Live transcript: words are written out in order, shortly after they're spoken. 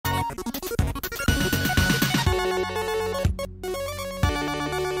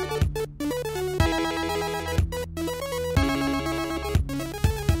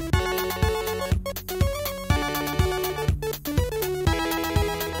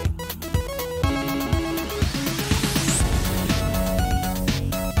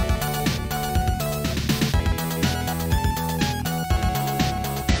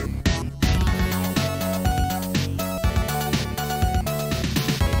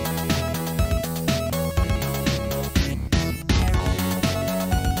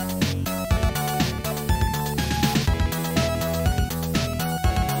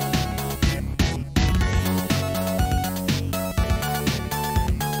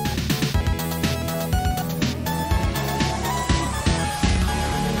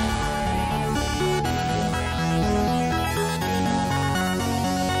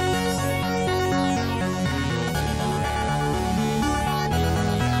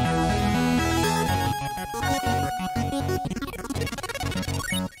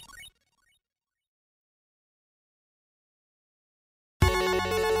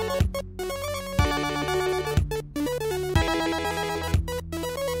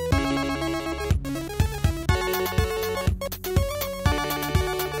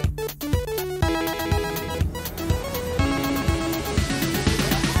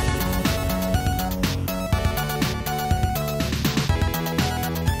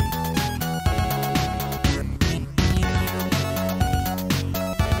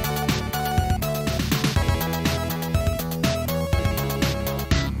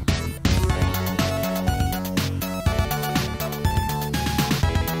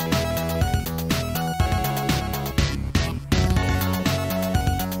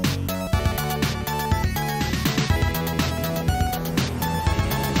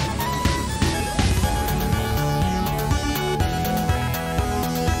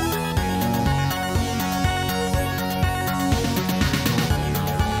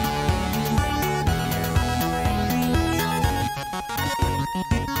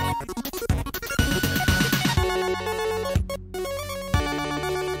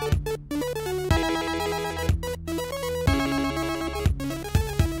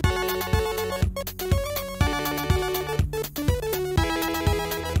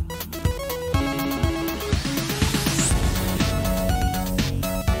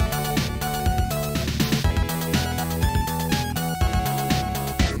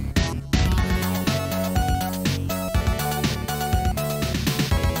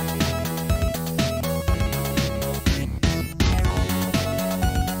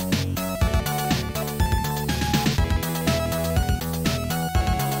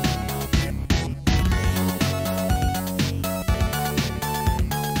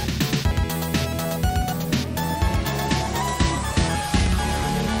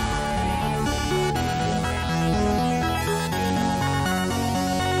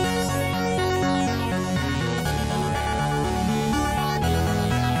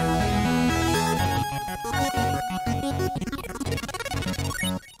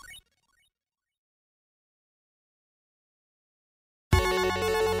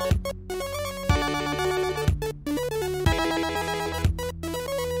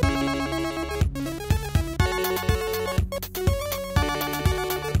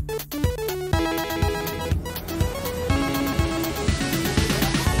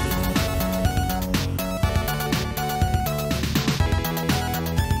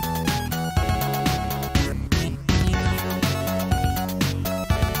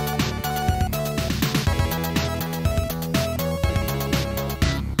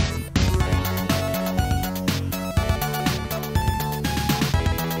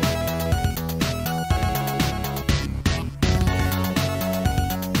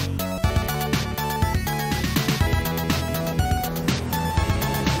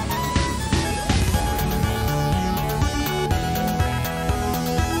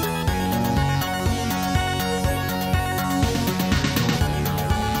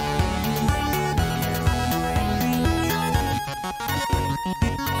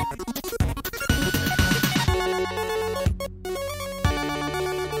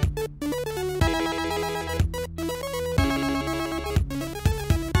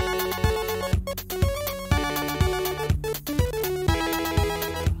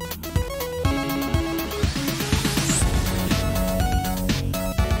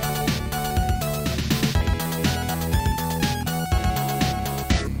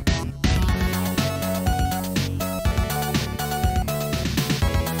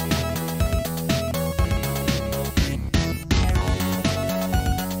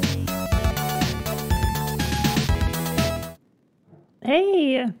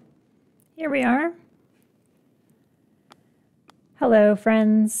Here we are. Hello,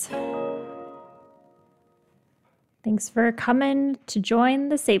 friends. Thanks for coming to join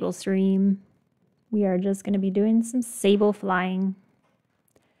the Sable stream. We are just going to be doing some sable flying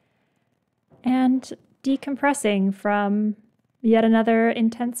and decompressing from yet another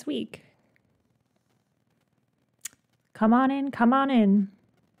intense week. Come on in, come on in.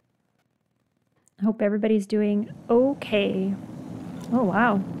 I hope everybody's doing okay. Oh,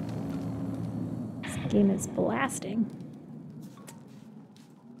 wow. This game is blasting.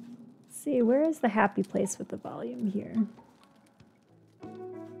 Let's see, where is the happy place with the volume here?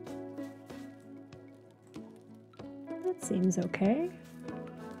 That seems okay.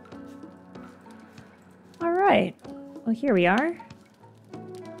 All right. Well, here we are.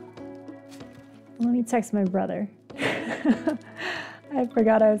 Let me text my brother. I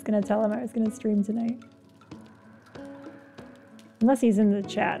forgot I was going to tell him I was going to stream tonight. Unless he's in the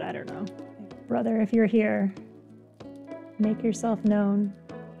chat, I don't know. Brother, if you're here, make yourself known.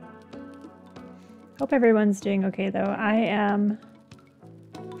 Hope everyone's doing okay, though. I am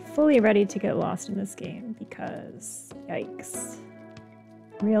fully ready to get lost in this game because, yikes,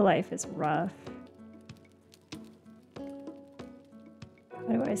 real life is rough. How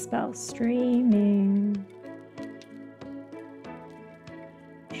do I spell streaming?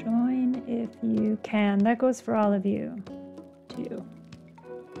 Join if you can. That goes for all of you, too.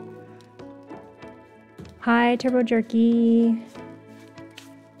 Hi, Turbo Jerky.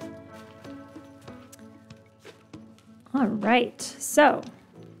 All right, so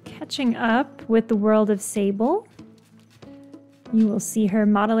catching up with the world of Sable. You will see her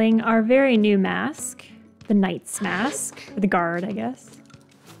modeling our very new mask, the Knight's mask, or the guard, I guess.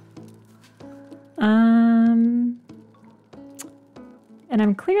 And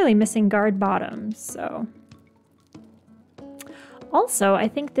I'm clearly missing guard bottoms, so. Also, I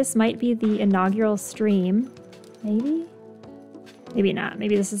think this might be the inaugural stream, maybe? Maybe not,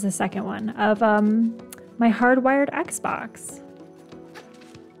 maybe this is the second one, of my hardwired Xbox.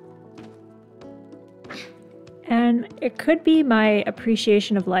 And it could be my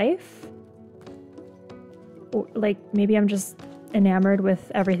appreciation of life. Or, like, maybe I'm just enamored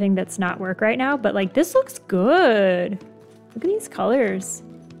with everything that's not work right now, but like, this looks good. Look at these colors.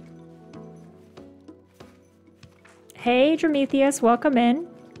 Hey, Drometheus, welcome in.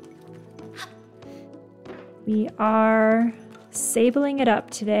 We are sabling it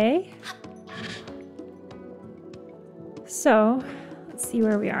up today. So, let's see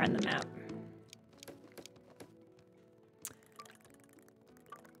where we are on the map.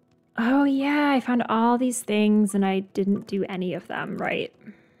 Oh yeah, I found all these things and I didn't do any of them, right?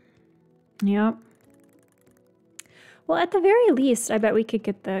 Yep. Well, at the very least, I bet we could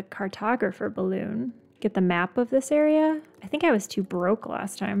get the cartographer balloon. Get the map of this area. I think I was too broke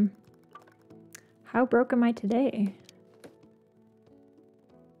last time. How broke am I today?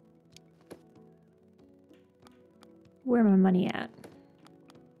 Where my money at?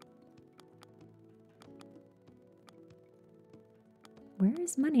 Where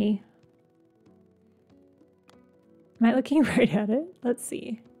is money? Am I looking right at it? Let's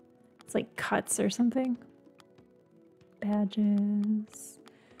see. It's like cuts or something. Badges.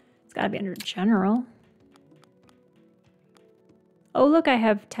 It's gotta be under general. Oh, look, I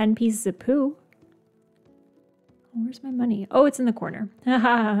have 10 pieces of poo. Oh, where's my money? Oh, it's in the corner.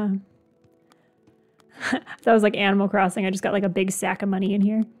 That was like Animal Crossing. I just got like a big sack of money in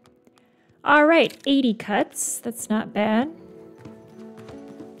here. All right, 80 cuts. That's not bad.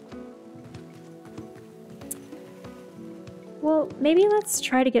 Well, maybe let's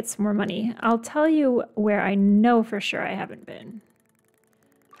try to get some more money. I'll tell you where I know for sure I haven't been.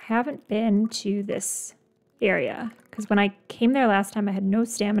 I haven't been to this area because when I came there last time I had no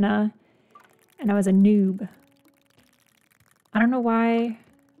stamina and I was a noob. I don't know why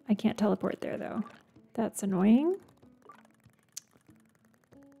I can't teleport there though. That's annoying.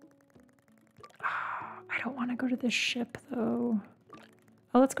 Oh, I don't want to go to the ship though.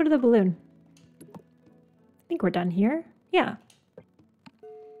 Oh, let's go to the balloon. I think we're done here. Yeah.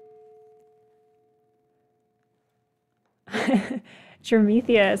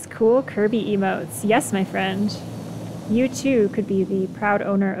 Prometheus, cool Kirby emotes. Yes, my friend. You too could be the proud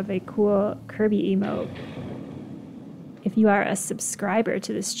owner of a cool Kirby emote if you are a subscriber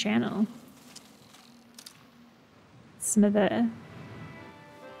to this channel. Some of the...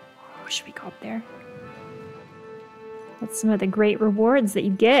 Oh, should we go up there? That's some of the great rewards that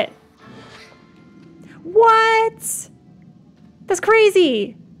you get. What? That's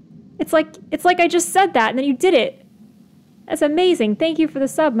crazy. It's like I just said that and then you did it. That's amazing. Thank you for the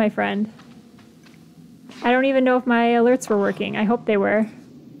sub, my friend. I don't even know if my alerts were working. I hope they were.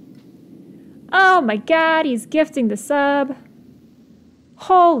 Oh my god, he's gifting the sub.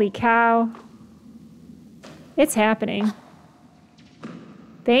 Holy cow. It's happening.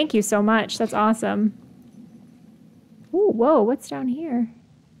 Thank you so much. That's awesome. Ooh, whoa, what's down here?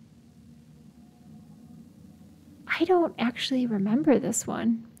 I don't actually remember this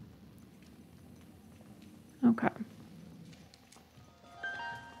one. Okay.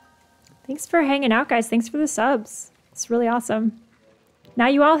 Thanks for hanging out, guys. Thanks for the subs. It's really awesome. Now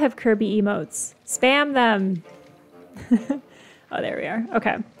you all have Kirby emotes. Spam them. Oh, there we are.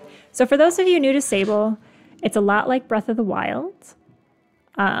 Okay. So for those of you new to Sable, it's a lot like Breath of the Wild.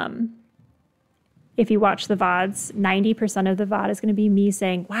 If you watch the VODs, 90% of the VOD is going to be me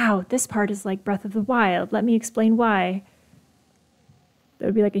saying, wow, this part is like Breath of the Wild. Let me explain why. That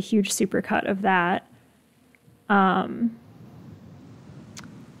would be like a huge supercut of that. The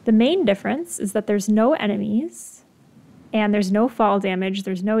main difference is that there's no enemies and there's no fall damage.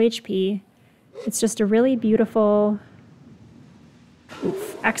 There's no HP. It's just a really beautiful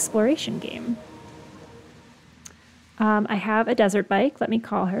exploration game. I have a desert bike. Let me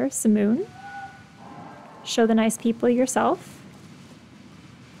call her Simoon. Show the nice people yourself.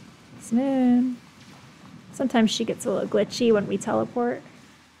 Simoon. Sometimes she gets a little glitchy when we teleport.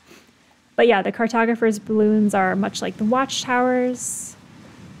 But yeah, the cartographer's balloons are much like the watchtowers.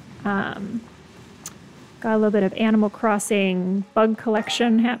 Got a little bit of Animal Crossing bug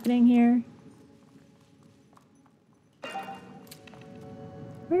collection happening here.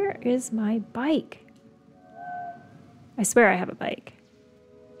 Where is my bike? I swear I have a bike.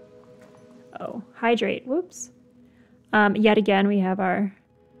 Oh, hydrate. Whoops. Yet again, we have our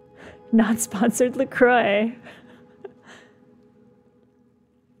not-sponsored LaCroix.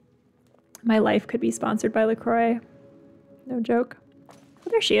 My life could be sponsored by LaCroix. No joke. Oh,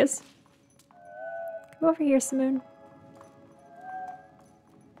 there she is. Come over here, Simoon.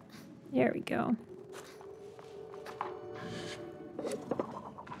 There we go.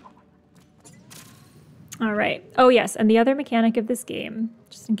 All right. Oh, yes. And the other mechanic of this game,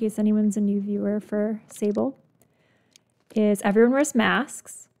 just in case anyone's a new viewer for Sable, is everyone wears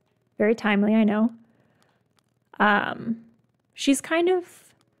masks. Very timely, I know. She's kind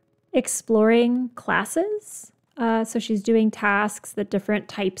of exploring classes. So she's doing tasks that different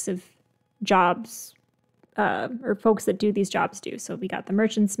types of jobs or folks that do these jobs do. So we got the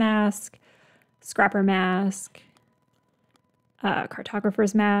merchant's mask, scrapper mask,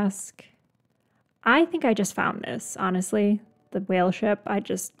 cartographer's mask. I think I just found this, honestly. The whale ship, I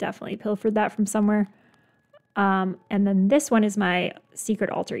just definitely pilfered that from somewhere. And then this one is my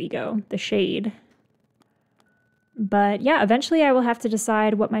secret alter ego, the Shade. But yeah, eventually I will have to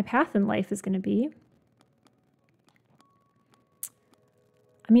decide what my path in life is going to be.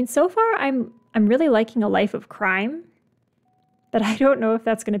 I mean, so far I'm really liking a life of crime, but I don't know if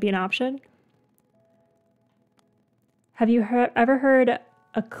that's going to be an option. Have you ever heard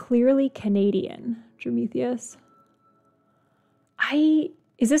a clearly Canadian, Prometheus? Okay,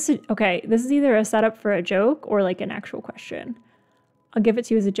 this is either a setup for a joke or like an actual question. I'll give it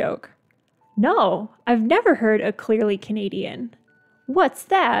to you as a joke. No, I've never heard a clearly Canadian. What's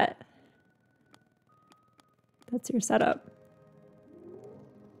that? That's your setup.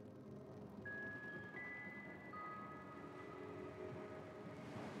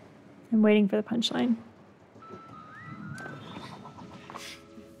 I'm waiting for the punchline.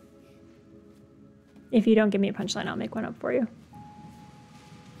 If you don't give me a punchline, I'll make one up for you.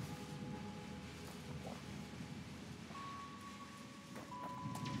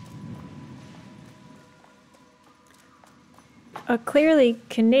 A clearly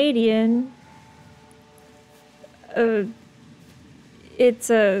Canadian, it's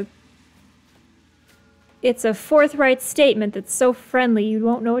a forthright statement that's so friendly you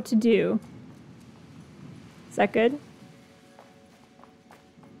won't know what to do. Is that good?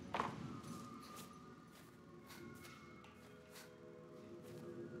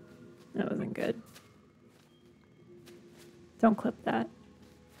 That wasn't good. Don't clip that.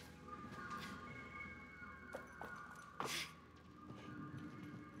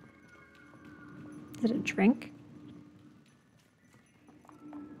 Is it a drink?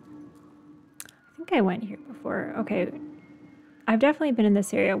 I think I went here before. Okay. I've definitely been in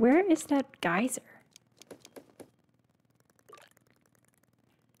this area. Where is that geyser?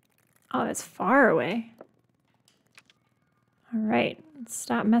 Oh, it's far away. All right. Let's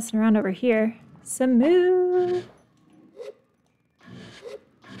stop messing around over here. Samu! I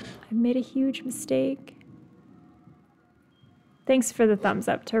made a huge mistake. Thanks for the thumbs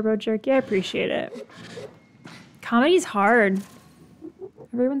up, Turbo Jerky. I appreciate it. Comedy's hard.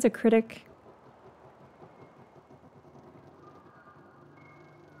 Everyone's a critic.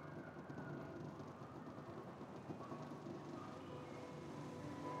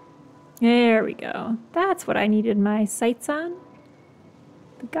 There we go. That's what I needed my sights on.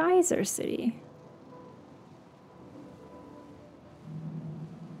 The Geyser City.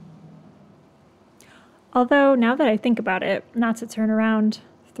 Although, now that I think about it, not to turn around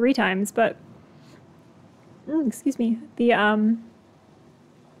 3 times, but... excuse me.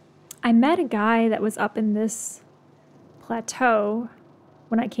 I met a guy that was up in this plateau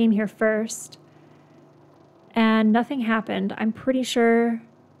when I came here first, and nothing happened. I'm pretty sure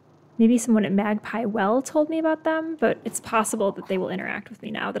maybe someone at Magpie Well told me about them, but it's possible that they will interact with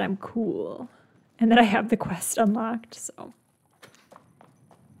me now that I'm cool and that I have the quest unlocked, so...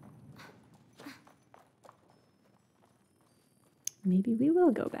 maybe we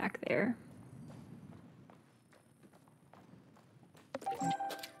will go back there.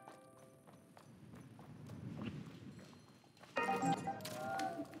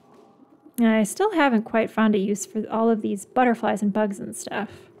 I still haven't quite found a use for all of these butterflies and bugs and stuff.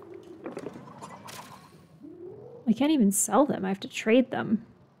 I can't even sell them. I have to trade them.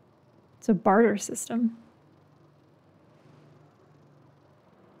 It's a barter system.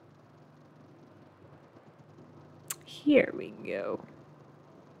 Here we go.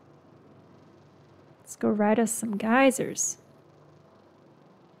 Let's go ride us some geysers.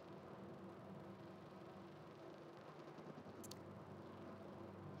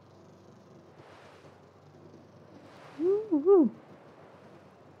 Woo-hoo.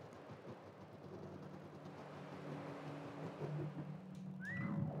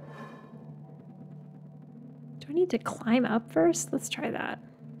 Do I need to climb up first? Let's try that.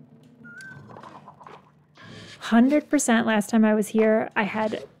 100% last time I was here, I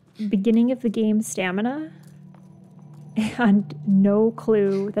had beginning of the game stamina and no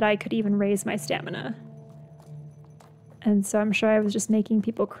clue that I could even raise my stamina. And so I'm sure I was just making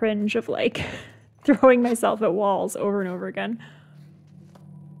people cringe of like throwing myself at walls over and over again.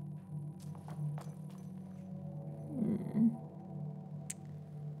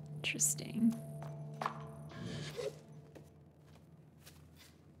 Interesting.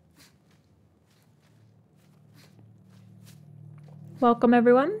 Welcome,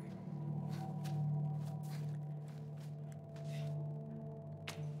 everyone.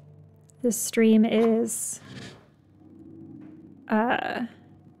 This stream is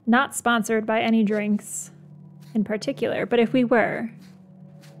not sponsored by any drinks in particular, but if we were,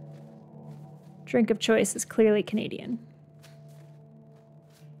 drink of choice is clearly Canadian.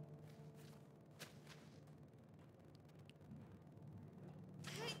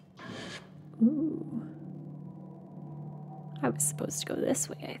 Ooh. I was supposed to go this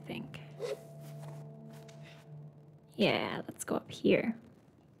way, I think. Yeah, let's go up here.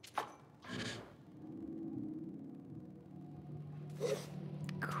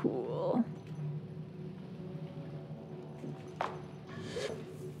 Cool.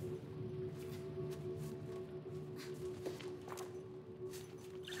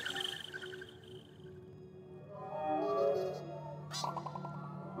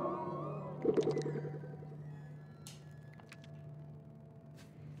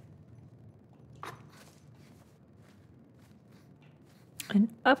 And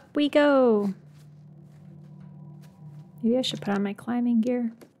up we go. Maybe I should put on my climbing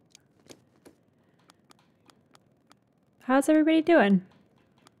gear. How's everybody doing?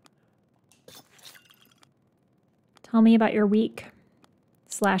 Tell me about your week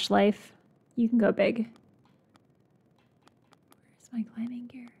 / life. You can go big. Where's my climbing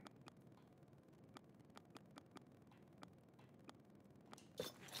gear?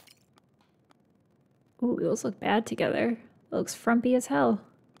 Ooh, those look bad together. It looks frumpy as hell.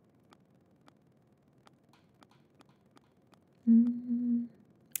 I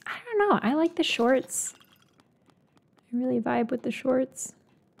don't know. I like the shorts. I really vibe with the shorts.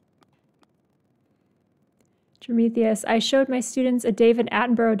 Prometheus, I showed my students a David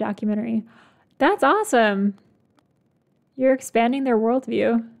Attenborough documentary. That's awesome. You're expanding their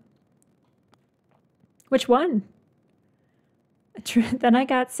worldview. Which one? Then I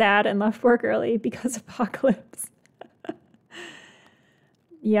got sad and left work early because apocalypse.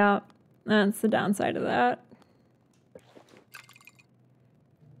 Yeah, that's the downside of that.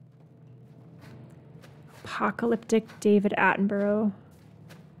 Apocalyptic David Attenborough.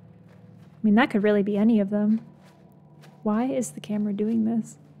 I mean, that could really be any of them. Why is the camera doing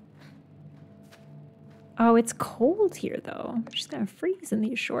this? Oh, it's cold here, though. I'm just gonna freeze in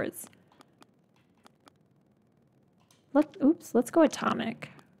these shorts. Oops, let's go atomic.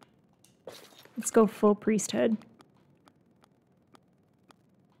 Let's go full priesthood.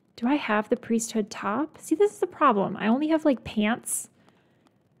 Do I have the priesthood top? See, this is the problem. I only have like pants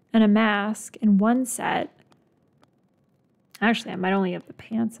and a mask in one set. Actually, I might only have the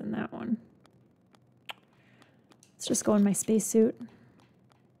pants in that one. Let's just go in my spacesuit.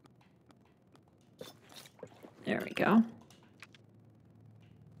 There we go.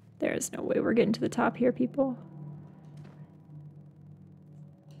 There's no way we're getting to the top here, people.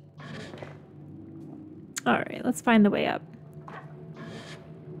 All right, let's find the way up.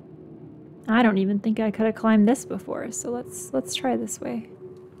 I don't even think I could have climbed this before, so let's try this way.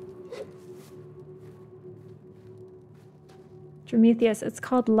 Prometheus, it's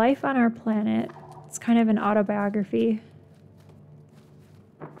called Life on Our Planet. It's kind of an autobiography.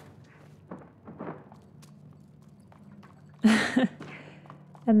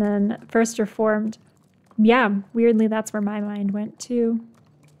 And then First Reformed. Yeah, weirdly, that's where my mind went too.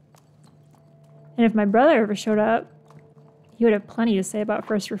 And if my brother ever showed up, he would have plenty to say about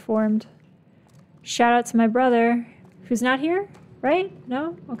First Reformed. Shout out to my brother, who's not here, right?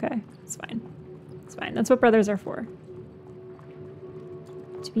 No? Okay, it's fine. It's fine. That's what brothers are for.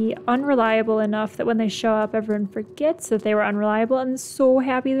 To be unreliable enough that when they show up, everyone forgets that they were unreliable and so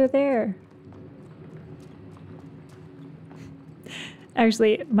happy they're there.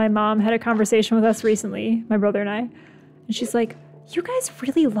 Actually, my mom had a conversation with us recently, my brother and I, and she's like, you guys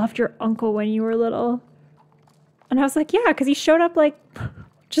really loved your uncle when you were little. And I was like, yeah, because he showed up like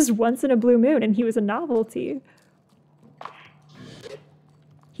just once in a blue moon and he was a novelty.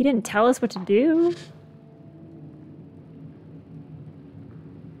 He didn't tell us what to do.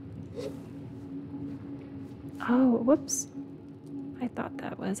 Oh, whoops. I thought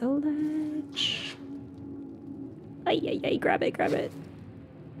that was a ledge. Ay, ay, ay, grab it, grab it.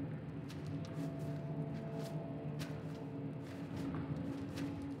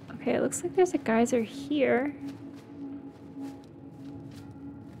 Okay, it looks like there's a geyser here.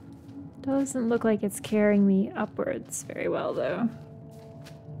 Doesn't look like it's carrying me upwards very well, though.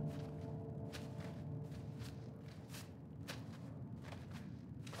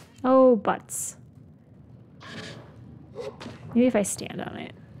 Oh, butts. Maybe if I stand on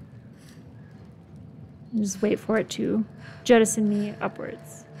it. And just wait for it to jettison me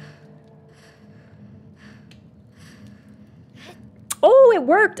upwards. Oh, it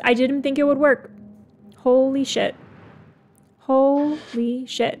worked! I didn't think it would work. Holy shit. Holy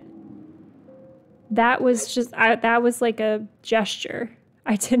shit. That was just, that was like a gesture.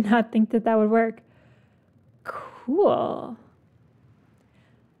 I did not think that that would work. Cool.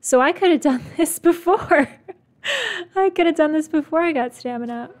 So I could have done this before. I could have done this before I got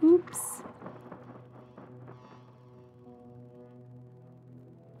stamina. Oops.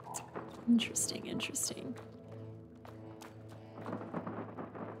 Interesting, interesting.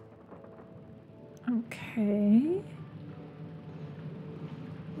 Okay.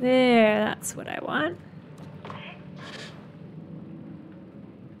 There, that's what I want.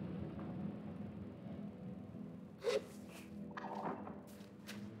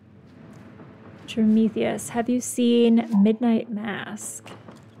 Prometheus, have you seen Midnight Mask?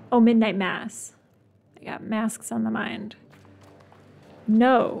 Oh, Midnight Mass. I got masks on the mind.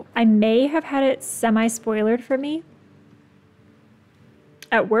 No, I may have had it semi-spoilered for me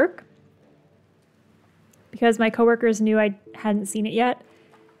at work because my coworkers knew I hadn't seen it yet.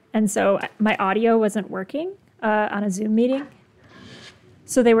 And so my audio wasn't working on a Zoom meeting.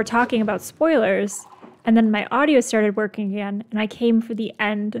 So they were talking about spoilers, and then my audio started working again, and I came for the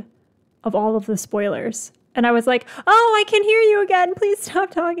end of all of the spoilers. And I was like, oh, I can hear you again. Please stop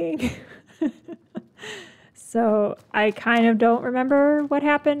talking. So I kind of don't remember what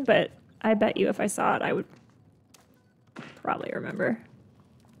happened, but I bet you if I saw it, I would probably remember.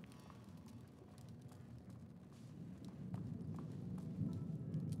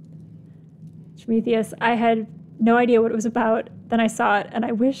 Prometheus, I had no idea what it was about. Then I saw it and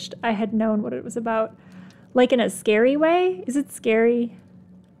I wished I had known what it was about. Like in a scary way? Is it scary?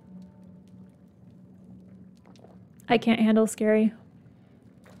 I can't handle scary.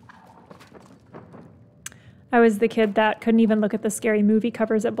 I was the kid that couldn't even look at the scary movie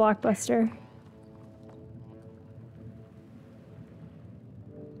covers at Blockbuster.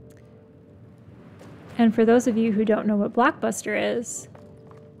 And for those of you who don't know what Blockbuster is,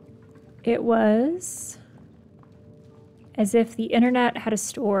 it was as if the internet had a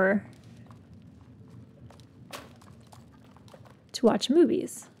store to watch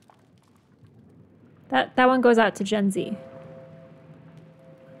movies. That one goes out to Gen Z.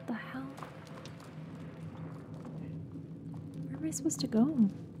 What the hell? Where am I supposed to go?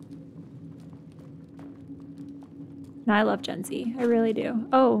 No, I love Gen Z. I really do.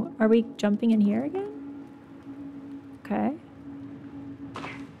 Oh, are we jumping in here again? Okay.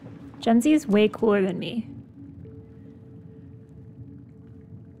 Gen Z is way cooler than me.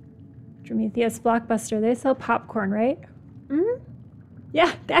 Prometheus, Blockbuster, they sell popcorn, right? Mm?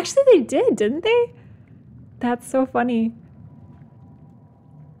 Yeah, actually they did, didn't they? That's so funny.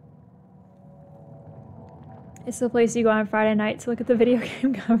 It's the place you go on Friday night to look at the video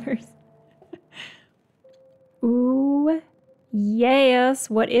game covers. Ooh, yes.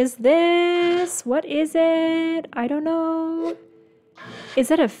 What is this? What is it? I don't know.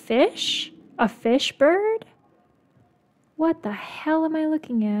 Is it a fish? A fish bird? What the hell am I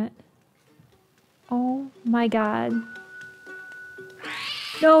looking at? Oh my god.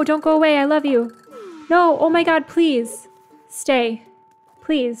 No, don't go away. I love you. No, oh my god, please. Stay.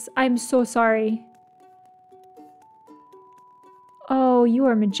 Please, I'm so sorry. Oh, you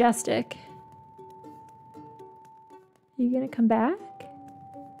are majestic. You gonna come back?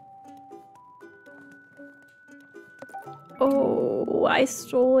 Oh, I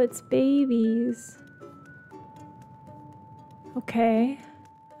stole its babies. Okay.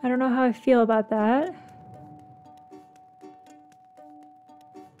 I don't know how I feel about that.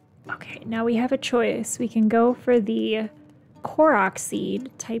 Okay, now we have a choice. We can go for the Korok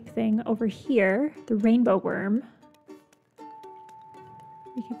seed type thing over here, the rainbow worm.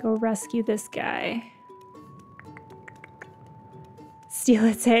 We could go rescue this guy. Steal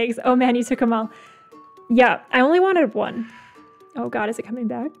its eggs. Oh man, you took them all. Yeah, I only wanted one. Oh god, is it coming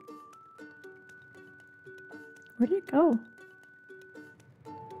back? Where did it go?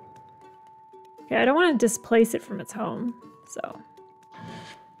 Okay, I don't want to displace it from its home, so.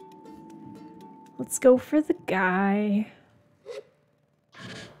 Let's go for the guy.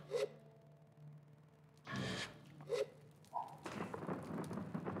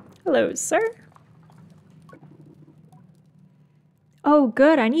 Hello, sir. Oh,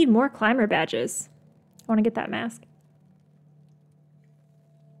 good. I need more climber badges. I want to get that mask.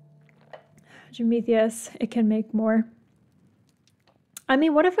 Prometheus, it can make more. I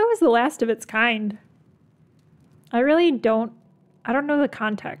mean, what if it was the last of its kind? I don't know the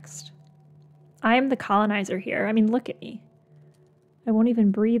context. I am the colonizer here. I mean, look at me. I won't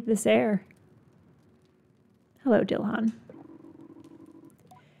even breathe this air. Hello, Llhor.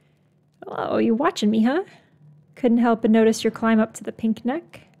 Oh, you watching me, huh? Couldn't help but notice your climb up to the pink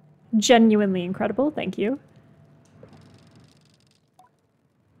neck. Genuinely incredible, thank you.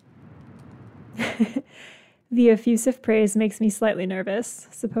 The effusive praise makes me slightly nervous.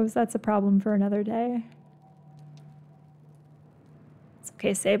 Suppose that's a problem for another day. It's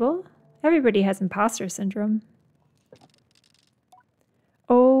okay, Sable. Everybody has imposter syndrome.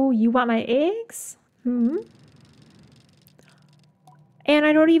 Oh, you want my eggs? Hmm? And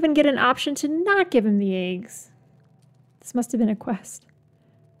I don't even get an option to not give him the eggs. This must have been a quest.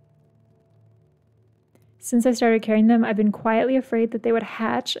 Since I started carrying them, I've been quietly afraid that they would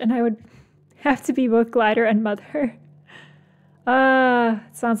hatch and I would have to be both glider and mother.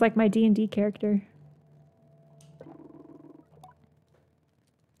 It sounds like my D&D character.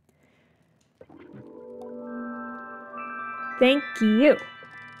 Thank you.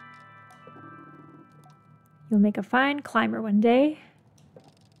 You'll make a fine climber one day.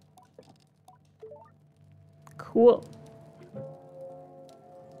 Cool.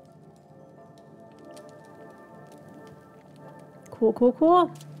 Cool, cool,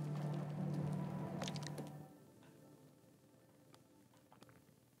 cool.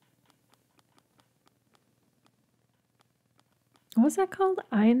 What was that called?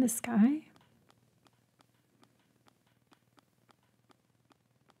 Eye in the Sky?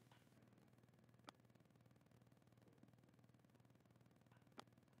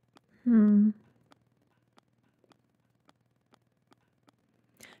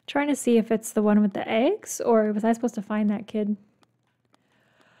 Trying to see if it's the one with the eggs, or was I supposed to find that kid?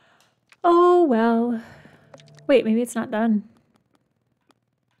 Oh, well. Wait, maybe it's not done.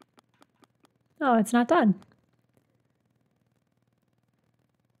 Oh, it's not done.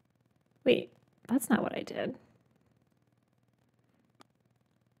 Wait, that's not what I did.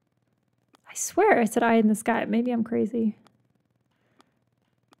 I swear I said eye in the sky. Maybe I'm crazy.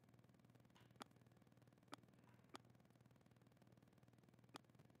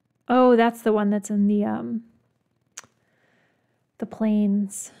 Oh, that's the one that's in the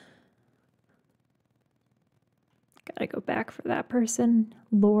plains. Gotta go back for that person.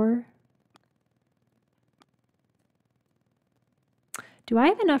 Llhor. Do I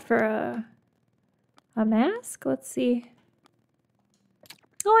have enough for a mask? Let's see.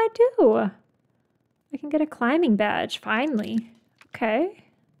 Oh, I do. I can get a climbing badge, finally. Okay.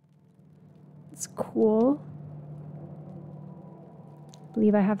 That's cool. I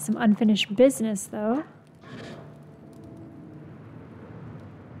believe I have some unfinished business, though.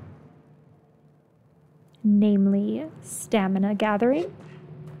 Namely, stamina gathering.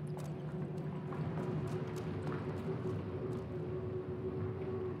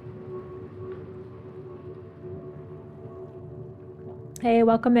 Hey,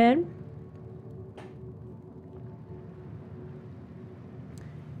 welcome in.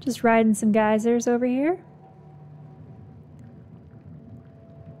 Just riding some geysers over here.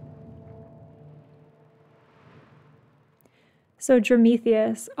 So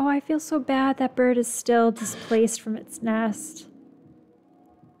Drometheus. Oh, I feel so bad that bird is still displaced from its nest.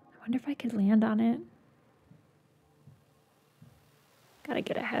 I wonder if I could land on it. Gotta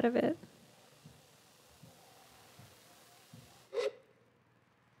get ahead of it.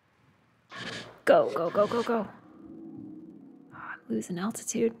 Go, go, go, go, go. Oh, I'm losing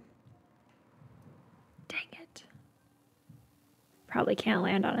altitude. Dang it. Probably can't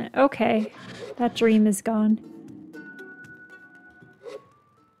land on it. Okay, that dream is gone.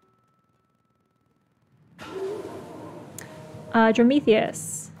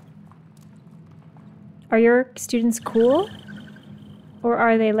 Drometheus. Are your students cool? Or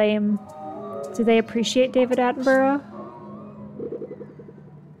are they lame? Do they appreciate David Attenborough?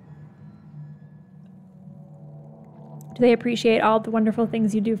 Do they appreciate all the wonderful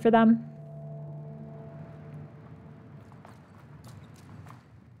things you do for them?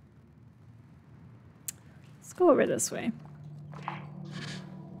 Let's go over this way.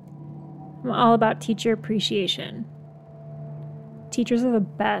 I'm all about teacher appreciation. Teachers are the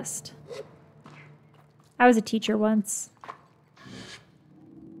best. I was a teacher once.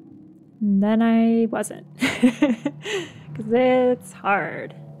 And then I wasn't. Because it's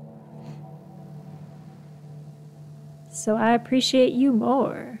hard. So I appreciate you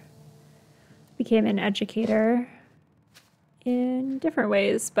more. Became an educator in different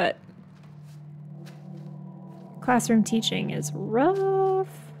ways, but classroom teaching is rough.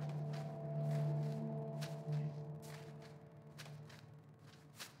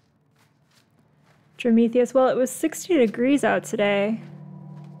 Drometheus, well, it was 60 degrees out today,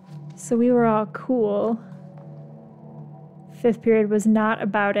 so we were all cool. Fifth period was not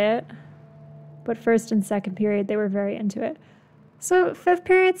about it, but first and second period, they were very into it. So fifth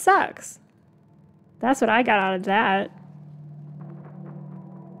period sucks. That's what I got out of that.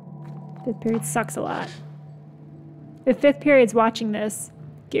 Fifth period sucks a lot. If fifth period's watching this,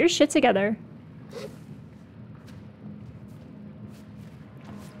 get your shit together.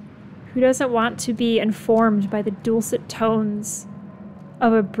 Who doesn't want to be informed by the dulcet tones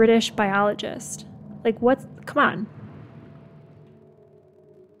of a British biologist? Like, what? Come on.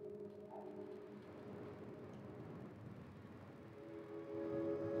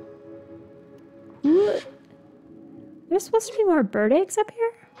 Ooh. There's supposed to be more bird eggs up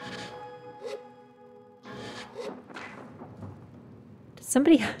here?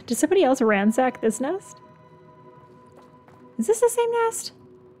 Did somebody else ransack this nest? Is this the same nest?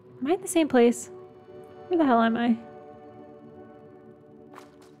 Am I in the same place? Where the hell am I?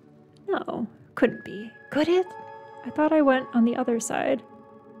 No, couldn't be. Could it? I thought I went on the other side.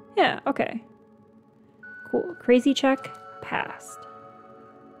 Yeah, okay. Cool. Crazy check, passed.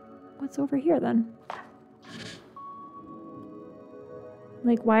 What's over here then?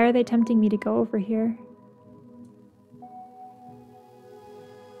 Like, why are they tempting me to go over here?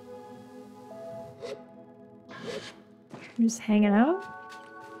 I'm just hanging out.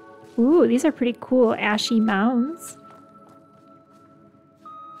 Ooh, these are pretty cool ashy mounds.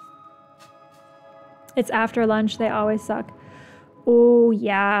 It's after lunch, they always suck. Oh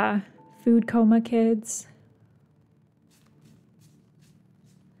yeah, food coma kids.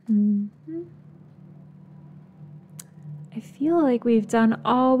 I feel like we've done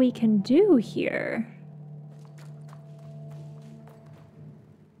all we can do here.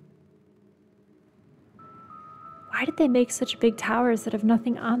 Why did they make such big towers that have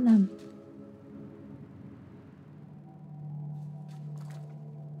nothing on them?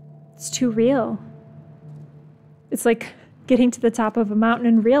 It's too real. It's like getting to the top of a mountain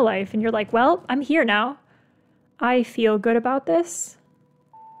in real life and you're like, well, I'm here now. I feel good about this.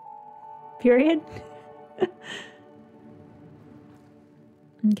 Period.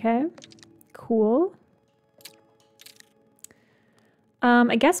 Okay, cool.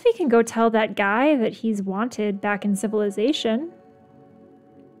 I guess we can go tell that guy that he's wanted back in civilization.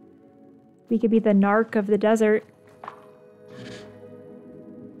 We could be the narc of the desert.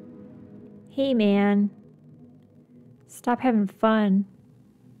 Hey, man. Stop having fun.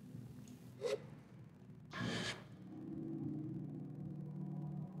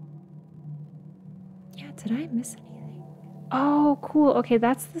 Yeah, did I miss anything? Oh, cool. Okay,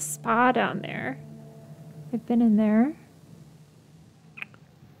 that's the spa down there. I've been in there.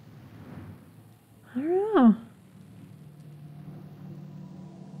 I don't know.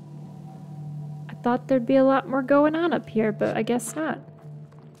 I thought there'd be a lot more going on up here, but I guess not.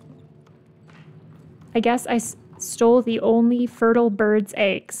 I guess I Stole the only fertile bird's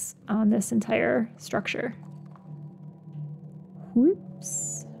eggs on this entire structure.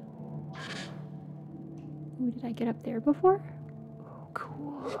 Whoops. Ooh, did I get up there before? Oh,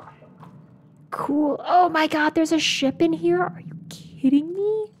 cool. Cool. Oh my god, there's a ship in here? Are you kidding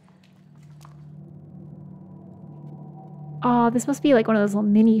me? Oh, this must be like one of those little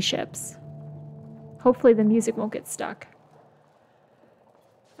mini ships. Hopefully the music won't get stuck.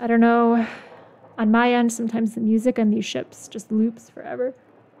 I don't know. On my end, sometimes the music on these ships just loops forever.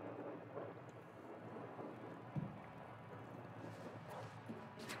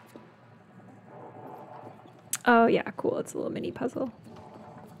 Oh yeah, cool. It's a little mini puzzle.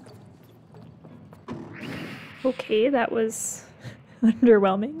 Okay, that was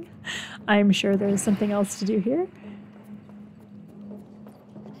underwhelming. I'm sure there's something else to do here.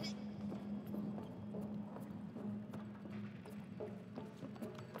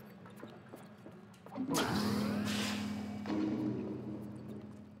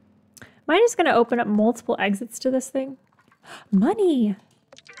 Am I just going to open up multiple exits to this thing? Money!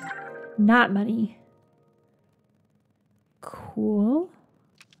 Not money. Cool.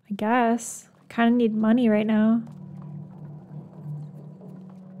 I guess. I kind of need money right now.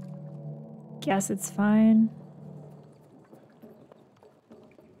 Guess it's fine.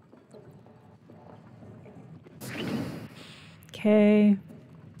 Okay.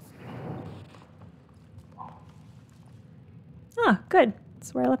 Ah, good.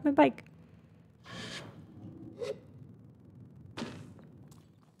 That's where I left my bike.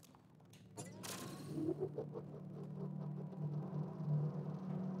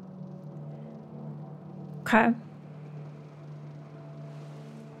 Okay.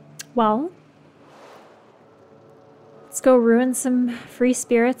 Well, let's go ruin some free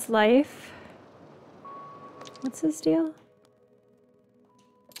spirit's life. What's his deal?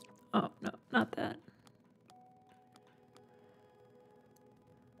 Oh, no, not that.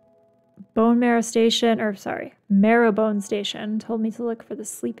 Bone Marrow Station, or sorry, Marrowbone Station told me to look for the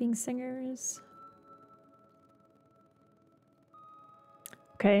sleeping singers.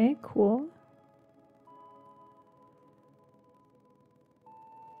 Okay, cool.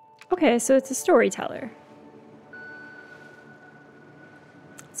 Okay, so it's a storyteller.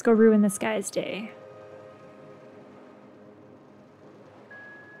 Let's go ruin this guy's day.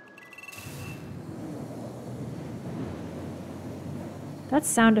 That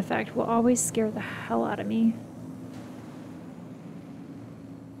sound effect will always scare the hell out of me.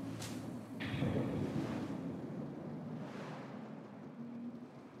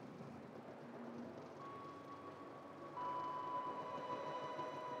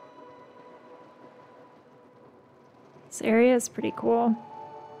 This area is pretty cool.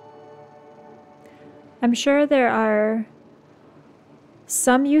 I'm sure there are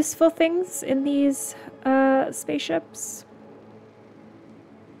some useful things in these spaceships.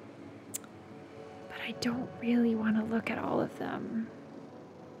 But I don't really want to look at all of them.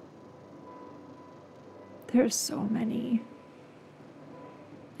 There's so many.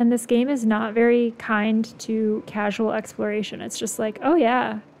 And this game is not very kind to casual exploration. It's just like, oh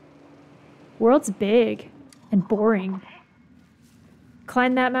yeah, world's big and boring.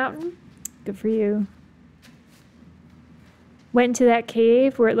 Climb that mountain? Good for you. Went into that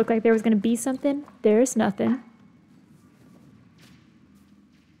cave where it looked like there was going to be something. There's nothing.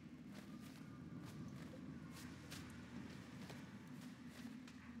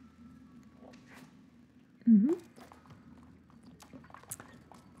 Mm-hmm.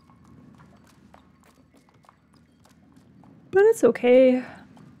 But it's okay.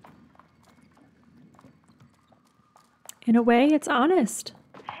 In a way, it's honest.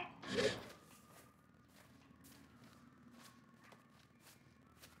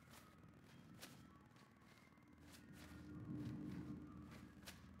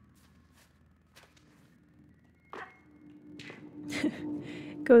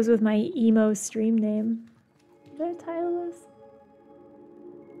 Goes with my emo stream name. Did I title this?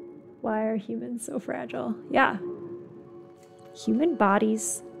 Why are humans so fragile? Yeah. Human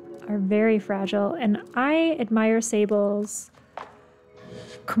bodies are very fragile, and I admire Sable's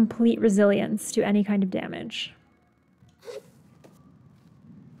complete resilience to any kind of damage.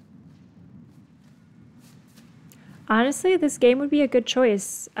 Honestly, this game would be a good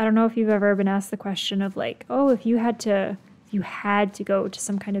choice. I don't know if you've ever been asked the question of like, oh, if you had to go to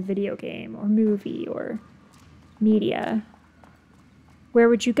some kind of video game or movie or media, where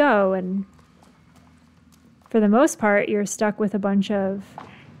would you go? And for the most part, you're stuck with a bunch of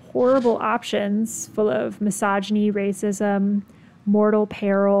horrible options full of misogyny, racism, mortal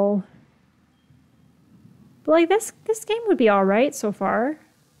peril. But like this game would be all right so far.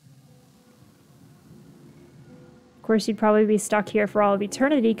 course, you'd probably be stuck here for all of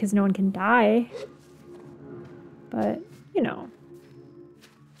eternity because no one can die. But, you know.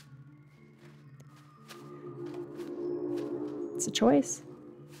 It's a choice.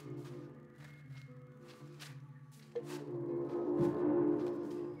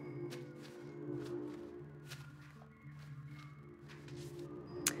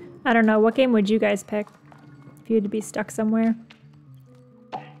 I don't know. What game would you guys pick if you had to be stuck somewhere?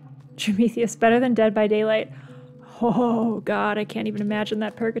 Prometheus, better than Dead by Daylight. Oh, God, I can't even imagine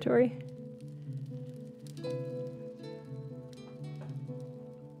that purgatory.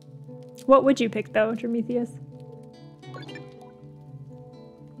 What would you pick, though, Prometheus?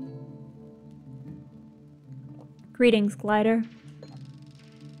 Greetings, Glider.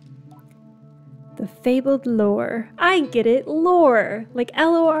 The fabled Llhor. I get it, Llhor. Like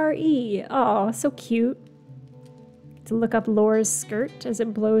L-O-R-E. Oh, so cute. To look up Llhor's skirt as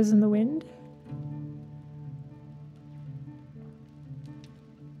it blows in the wind.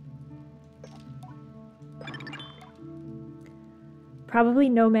 Probably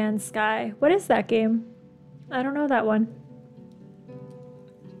No Man's Sky. What is that game? I don't know that one.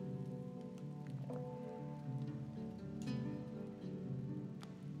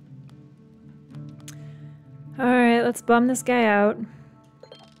 Alright, let's bum this guy out.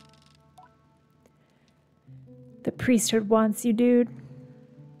 The priesthood wants you, dude.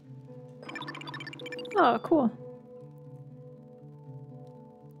 Oh, cool.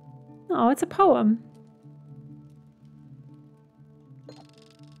 Oh, it's a poem.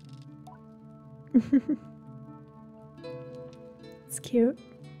 It's cute.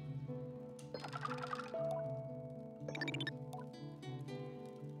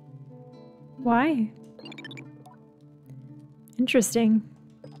 Why? Interesting.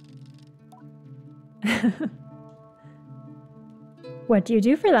 What do you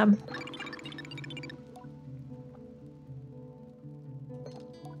do for them?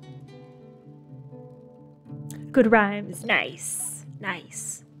 Good rhymes. Nice.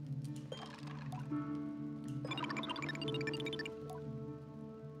 Nice.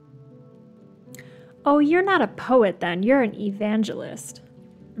 Oh, you're not a poet then. You're an evangelist.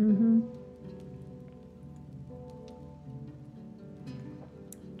 Mm-hmm.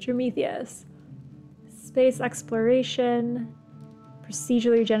 Prometheus. Space exploration.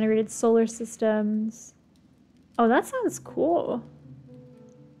 Procedurally generated solar systems. Oh, that sounds cool.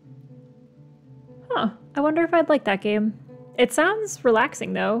 Huh. I wonder if I'd like that game. It sounds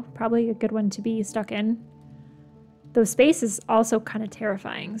relaxing, though. Probably a good one to be stuck in. Though space is also kind of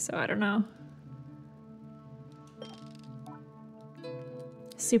terrifying, so I don't know.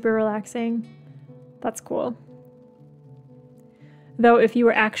 Super relaxing. That's cool. Though if you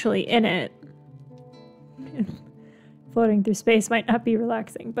were actually in it, floating through space might not be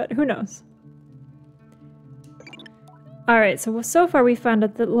relaxing, but who knows? Alright, so far we found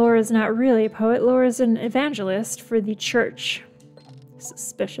out that Llhor is not really a poet. Llhor is an evangelist for the church.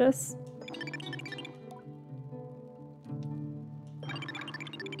 Suspicious.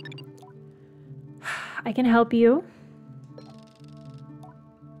 I can help you.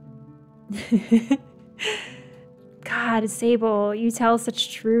 God, Sable, you tell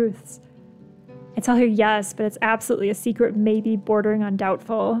such truths. I tell her yes, but it's absolutely a secret, maybe bordering on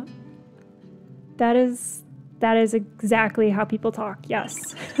doubtful. That is exactly how people talk,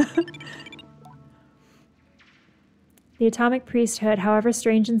 yes. The atomic priesthood, however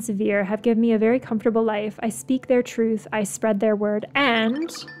strange and severe, have given me a very comfortable life. I speak their truth, I spread their word, and...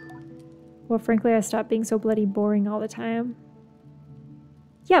 well, frankly, I stopped being so bloody boring all the time.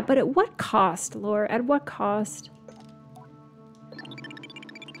 Yeah, but at what cost, Llhor? At what cost?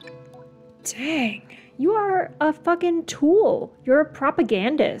 Dang, you are a fucking tool. You're a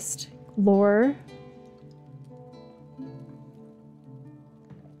propagandist, Llhor.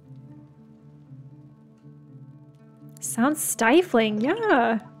 Sounds stifling,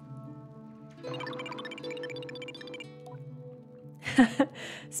 yeah.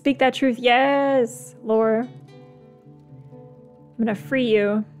 Speak that truth, yes, Llhor. I'm gonna free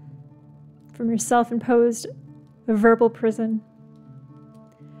you from your self-imposed verbal prison.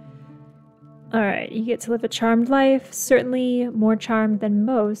 Alright, you get to live a charmed life, certainly more charmed than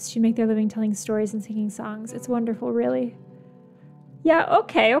most. You make their living telling stories and singing songs. It's wonderful, really. Yeah,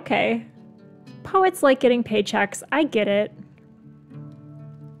 okay. Poets like getting paychecks. I get it.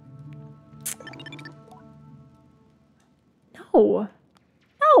 No.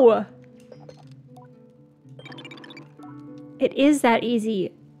 No! It is that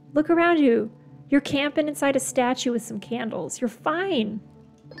easy. Look around you. You're camping inside a statue with some candles. You're fine.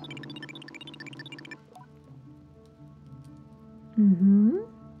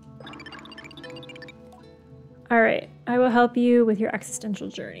 All right, I will help you with your existential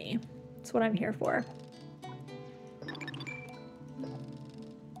journey. That's what I'm here for.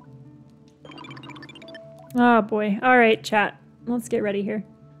 Oh boy. All right, chat. Let's get ready here.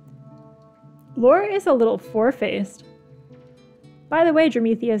 Llhor is a little four-faced. By the way,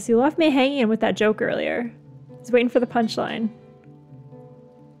 Drometheus, you left me hanging with that joke earlier. I was waiting for the punchline.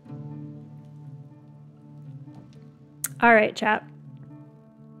 All right, chat.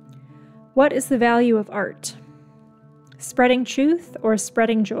 What is the value of art? Spreading truth or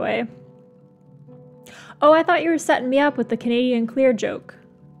spreading joy? Oh, I thought you were setting me up with the Canadian Clear joke.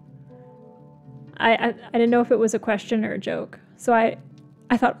 I didn't know if it was a question or a joke, so I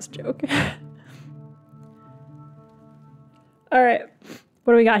thought it was a joke. All right,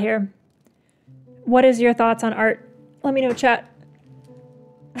 what do we got here? What is your thoughts on art? Let me know, chat.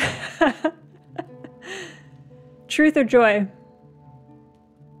 Truth or joy?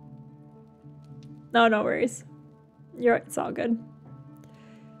 No, no worries. It's all good.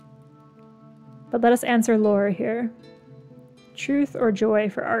 But let us answer Llhor here. Truth or joy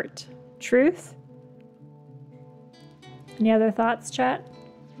for art? Truth? Any other thoughts, chat?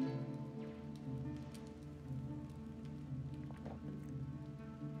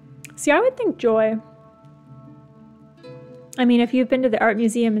 See, I would think joy. I mean, if you've been to the art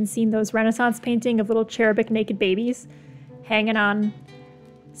museum and seen those Renaissance painting of little cherubic naked babies hanging on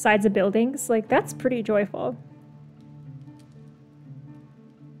sides of buildings, like, that's pretty joyful.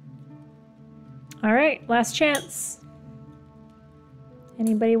 All right, last chance.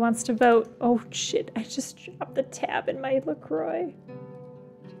 Anybody wants to vote? Oh shit, I just dropped the tab in my LaCroix.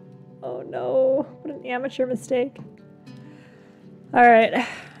 Oh no, what an amateur mistake. All right.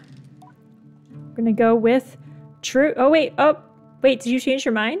 We're gonna go with true. Oh wait, did you change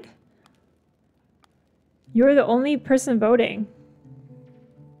your mind? You're the only person voting.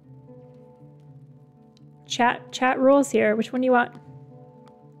 Chat rules here. Which one do you want?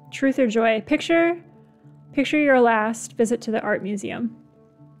 Truth or joy? Picture your last visit to the art museum.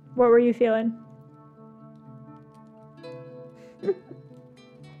 What were you feeling?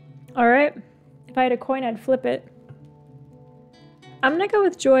 All right. If I had a coin, I'd flip it. I'm gonna go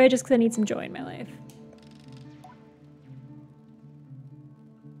with joy just because I need some joy in my life.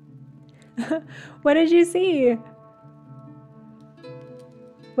 What did you see?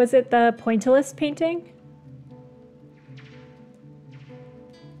 Was it the pointillist painting?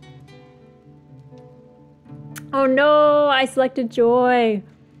 Oh no, I selected joy.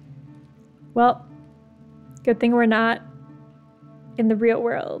 Well, good thing we're not in the real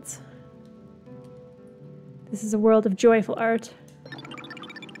world. This is a world of joyful art.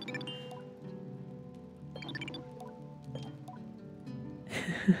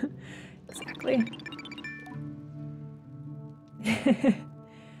 Exactly.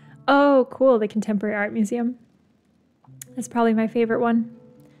 Oh, cool, the Contemporary Art Museum. That's probably my favorite one.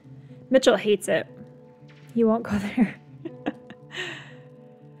 Mitchell hates it. He won't go there.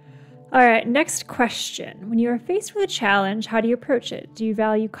 All right, next question. When you are faced with a challenge, how do you approach it? Do you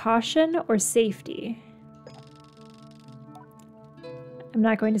value caution or safety? I'm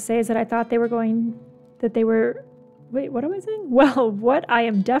not going to say is that I thought they were wait, what am I saying? Well, what I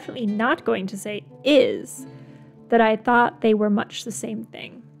am definitely not going to say is that I thought they were much the same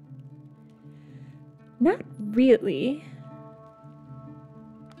thing. Not really.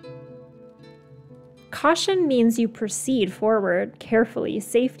 Caution means you proceed forward carefully.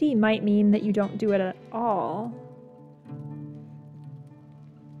 Safety might mean that you don't do it at all.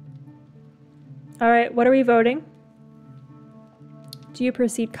 All right, what are we voting? Do you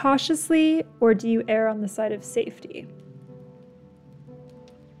proceed cautiously or do you err on the side of safety?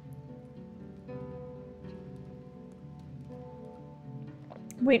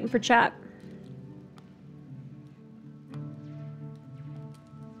 I'm waiting for chat.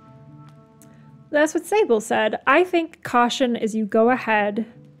 That's what Sable said. I think caution is you go ahead,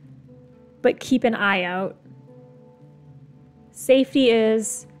 but keep an eye out. Safety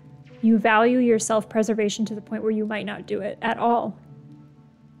is you value your self-preservation to the point where you might not do it at all.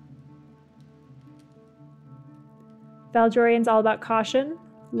 Valdorian's all about caution.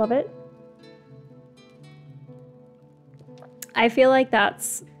 Love it. I feel like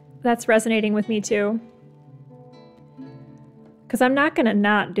that's resonating with me too. Because I'm not gonna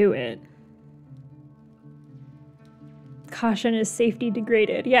not do it. Caution is safety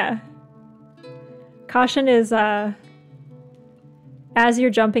degraded, yeah. Caution is, as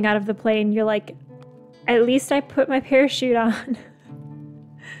you're jumping out of the plane, you're like, at least I put my parachute on.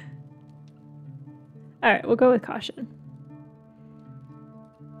 All right, we'll go with caution.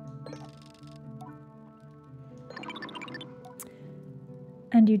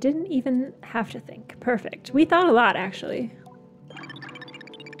 And you didn't even have to think. Perfect. We thought a lot, actually.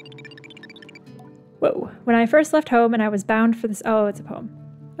 Whoa. When I first left home and I was bound for this... Oh, it's a poem.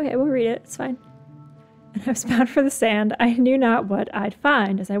 Okay, we'll read it. It's fine. And I was bound for the sand. I knew not what I'd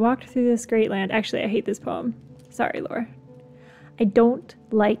find as I walked through this great land. Actually, I hate this poem. Sorry, Llhor. I don't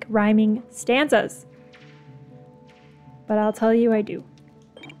like rhyming stanzas. But I'll tell you I do.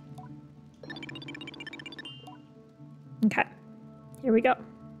 Okay. Here we go.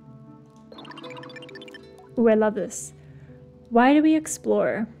 Ooh, I love this. Why do we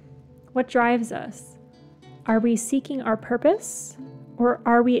explore? What drives us? Are we seeking our purpose? Or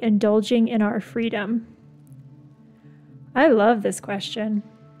are we indulging in our freedom? I love this question.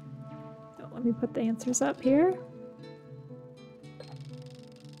 Oh, let me put the answers up here.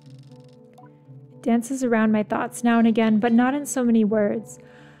 It dances around my thoughts now and again, but not in so many words.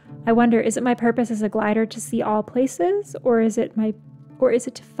 I wonder, is it my purpose as a glider to see all places, or is it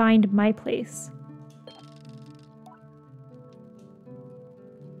to find my place?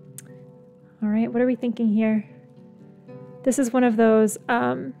 All right, what are we thinking here? This is one of those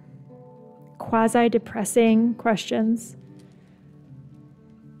quasi-depressing questions.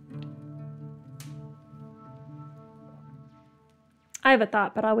 I have a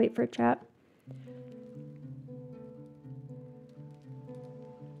thought, but I'll wait for chat.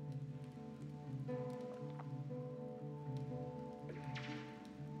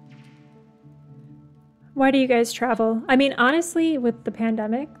 Why do you guys travel? I mean, honestly, with the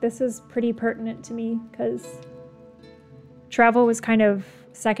pandemic, this is pretty pertinent to me because travel was kind of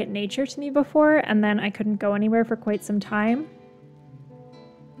second nature to me before, and then I couldn't go anywhere for quite some time.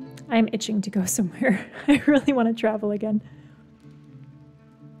 I'm itching to go somewhere. I really want to travel again.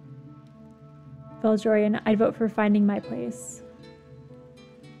 Belgorian, I'd vote for finding my place.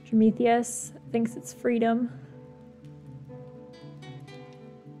 Prometheus thinks it's freedom.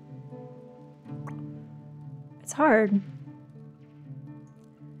 It's hard.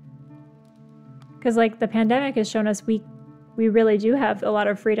 Because like the pandemic has shown us we really do have a lot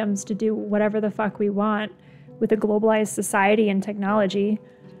of freedoms to do whatever the fuck we want with a globalized society and technology.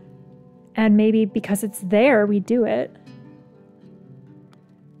 And maybe because it's there, we do it.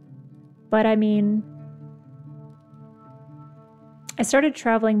 But I mean, I started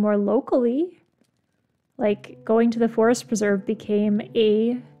traveling more locally. Like going to the forest preserve became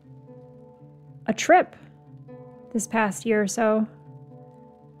a trip this past year or so.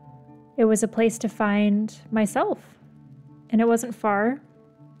 It was a place to find myself, and it wasn't far.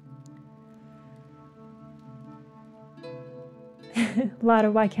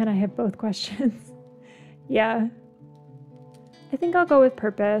 Lada, why can't I have both questions? Yeah. I think I'll go with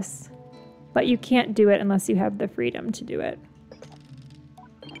purpose, but you can't do it unless you have the freedom to do it.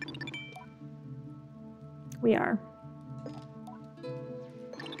 We are.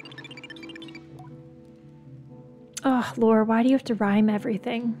 Oh, Llhor, why do you have to rhyme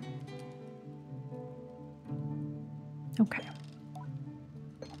everything? Okay.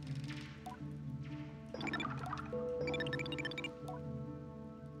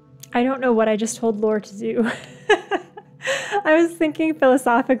 I don't know what I just told Llhor to do. I was thinking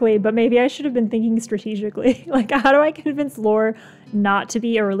philosophically, but maybe I should have been thinking strategically. Like, how do I convince Llhor not to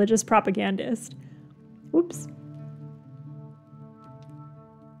be a religious propagandist? Oops.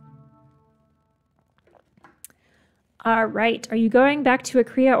 All right, are you going back to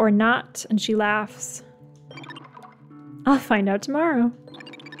Akria or not? And she laughs. I'll find out tomorrow.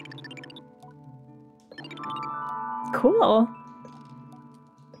 Cool.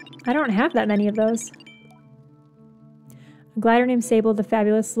 I don't have that many of those. A glider named Sable, the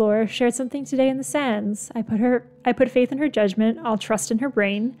fabulous Llhor, shared something today in the sands. I put faith in her judgment, I'll trust in her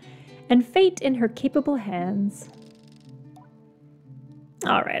brain, and fate in her capable hands.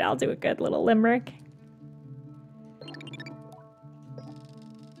 All right, I'll do a good little limerick.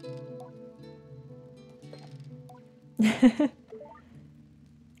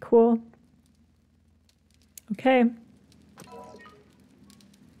 Cool. Okay.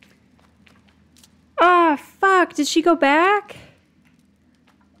 Ah, fuck. Did she go back?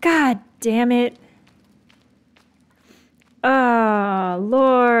 God damn it. Ah,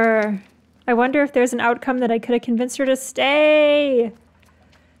 Llhor. I wonder if there's an outcome that I could have convinced her to stay.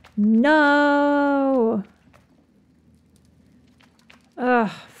 No. Ugh,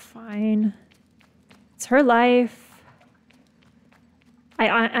 fine. It's her life.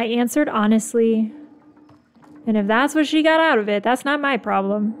 I answered honestly. And if that's what she got out of it, that's not my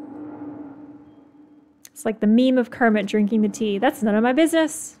problem. It's like the meme of Kermit drinking the tea. That's none of my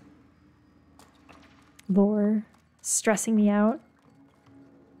business. Llhor, stressing me out.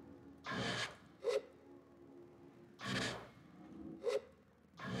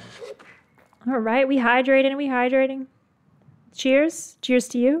 All right, we hydrating, we hydrating. Cheers. Cheers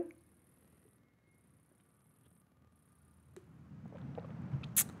to you.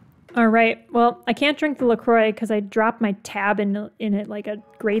 All right, well, I can't drink the LaCroix because I dropped my tab in it like a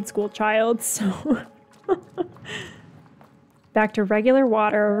grade school child, so... Back to regular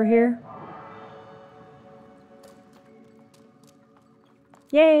water over here.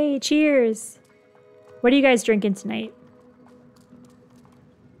 Yay, cheers! What are you guys drinking tonight?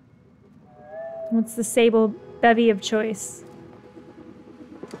 What's the Sable bevy of choice?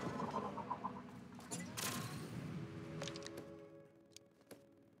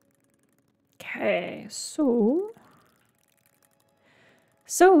 Okay, so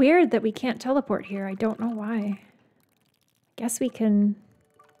weird that we can't teleport here. I don't know why. Guess we can...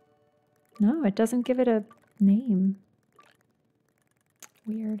 No, it doesn't give it a name.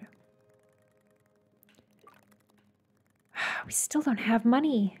 Weird. We still don't have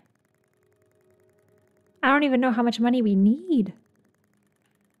money. I don't even know how much money we need.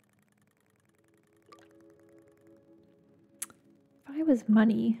 If I was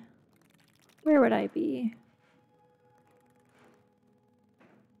money, where would I be?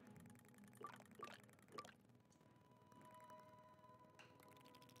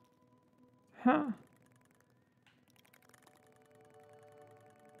 Huh.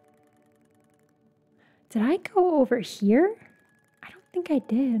 Did I go over here? I don't think I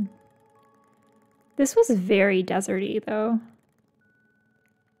did. This was very deserty, though.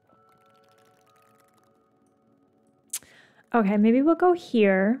 Okay, maybe we'll go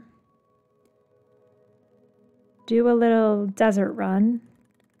here. Do a little desert run.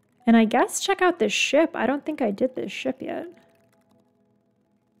 And I guess check out this ship. I don't think I did this ship yet.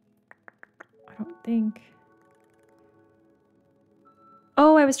 I don't think.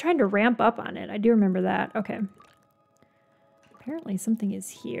 Oh, I was trying to ramp up on it. I do remember that. Okay. Apparently something is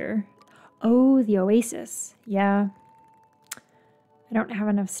here. Oh, the oasis. Yeah. I don't have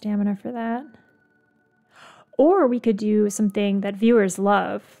enough stamina for that. Or we could do something that viewers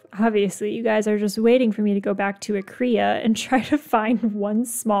love. Obviously, you guys are just waiting for me to go back to Akria and try to find one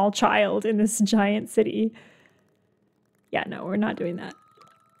small child in this giant city. Yeah, no, we're not doing that.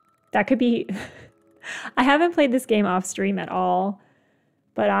 That could be... I haven't played this game off stream at all.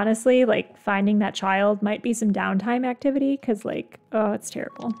 But honestly, like, finding that child might be some downtime activity because, like, oh, it's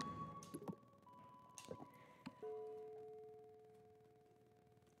terrible.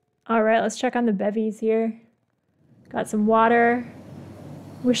 All right, let's check on the bevies here. Got some water.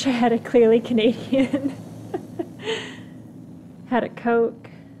 Wish I had a clearly Canadian. Had a Coke.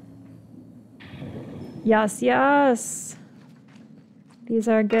 Yes, yes. These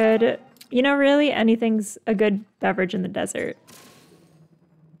are good. You know, really, anything's a good beverage in the desert.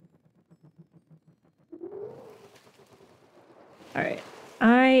 All right.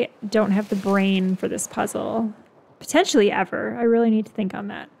 I don't have the brain for this puzzle. Potentially ever. I really need to think on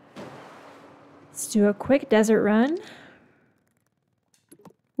that. Let's do a quick desert run.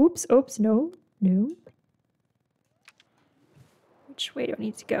 Oops, oops, no, no. Which way do I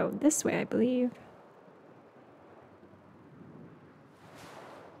need to go? This way, I believe.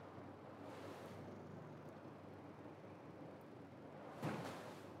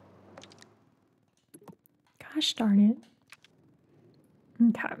 Gosh darn it.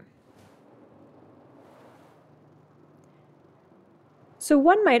 Okay. So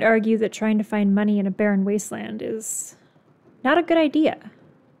one might argue that trying to find money in a barren wasteland is not a good idea.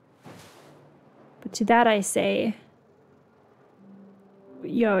 But to that I say,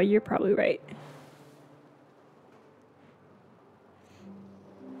 yo, you're probably right.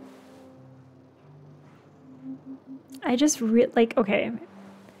 I just like, okay.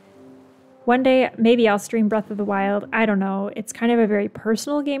 One day, maybe I'll stream Breath of the Wild. I don't know. It's kind of a very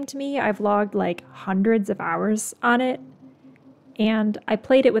personal game to me. I've logged like hundreds of hours on it. And I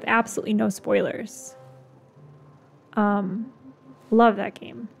played it with absolutely no spoilers. Love that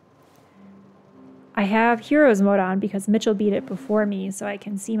game. I have Heroes mode on because Mitchell beat it before me, so I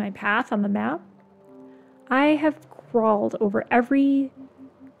can see my path on the map. I have crawled over every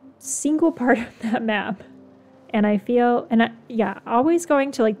single part of that map. And I feel, yeah, always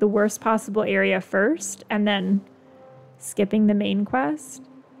going to like the worst possible area first and then skipping the main quest.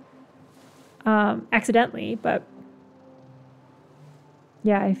 Accidentally, but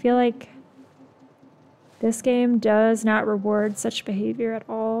yeah, I feel like this game does not reward such behavior at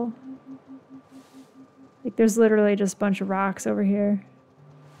all. Like, there's literally just a bunch of rocks over here.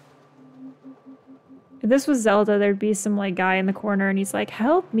 If this was Zelda, there'd be some, like, guy in the corner and he's like,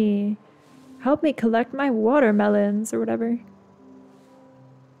 help me collect my watermelons or whatever.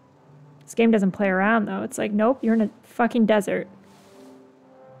 This game doesn't play around, though. It's like, nope, you're in a fucking desert.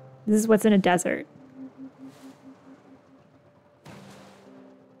 This is what's in a desert.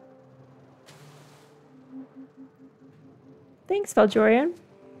 Thanks, Veljorian.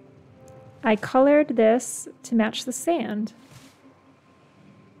 I colored this to match the sand.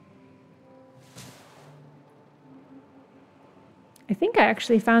 I think I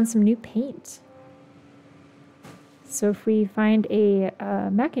actually found some new paint. So if we find a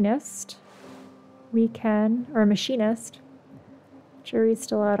machinist, we can, or a machinist, jury's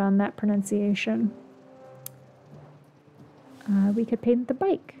still out on that pronunciation, we could paint the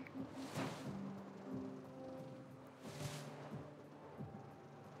bike.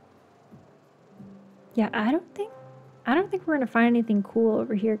 Yeah, I don't think we're gonna find anything cool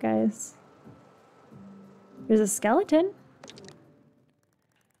over here, guys. There's a skeleton.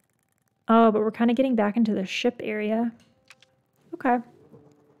 Oh, but we're kind of getting back into the ship area. Okay.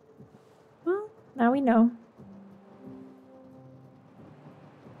 Well, now we know.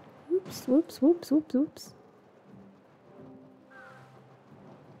 Oops, whoops, whoops, whoops, whoops.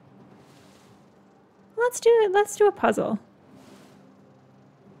 Let's do it. Let's do a puzzle.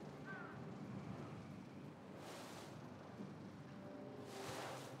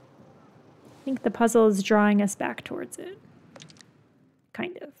 I think the puzzle is drawing us back towards it.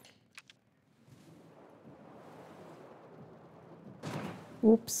 Kind of.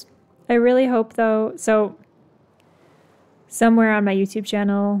 Oops. I really hope, though, so somewhere on my YouTube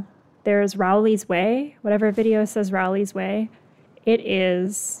channel, there's Rowley's Way, whatever video says Rowley's Way. It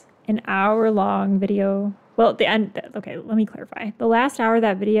is an hour-long video. Well, the end, okay, let me clarify. The last hour of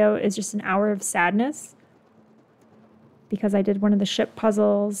that video is just an hour of sadness because I did one of the ship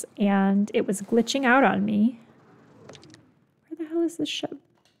puzzles and it was glitching out on me. Where the hell is this ship?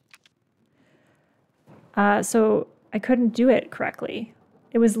 So I couldn't do it correctly.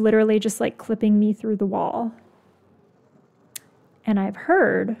 It was literally just like clipping me through the wall. And I've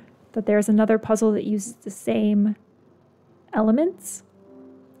heard that there's another puzzle that uses the same elements,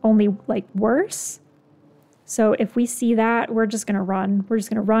 only like worse. So if we see that, we're just gonna run. We're just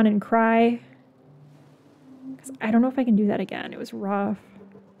gonna run and cry. Because I don't know if I can do that again. It was rough.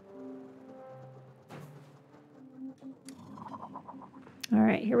 All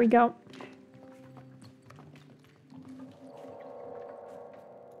right, here we go.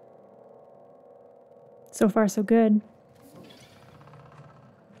 So far, so good.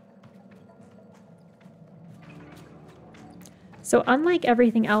 So unlike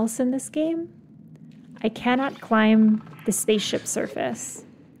everything else in this game, I cannot climb the spaceship surface.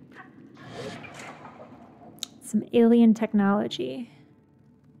 Some alien technology.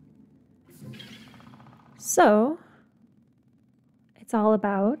 So, it's all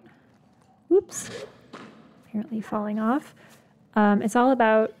about, oops, apparently falling off. It's all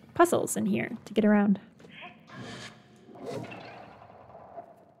about puzzles in here to get around.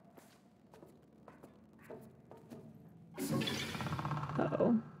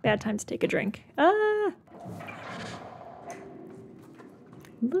 Uh-oh, bad time to take a drink. Ah!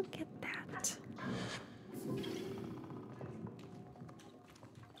 Look at that.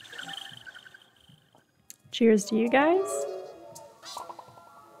 Cheers to you guys.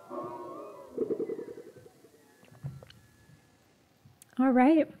 All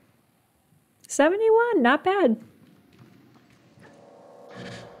right. 71, not bad.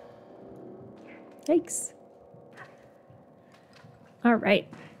 Thanks. All right.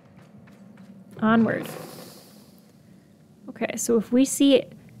 Onward. Okay, so if we see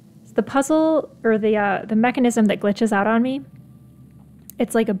the puzzle or the mechanism that glitches out on me,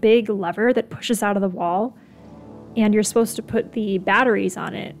 it's like a big lever that pushes out of the wall, and you're supposed to put the batteries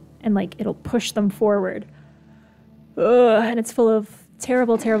on it, and like it'll push them forward. Ugh, and it's full of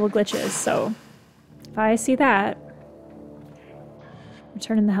terrible, terrible glitches. So if I see that, I'm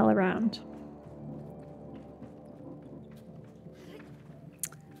turning the hell around.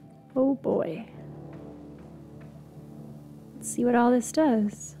 Oh boy. Let's see what all this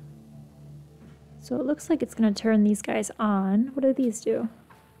does. So it looks like it's going to turn these guys on. What do these do?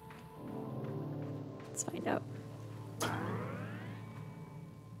 Let's find out.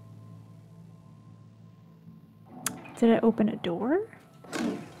 Did I open a door?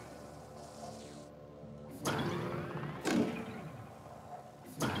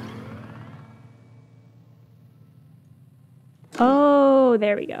 Oh,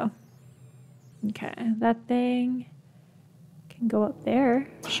 there we go. Okay, that thing can go up there.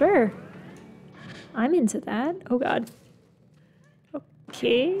 Sure. I'm into that. Oh, God.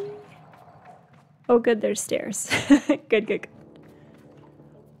 Okay. Oh, good, there's stairs. Good, good, good.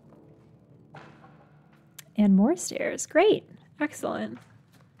 And more stairs. Great. Excellent.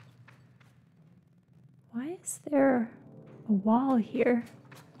 Why is there a wall here?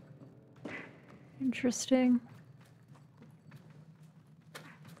 Interesting.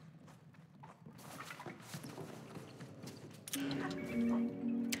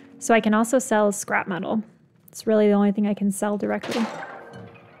 So I can also sell scrap metal. It's really the only thing I can sell directly.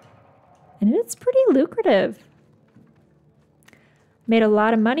 And it's pretty lucrative. Made a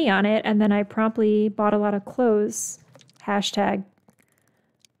lot of money on it, and then I promptly bought a lot of clothes. Hashtag.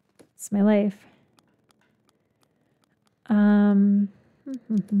 It's my life.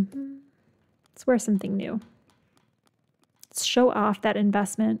 Let's wear something new. Let's show off that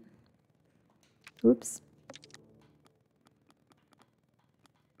investment. Oops.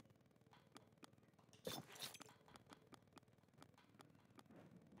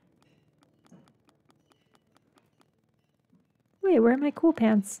 Wait, where are my cool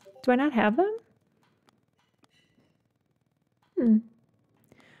pants? Do I not have them?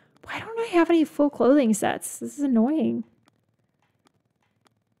 Why don't I have any full clothing sets? This is annoying.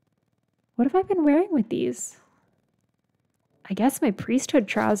 What have I been wearing with these? I guess my priesthood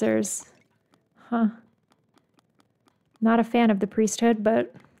trousers. Huh. Not a fan of the priesthood,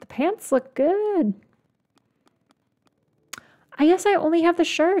 but the pants look good. I guess I only have the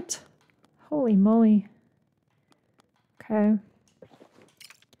shirt. Holy moly. Okay.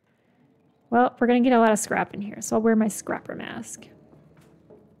 Well, we're going to get a lot of scrap in here, so I'll wear my scrapper mask.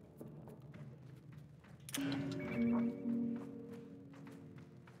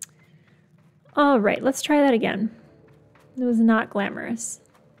 All right, let's try that again. It was not glamorous.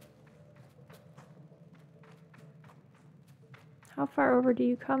 How far over do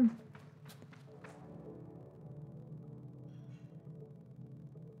you come?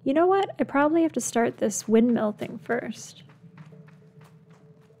 You know what? I probably have to start this windmill thing first.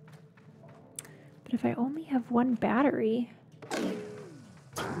 But if I only have one battery...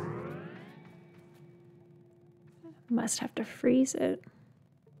 I must have to freeze it.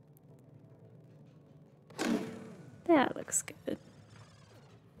 That looks good.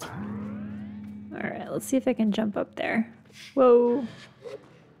 Alright, let's see if I can jump up there. Whoa.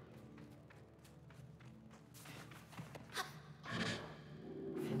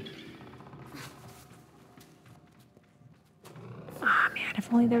 Ah, man,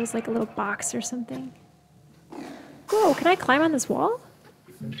 if only there was like a little box or something. Whoa, can I climb on this wall?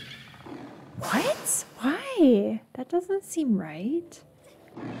 What? Why? That doesn't seem right.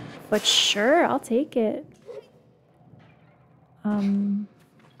 But sure, I'll take it.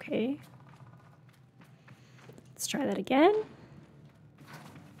 Okay. Let's try that again.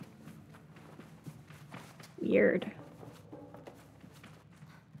 Weird.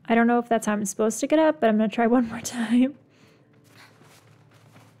 I don't know if that's how I'm supposed to get up, but I'm gonna try one more time.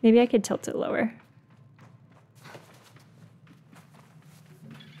 Maybe I could tilt it lower.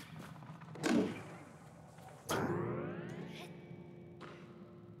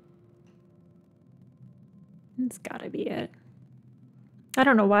 It's gotta be it. I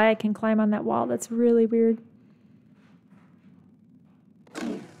don't know why I can climb on that wall. That's really weird.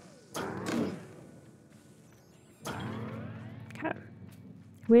 Okay.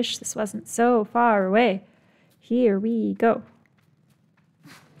 Wish this wasn't so far away. Here we go.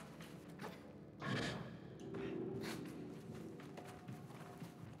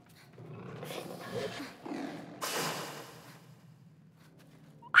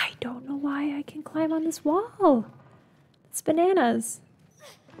 I don't know why I can climb on this wall. It's bananas.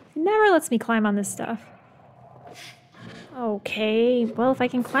 It never lets me climb on this stuff. Okay, well, if I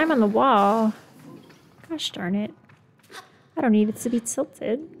can climb on the wall... Gosh darn it. I don't need it to be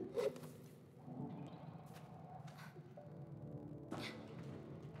tilted.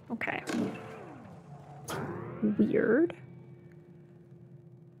 Okay. Weird.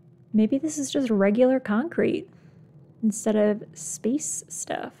 Maybe this is just regular concrete instead of space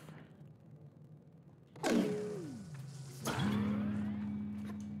stuff.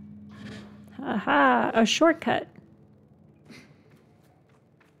 Aha, a shortcut.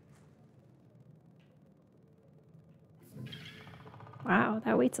 Wow,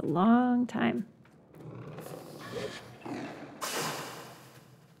 that waits a long time.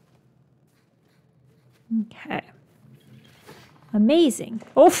 Okay. Amazing.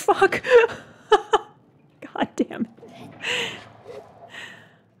 Oh, fuck. God damn it.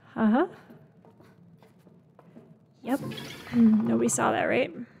 Uh-huh. Yep. Nobody saw that,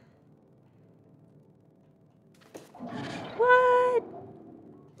 right? What?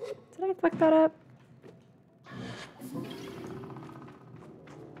 Did I fuck that up?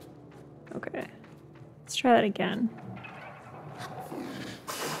 Okay. Let's try that again.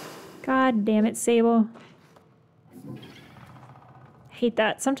 God damn it, Sable. Hate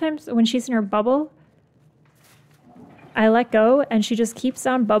that. Sometimes when she's in her bubble, I let go and she just keeps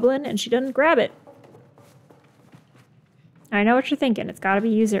on bubbling and she doesn't grab it. I know what you're thinking. It's got to be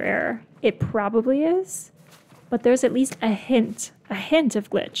user error. It probably is, but there's at least a hint of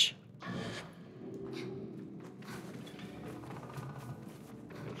glitch.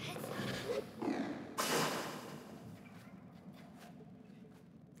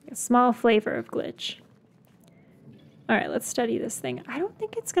 A small flavor of glitch. All right, let's study this thing. I don't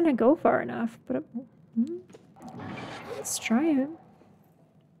think it's gonna go far enough, but let's try it.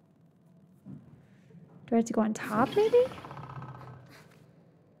 Do I have to go on top, maybe?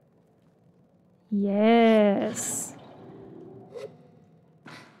 Yes.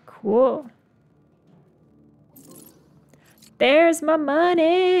 Cool. There's my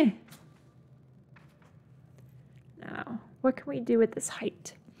money. Now, what can we do with this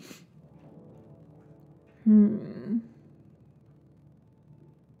height?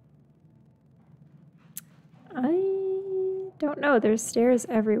 I don't know. There's stairs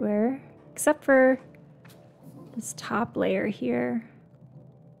everywhere, except for this top layer here.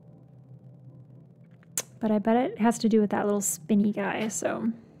 But I bet it has to do with that little spinny guy,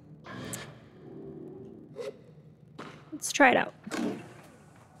 so let's try it out.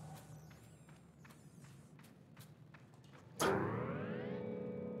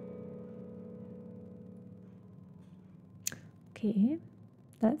 Okay,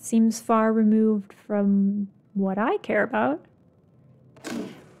 that seems far removed from what I care about.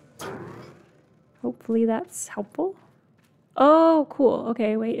 Hopefully that's helpful. Oh, cool.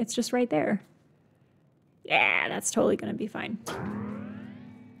 Okay, wait, it's just right there. Yeah, that's totally gonna be fine.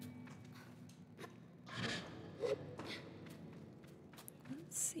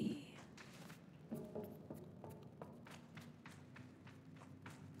 Let's see.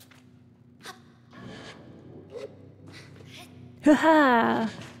 Haha!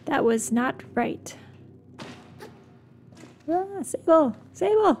 That was not right. Ah, Sable!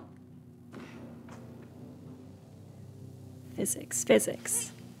 Sable! Physics,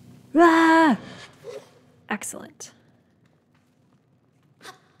 physics. Ah! Excellent.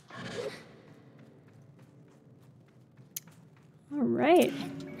 All right.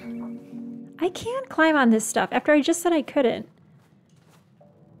 I can climb on this stuff after I just said I couldn't.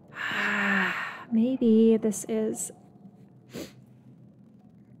 Maybe this is...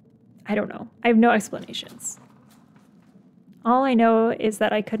 I don't know. I have no explanations. All I know is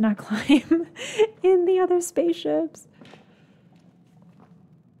that I could not climb in the other spaceships.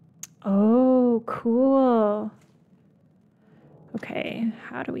 Oh, cool. Okay,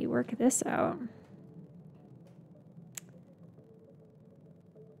 how do we work this out?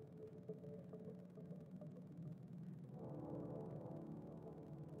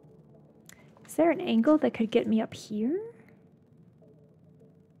 Is there an angle that could get me up here?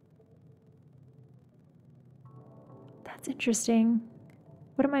 That's interesting.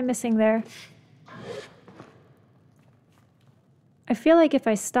 What am I missing there? I feel like if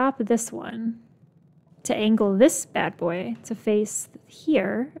I stop this one to angle this bad boy to face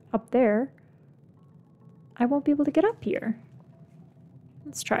here, up there, I won't be able to get up here.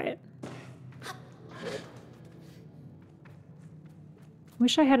 Let's try it.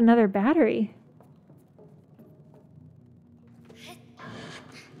 Wish I had another battery.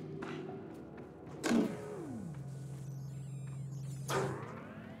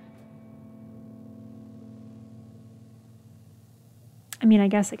 I mean, I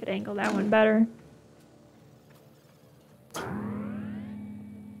guess I could angle that one better.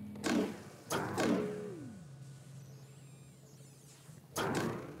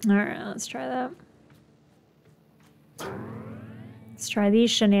 All right, let's try that. Let's try these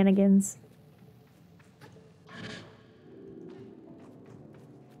shenanigans.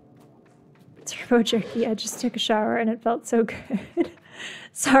 Turbo jerky, I just took a shower and it felt so good.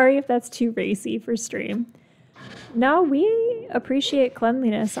 Sorry if that's too racy for stream. No, we appreciate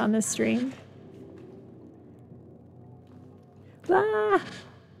cleanliness on this stream. Ah!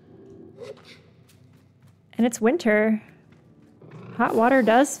 And it's winter. Hot water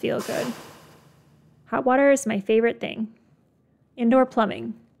does feel good. Hot water is my favorite thing. Indoor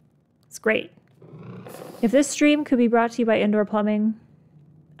plumbing. It's great. If this stream could be brought to you by indoor plumbing,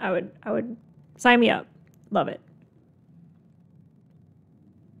 I would sign me up. Love it.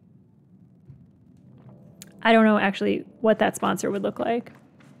 I don't know actually what that sponsor would look like.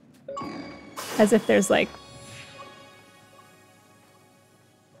 As if there's like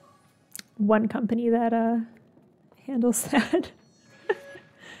one company that handles that.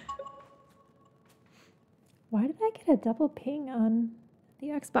 Why did I get a double ping on the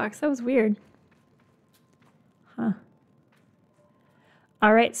Xbox? That was weird. Huh.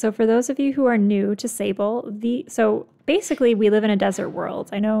 All right, so for those of you who are new to Sable, so basically we live in a desert world.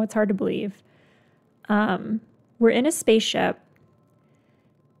 I know it's hard to believe. We're in a spaceship.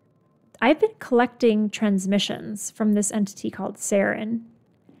 I've been collecting transmissions from this entity called Saren.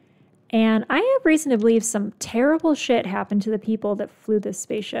 And I have reason to believe some terrible shit happened to the people that flew this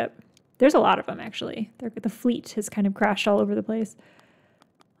spaceship. There's a lot of them, actually. The fleet has kind of crashed all over the place.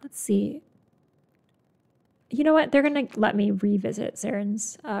 Let's see. You know what? They're going to let me revisit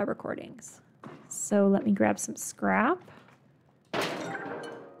Saren's recordings. So let me grab some scrap.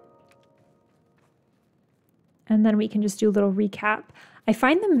 And then we can just do a little recap. I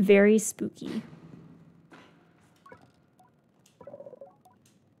find them very spooky.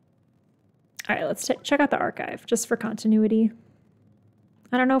 All right, let's check out the archive just for continuity.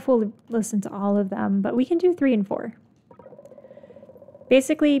 I don't know if we'll listen to all of them, but we can do 3 and 4.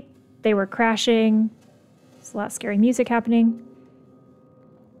 Basically, they were crashing. There's a lot of scary music happening.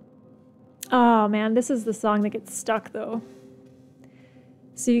 Oh man, this is the song that gets stuck though.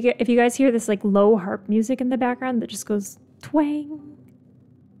 So if you guys hear this like low harp music in the background that just goes twang,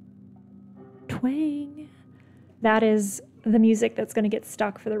 twang, that is the music that's going to get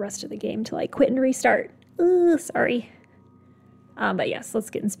stuck for the rest of the game till I quit and restart. Ooh, sorry. But yes, let's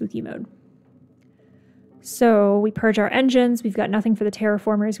get in spooky mode. So we purge our engines. We've got nothing for the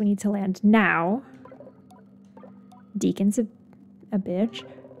terraformers. We need to land now. Deacon's a bitch.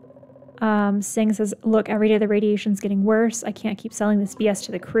 Singh says, look, every day the radiation's getting worse. I can't keep selling this BS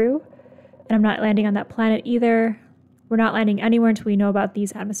to the crew. And I'm not landing on that planet either. We're not landing anywhere until we know about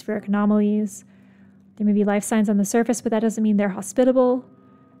these atmospheric anomalies. There may be life signs on the surface, but that doesn't mean they're hospitable.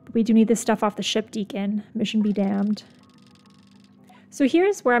 But we do need this stuff off the ship, Deacon. Mission be damned. So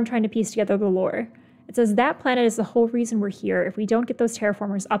here's where I'm trying to piece together the lore. It says that planet is the whole reason we're here. If we don't get those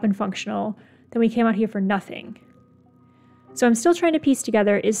terraformers up and functional, then we came out here for nothing. So I'm still trying to piece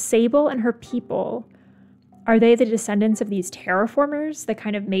together, is Sable and her people, are they the descendants of these terraformers that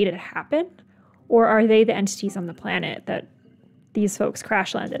kind of made it happen? Or are they the entities on the planet that these folks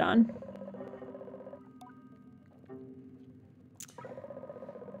crash landed on?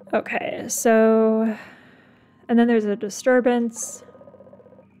 Okay, so, and then there's a disturbance.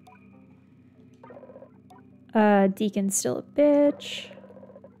 Deacon's still a bitch.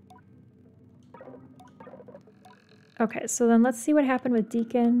 Okay, so then let's see what happened with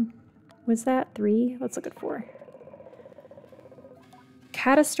Deacon. Was that 3? Let's look at 4.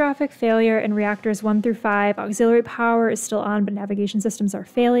 Catastrophic failure in reactors 1 through 5. Auxiliary power is still on, but navigation systems are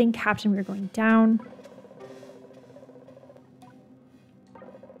failing. Captain, we're going down.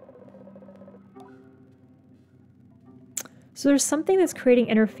 So there's something that's creating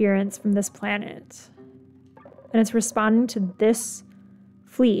interference from this planet. And it's responding to this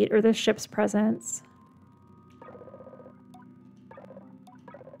fleet or this ship's presence.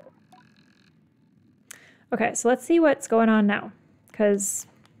 Okay, so let's see what's going on now, because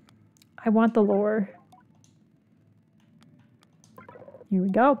I want the lore. Here we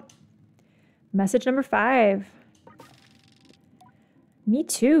go. Message number 5. Me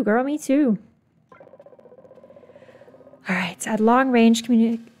too, girl, me too. All right, at long range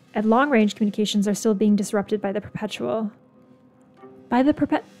communications are still being disrupted by the perpetual.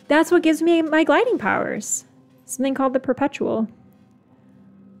 That's what gives me my gliding powers. Something called the perpetual.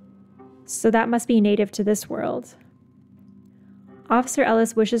 So that must be native to this world. Officer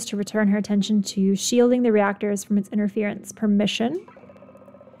Ellis wishes to return her attention to shielding the reactors from its interference. Permission?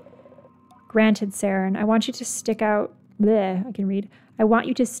 Granted, Saren. I want you to stick out... Bleh, I can read. I want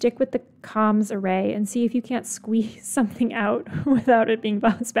you to stick with the comms array and see if you can't squeeze something out without it being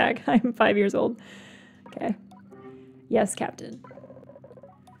bounced back. I'm 5 years old. Okay. Yes, Captain.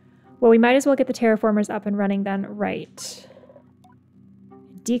 Well, we might as well get the terraformers up and running then. Right.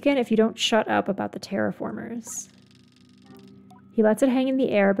 Deacon, if you don't shut up about the terraformers. He lets it hang in the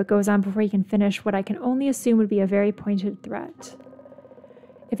air, but goes on before he can finish what I can only assume would be a very pointed threat.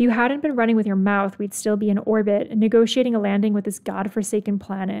 If you hadn't been running with your mouth, we'd still be in orbit and negotiating a landing with this godforsaken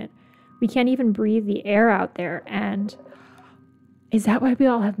planet. We can't even breathe the air out there, and... Is that why we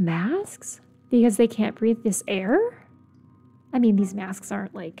all have masks? Because they can't breathe this air? I mean, these masks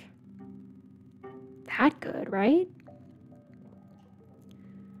aren't, like, that good, right?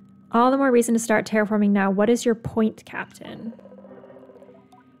 All the more reason to start terraforming now. What is your point, Captain?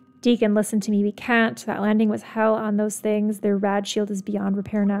 Deacon, listen to me. We can't. That landing was hell on those things. Their rad shield is beyond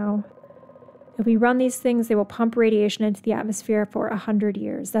repair now. If we run these things, they will pump radiation into the atmosphere for 100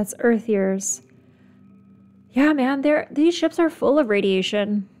 years. That's Earth years. Yeah, man, these ships are full of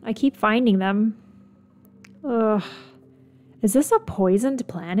radiation. I keep finding them. Ugh. Is this a poisoned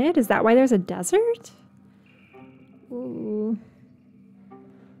planet? Is that why there's a desert? Ooh.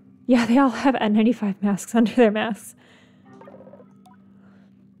 Yeah, they all have N95 masks under their masks.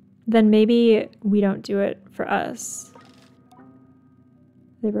 Then maybe we don't do it for us.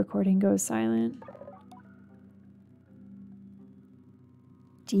 The recording goes silent.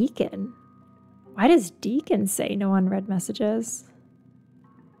 Deacon? Why does Deacon say no unread messages?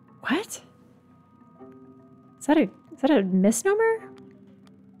 What? Is that a misnomer?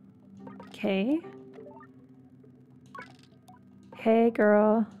 Okay. Hey,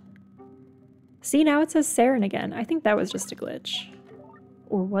 girl. See, now it says Saren again. I think that was just a glitch.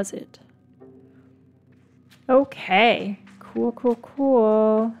 Or was it? Okay. Cool, cool,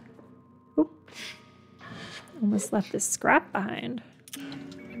 cool. Oop. Almost left this scrap behind.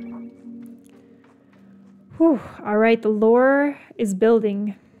 Whew. All right, the Llhor is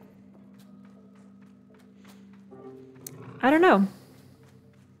building. I don't know.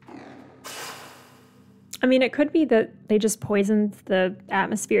 I mean, it could be that they just poisoned the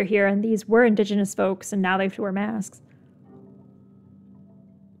atmosphere here and these were indigenous folks and now they have to wear masks.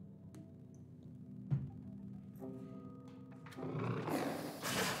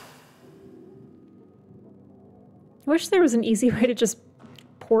 I wish there was an easy way to just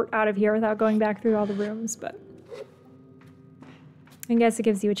port out of here without going back through all the rooms, but I guess it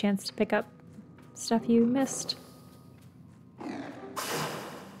gives you a chance to pick up stuff you missed.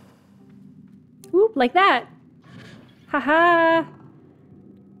 Whoop, like that. Haha.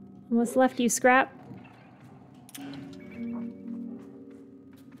 Almost left you, Scrap.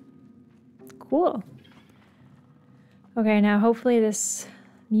 Cool. Okay, now hopefully this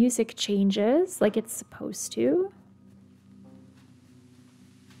music changes like it's supposed to.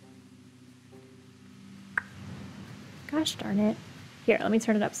 Gosh darn it. Here, let me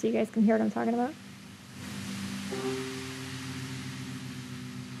turn it up so you guys can hear what I'm talking about.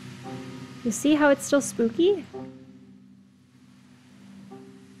 You see how it's still spooky?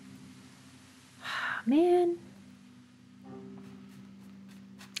 Man.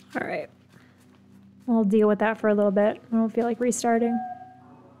 All right. I'll deal with that for a little bit. I don't feel like restarting.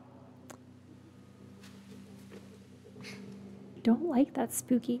 Don't like that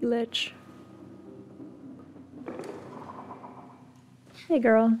spooky glitch. Hey,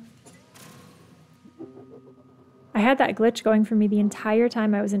 girl. I had that glitch going for me the entire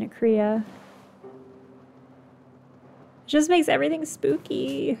time I was in Korea. It just makes everything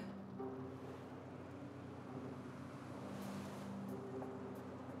spooky.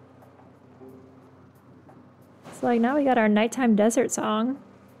 It's like now we got our nighttime desert song.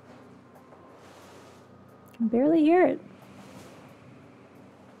 Can barely hear it.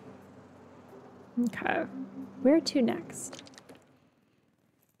 Okay, where to next?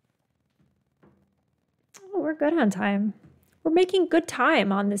 Oh, we're good on time. We're making good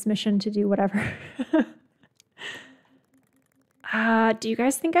time on this mission to do whatever. Do you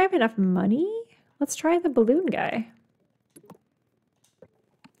guys think I have enough money? Let's try the balloon guy.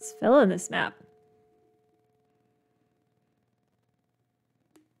 Let's fill in this map.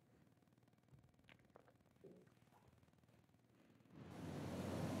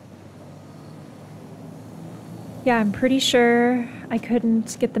 Yeah, I'm pretty sure I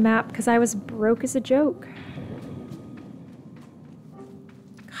couldn't get the map because I was broke as a joke.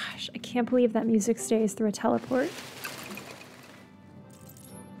 Gosh, I can't believe that music stays through a teleport.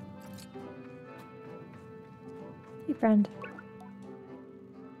 Hey, friend.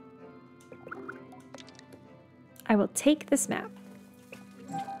 I will take this map.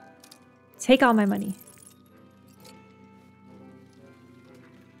 Take all my money.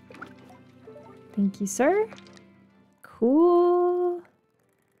 Thank you, sir. Cool.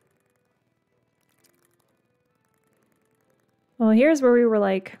 Well, here's where we were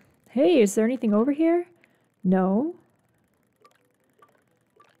like, hey, is there anything over here? No.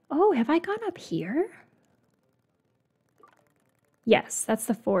 Oh, have I gone up here? Yes, that's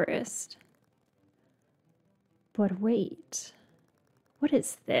the forest. But wait, what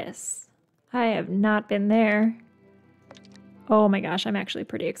is this? I have not been there. Oh my gosh, I'm actually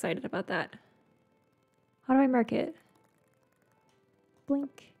pretty excited about that. How do I mark it?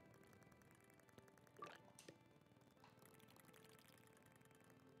 Blink.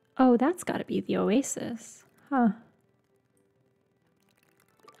 Oh, that's got to be the oasis. Huh.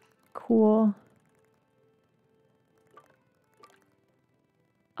 Cool.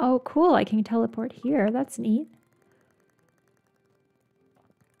 Oh, cool. I can teleport here. That's neat.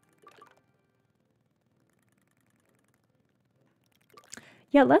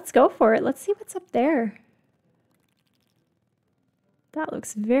 Yeah, let's go for it. Let's see what's up there. That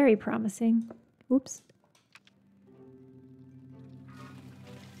looks very promising. Oops.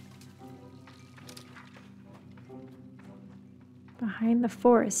 Behind the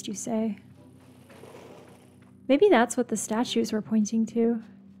forest, you say? Maybe that's what the statues were pointing to.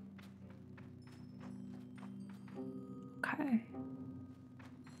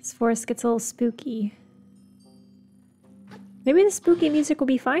 This forest gets a little spooky. Maybe the spooky music will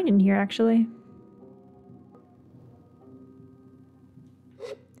be fine in here, actually.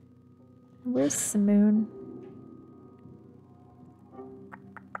 Where's Simoon?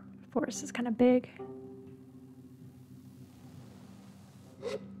 Forest is kind of big.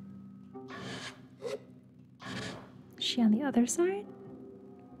 Is she on the other side?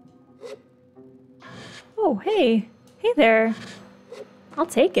 Oh, hey. Hey there. I'll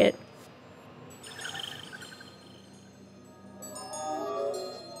take it.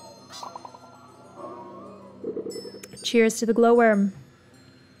 Cheers to the glowworm.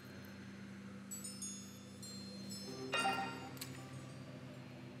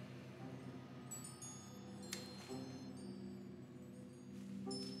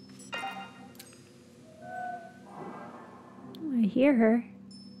 I hear her.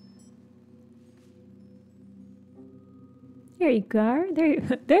 There you are.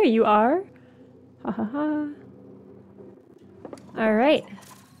 There you are. Ha ha ha. All right.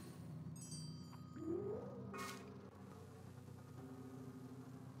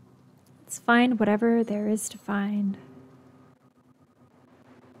 Let's find whatever there is to find.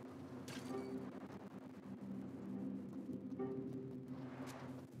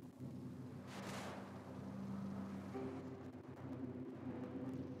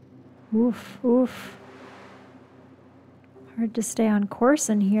 Oof, oof. Hard to stay on course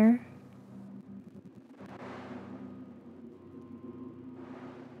in here.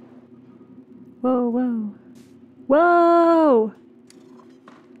 Whoa, whoa. Whoa!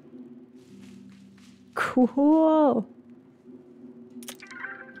 Cool.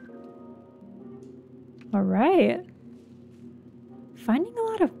 All right. Finding a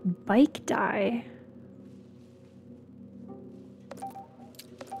lot of bike dye.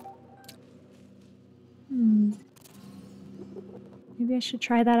 Maybe I should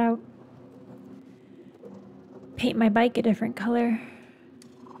try that out. Paint my bike a different color.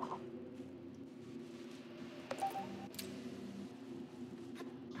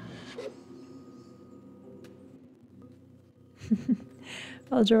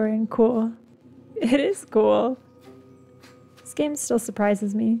 Llhor, cool. It is cool. This game still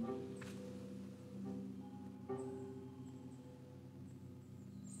surprises me.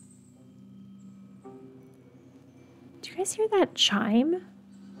 Do you guys hear that chime?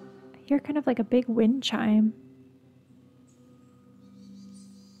 I hear kind of like a big wind chime.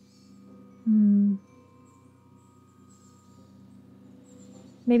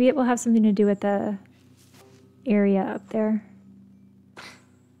 Maybe it will have something to do with the area up there.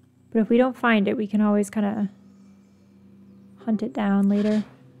 But if we don't find it, we can always kind of hunt it down later.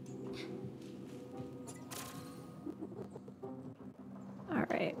 All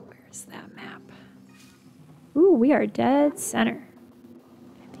right, where's that map? Ooh, we are dead center.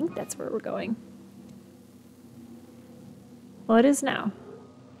 I think that's where we're going. Well, it is now.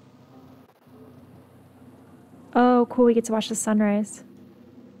 Oh, cool, we get to watch the sunrise.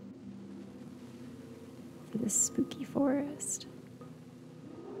 Through this spooky forest.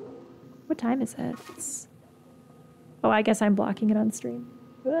 What time is it? Oh, I guess I'm blocking it on stream.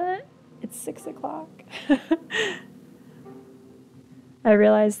 What? It's 6 o'clock. I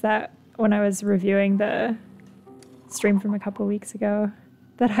realized that when I was reviewing the stream from a couple weeks ago,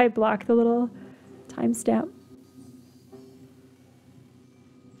 that I blocked the little timestamp.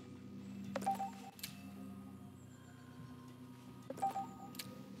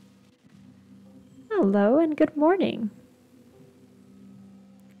 Hello and good morning.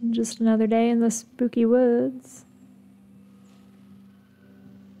 Just another day in the spooky woods.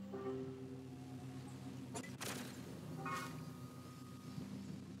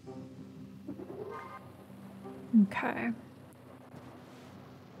 Okay.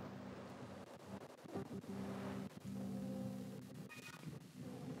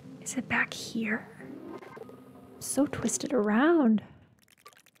 Is it back here? I'm so twisted around.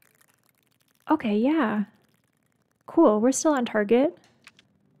 Okay, yeah. Cool, we're still on target.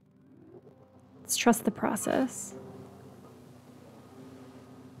 Let's trust the process.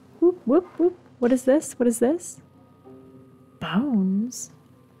 Whoop, whoop, whoop. What is this? What is this? Bones.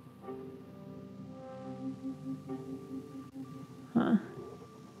 Huh.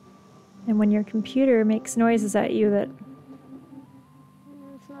 And when your computer makes noises at you that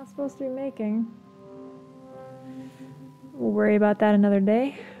it's not supposed to be making, we'll worry about that another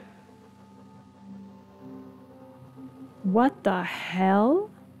day. What the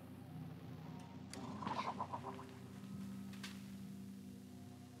hell?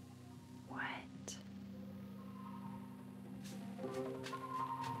 What?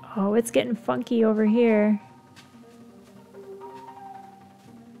 Oh, it's getting funky over here.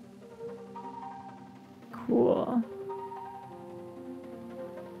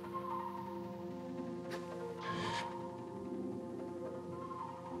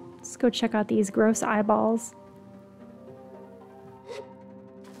 go check out these gross eyeballs.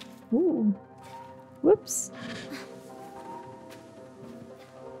 Ooh. Whoops.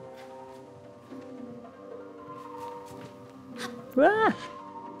 Ah!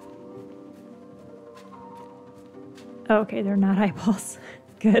 Okay, they're not eyeballs.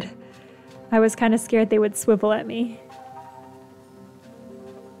 Good. I was kind of scared they would swivel at me.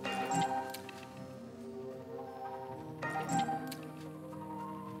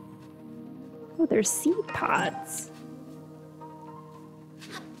 Oh, they're seed pods.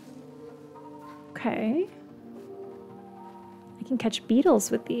 Okay. I can catch beetles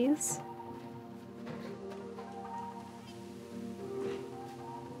with these.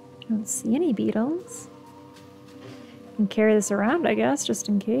 I don't see any beetles. I can carry this around, I guess, just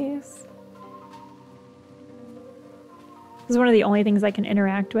in case. This is one of the only things I can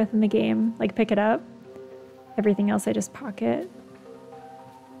interact with in the game, like pick it up. Everything else I just pocket.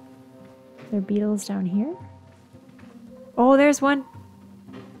 There are beetles down here. Oh, there's one.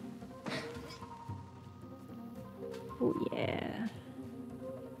 Oh, yeah.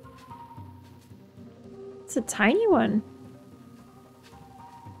 It's a tiny one.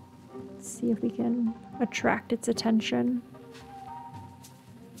 Let's see if we can attract its attention.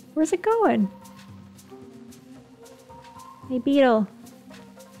 Where's it going? Hey, beetle.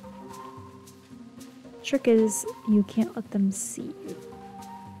 Trick is you can't let them see you.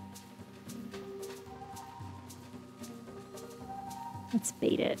 Let's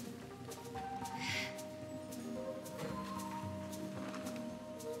bait it.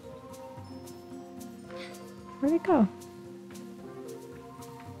 Where'd it go?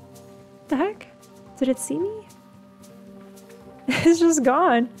 What the heck? Did it see me? It's just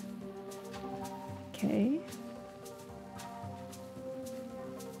gone. Okay.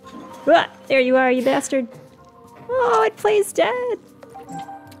 Ah, there you are, you bastard. Oh, it plays dead.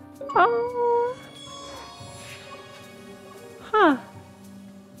 Oh. Huh.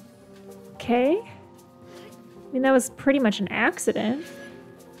 Okay. I mean, that was pretty much an accident.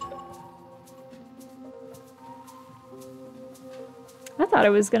 I thought it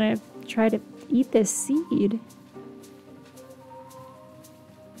was gonna try to eat this seed.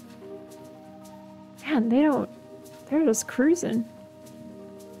 Man, they're just cruising.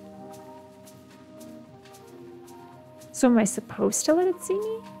 So am I supposed to let it see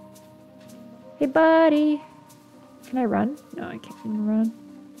me? Hey, buddy. Can I run? No, I can't even run.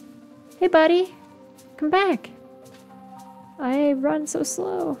 Hey, buddy. Come back. I run so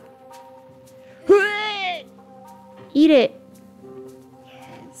slow. Eat it.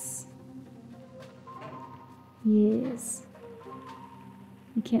 Yes. Yes.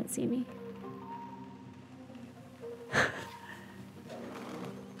 You can't see me.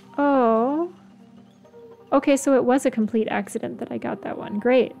 Oh. Okay, so it was a complete accident that I got that one.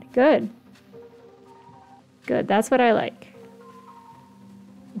 Great. Good. Good. That's what I like.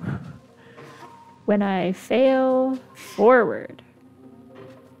 When I fail forward.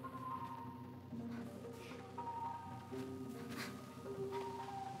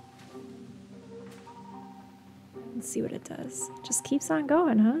 Let's see what it does. Just keeps on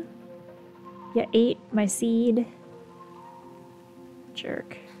going, huh? You ate my seed.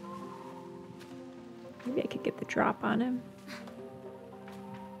 Jerk. Maybe I could get the drop on him.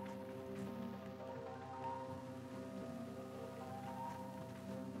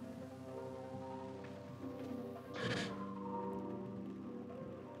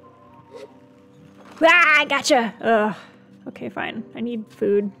 Ah, gotcha! Ugh. Okay, fine. I need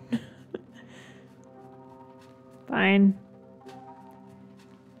food. Fine.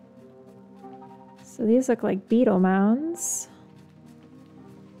 So these look like beetle mounds.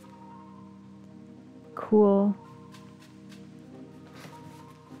 Cool.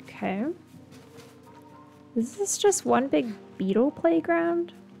 Okay. Is this just one big beetle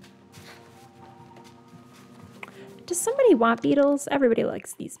playground? Does somebody want beetles? Everybody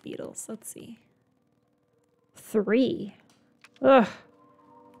likes these beetles. Let's see. 3. Ugh.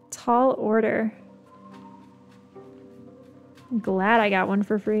 Tall order. I'm glad I got one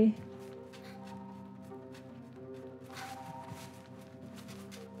for free.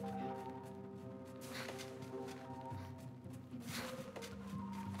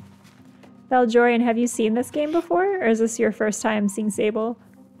 Beljorian, have you seen this game before? Or is this your first time seeing Sable?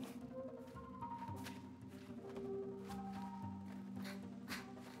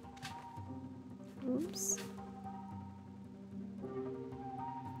 Oops.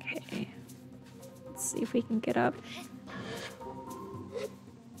 Okay. Let's see if we can get up.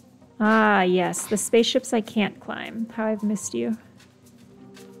 Ah, yes. The spaceships I can't climb. How I've missed you.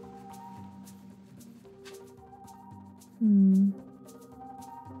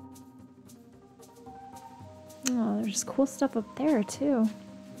 Oh, there's cool stuff up there too.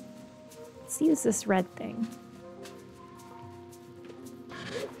 Let's use this red thing.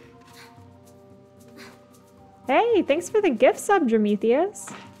 Hey, thanks for the gift sub, Drometheus.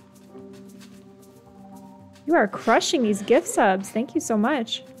 You are crushing these gift subs. Thank you so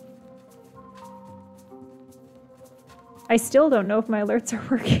much. I still don't know if my alerts are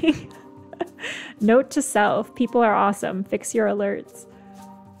working. Note to self, people are awesome. Fix your alerts.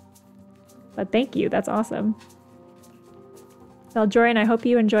 But thank you, that's awesome. Veljorian, I hope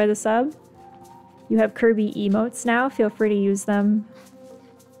you enjoy the sub. You have Kirby emotes now. Feel free to use them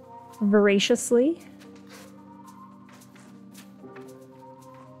voraciously.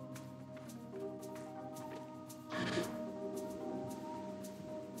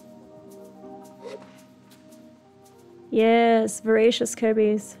 Yes, voracious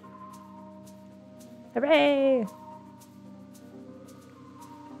Kirby's. Hooray!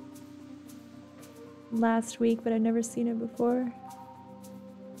 Last week, but I've never seen it before.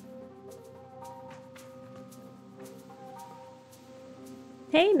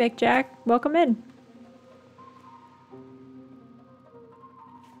 Hey, Mick Jack, welcome in.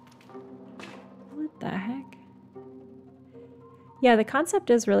 What the heck? Yeah, the concept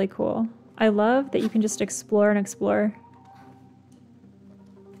is really cool. I love that you can just explore and explore.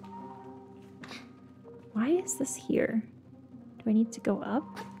 Why is this here? Do I need to go up?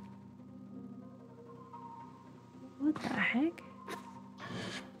 What the heck?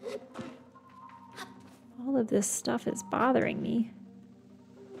 All of this stuff is bothering me.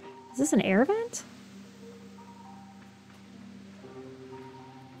 Is this an air vent?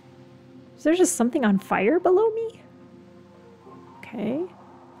 Is there just something on fire below me? Okay.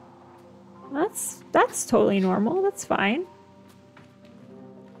 That's totally normal. That's fine.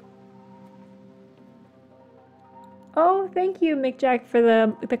 Oh, thank you, Mick Jack, for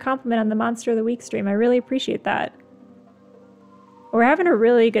the compliment on the Monster of the Week stream. I really appreciate that. We're having a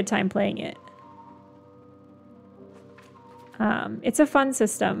really good time playing it. It's a fun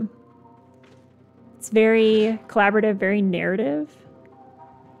system. It's very collaborative, very narrative.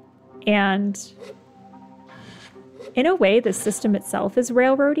 And in a way, the system itself is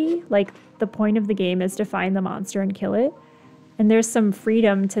railroady. Like, the point of the game is to find the monster and kill it. And there's some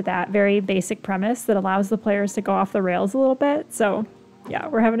freedom to that very basic premise that allows the players to go off the rails a little bit. So, yeah,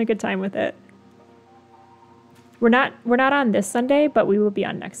 we're having a good time with it. We're not on this Sunday, but we will be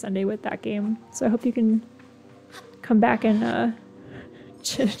on next Sunday with that game. So I hope you can come back and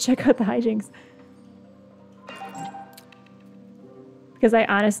check out the hijinks.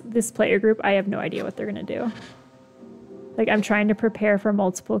 Because this player group, I have no idea what they're gonna do. Like, I'm trying to prepare for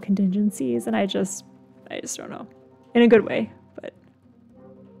multiple contingencies, and I just don't know. In a good way, but.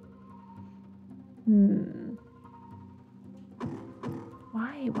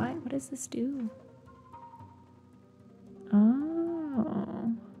 Why? What does this do?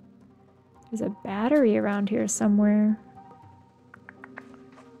 Oh. There's a battery around here somewhere.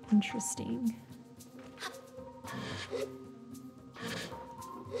 Interesting.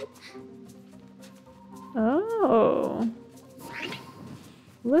 Oh.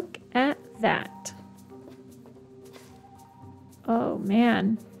 Look at that. Oh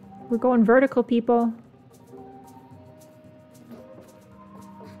man. We're going vertical, people.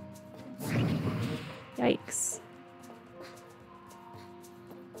 Yikes.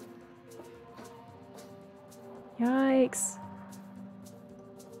 Yikes.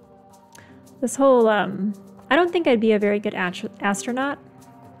 This whole, I don't think I'd be a very good astronaut.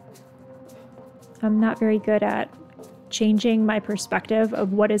 I'm not very good at changing my perspective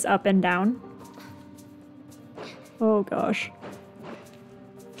of what is up and down. Oh gosh.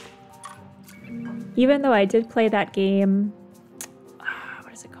 Even though I did play that game,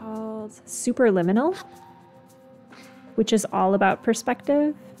 what is it called? Superliminal, which is all about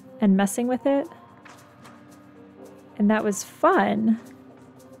perspective and messing with it. And that was fun.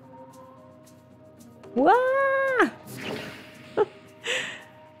 Wah!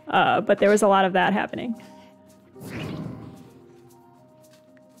 But there was a lot of that happening.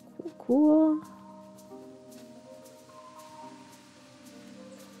 Cool.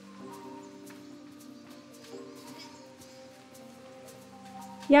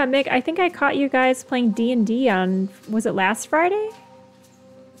 Yeah, Mick, I think I caught you guys playing D&D on, was it last Friday?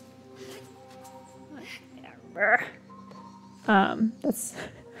 That's,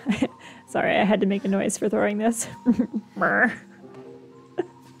 sorry, I had to make a noise for throwing this.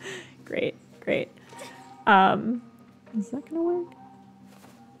 Great, great. Is that gonna work?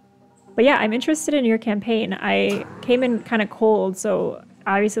 But yeah, I'm interested in your campaign. I came in kind of cold, so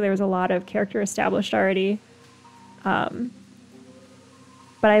obviously there was a lot of character established already.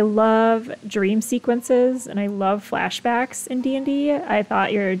 but I love dream sequences and I love flashbacks in D&D. I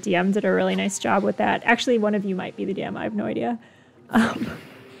thought your DM did a really nice job with that. Actually, one of you might be the DM. I have no idea.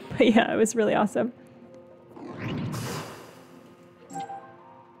 But yeah, it was really awesome.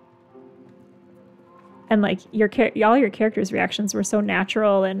 And like all your characters' reactions were so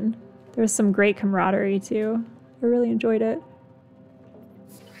natural, and there was some great camaraderie too. I really enjoyed it.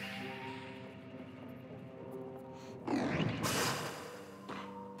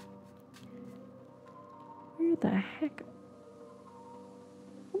 Where the heck?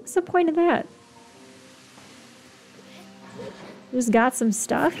 What was the point of that? Just got some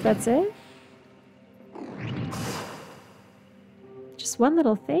stuff, that's it? Just one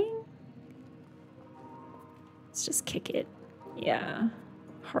little thing? Let's just kick it. Yeah.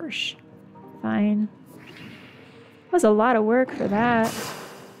 Harsh. Fine. That was a lot of work for that.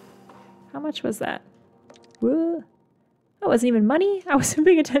 How much was that? Whoa. That wasn't even money? I wasn't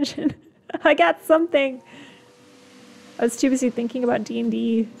paying attention. I got something. I was too busy thinking about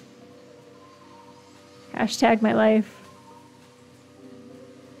D&D. Hashtag my life.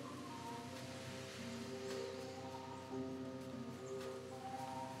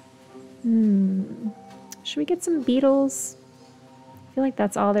 Should we get some beetles? I feel like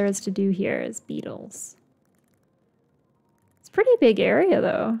that's all there is to do here is beetles. It's a pretty big area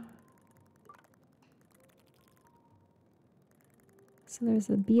though. So there's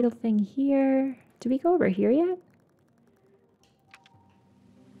a beetle thing here. Did we go over here yet?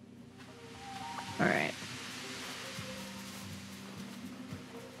 All right.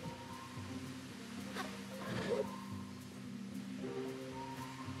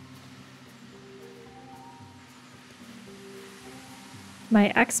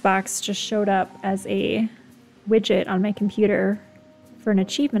 My Xbox just showed up as a widget on my computer for an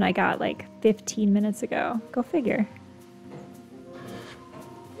achievement I got like 15 minutes ago. Go figure.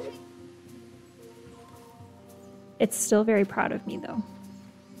 It's still very proud of me though.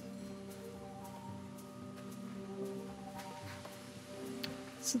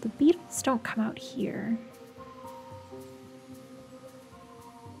 So the beetles don't come out here.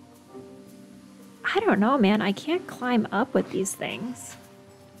 I don't know, man. I can't climb up with these things.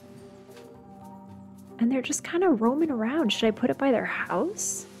 And they're just kind of roaming around. Should I put it by their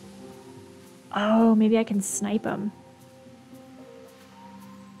house? Oh, maybe I can snipe them.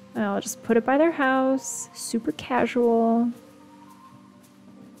 I'll just put it by their house. Super casual.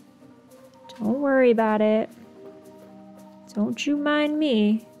 Don't worry about it. Don't you mind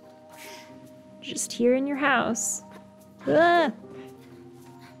me. Just here in your house. Ah!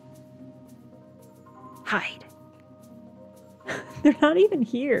 Hide. They're not even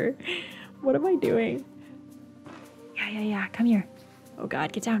here. What am I doing? Yeah. Come here. Oh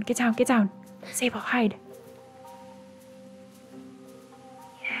God, get down. Sable, hide.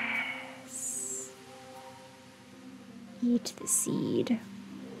 Yes. Eat the seed.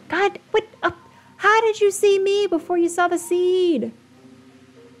 God, what up? How did you see me before you saw the seed?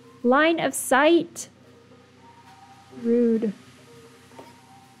 Line of sight. Rude.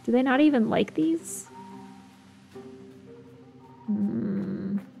 Do they not even like these?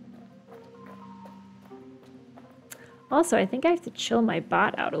 Also, I think I have to chill my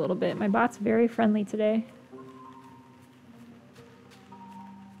bot out a little bit. My bot's very friendly today.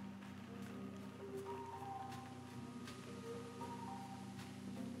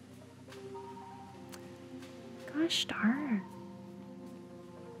 Gosh darn.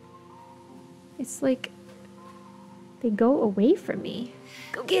 It's like they go away from me.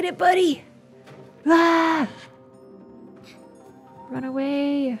 Go get it, buddy! Ah! Run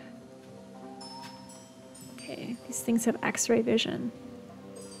away. Okay, these things have X-ray vision.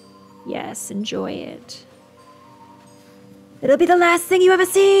 Yes, enjoy it. It'll be the last thing you ever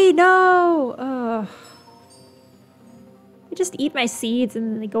see! No! Ugh. They just eat my seeds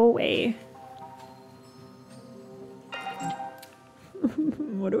and then they go away.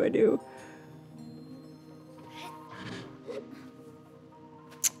 What do I do?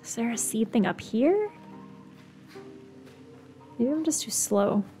 Is there a seed thing up here? Maybe I'm just too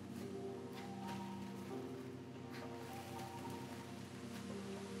slow.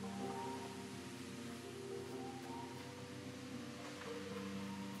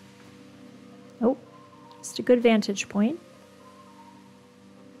 Oh, just a good vantage point.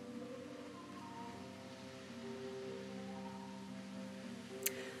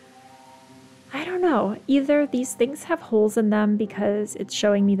 I don't know. Either these things have holes in them because it's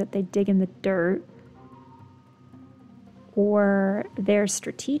showing me that they dig in the dirt, or they're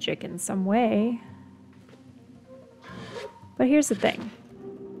strategic in some way. But here's the thing.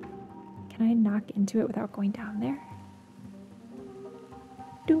 Can I knock into it without going down there?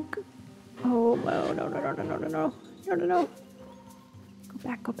 Dunk. Oh, no, no, no, no, no, no, no, no. No, no, no. Go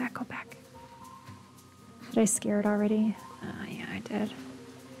back, go back, go back. Did I scare it already? Yeah, I did.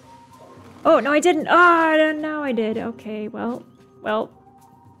 Oh, no, I didn't. Oh, now I did. Okay, well.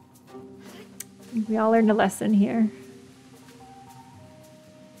 We all learned a lesson here.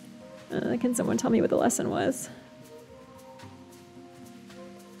 Can someone tell me what the lesson was?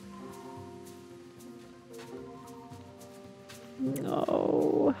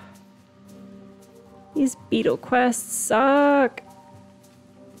 No. These beetle quests suck.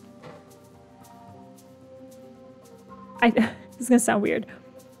 This is gonna sound weird.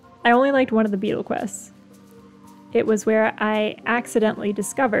 I only liked one of the beetle quests. It was where I accidentally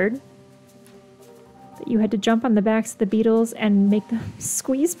discovered that you had to jump on the backs of the beetles and make them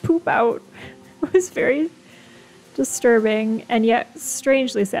squeeze poop out. It was very disturbing and yet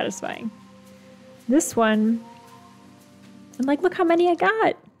strangely satisfying. This one, I'm like, look how many I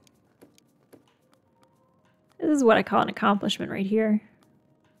got. This is what I call an accomplishment right here.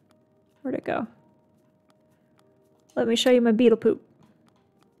 Where'd it go? Let me show you my beetle poop.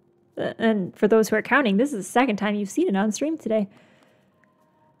 And for those who are counting, this is the second time you've seen it on stream today.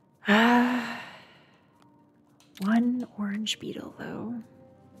 One orange beetle, though.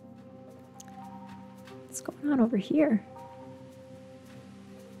 What's going on over here?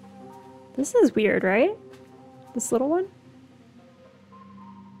 This is weird, right? This little one?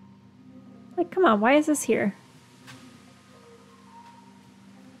 Like, come on, why is this here?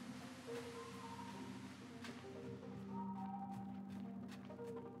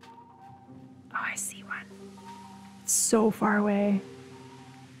 Oh, I see one. It's so far away.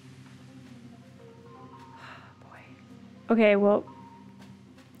 Okay, well,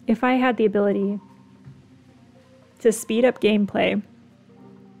 if I had the ability to speed up gameplay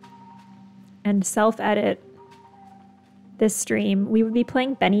and self-edit this stream, we would be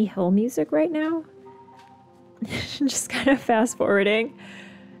playing Benny Hill music right now. Just kind of fast-forwarding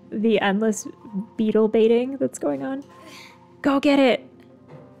the endless beetle baiting that's going on. Go get it!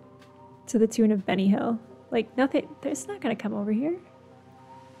 To the tune of Benny Hill. Like, nothing, it's not gonna come over here.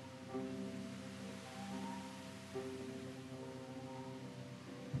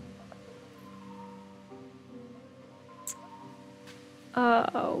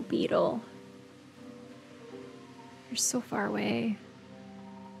 Oh, beetle. You're so far away.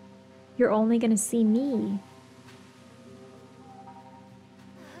 You're only gonna see me.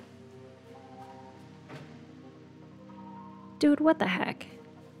 Dude, what the heck?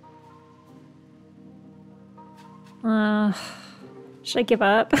 Should I give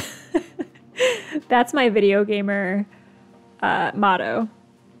up? That's my video gamer motto.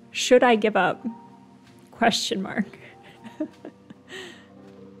 Should I give up? Question mark.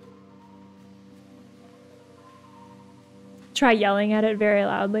 Try yelling at it very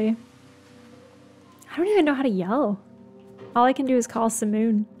loudly. I don't even know how to yell. All I can do is call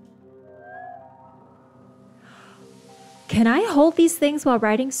Simoon. Can I hold these things while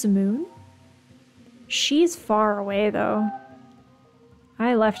riding Simoon? She's far away though.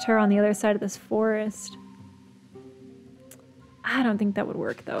 I left her on the other side of this forest. I don't think that would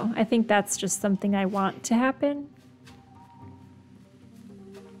work though. I think that's just something I want to happen.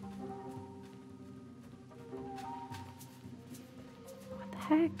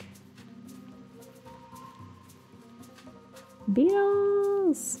 Heck.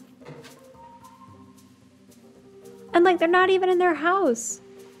 Beetles. And like they're not even in their house.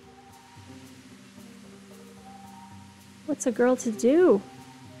 What's a girl to do?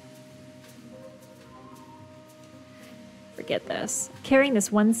 Forget this. Carrying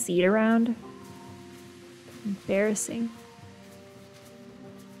this one seed around. Embarrassing.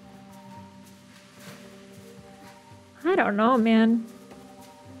 I don't know, man.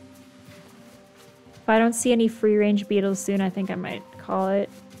 If I don't see any free-range beetles soon, I think I might call it.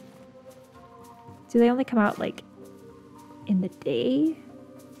 Do they only come out, like, in the day?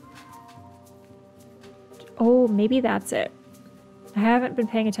 Oh, maybe that's it. I haven't been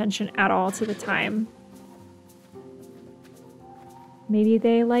paying attention at all to the time. Maybe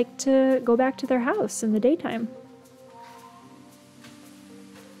they like to go back to their house in the daytime.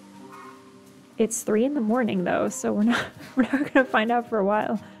 It's 3 in the morning, though, so we're not gonna find out for a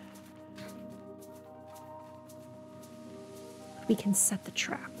while. We can set the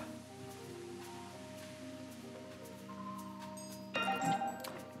trap.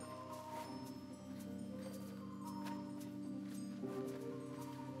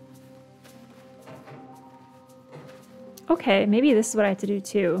 Okay, maybe this is what I have to do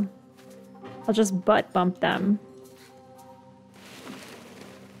too. I'll just butt bump them.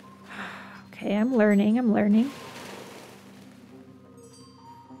 Okay, I'm learning.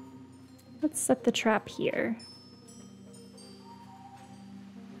 set the trap here.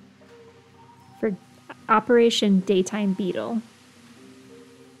 For Operation Daytime Beetle.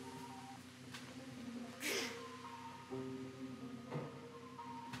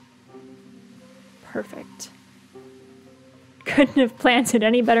 Perfect. Couldn't have planted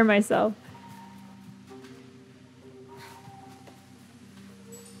any better myself.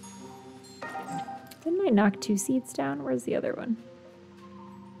 Didn't I knock 2 seeds down? Where's the other one?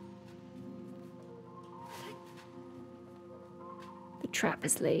 The trap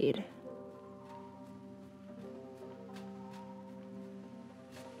is laid.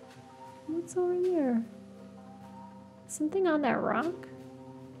 What's over there? Something on that rock?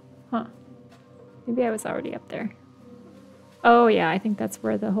 Huh. Maybe I was already up there. Oh yeah, I think that's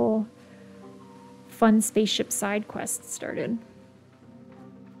where the whole fun spaceship side quest started.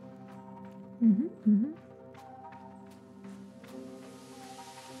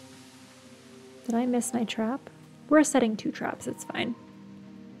 Did I miss my trap? We're setting 2 traps, it's fine.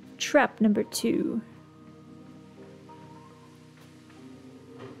 Trap number 2.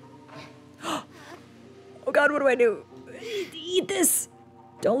 Oh god, what do I do? Eat this!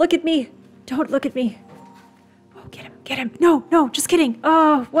 Don't look at me! Don't look at me! Oh, get him, get him! No, no, just kidding!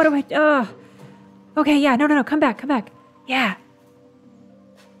 Oh, what do I... Oh. Okay, yeah, no, come back, come back. Yeah.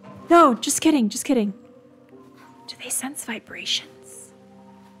 No, just kidding, just kidding. Do they sense vibrations?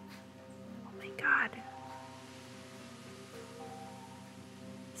 Oh my god.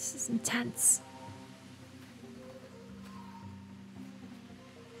 This is intense.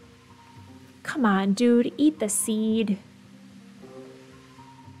 Come on, dude, eat the seed.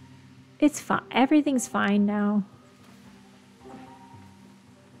 It's fine. Everything's fine now.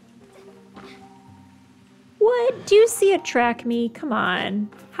 What? Do you see it track me? Come on.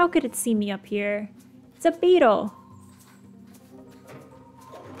 How could it see me up here? It's a beetle.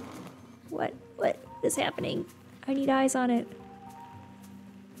 What is happening? I need eyes on it.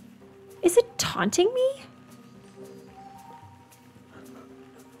 Is it taunting me?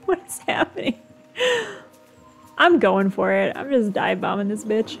 What is happening? I'm going for it. I'm just dive bombing this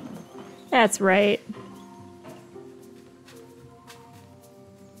bitch. That's right.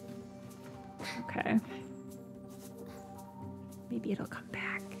 Okay. Maybe it'll come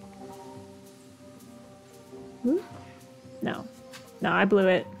back. Ooh. No. No, I blew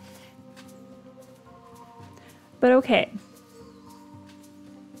it. But okay.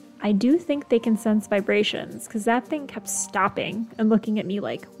 I do think they can sense vibrations, because that thing kept stopping and looking at me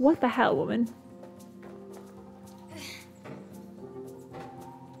like, what the hell, woman?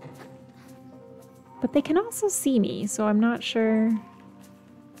 But they can also see me, so I'm not sure.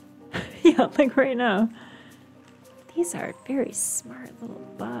 Yeah, like right now. These are very smart little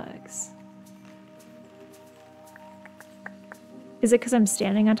bugs. Is it because I'm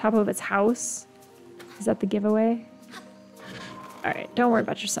standing on top of its house? Is that the giveaway? Alright, don't worry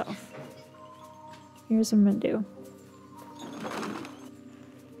about yourself. Here's what I'm gonna do.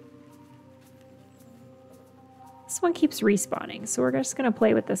 This one keeps respawning, so we're just gonna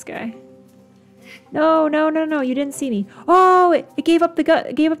play with this guy. No, you didn't see me. Oh, it gave up the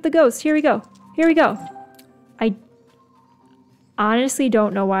ghost. Here we go. Here we go. I honestly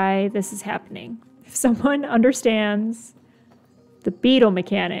don't know why this is happening. If someone understands the beetle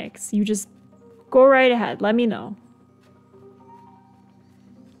mechanics, you just go right ahead. Let me know.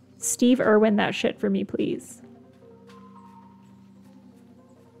 Steve Irwin that shit for me, please.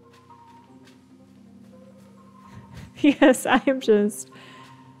 Yes, I am just...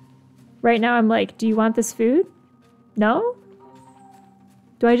 Right now I'm like, do you want this food? No?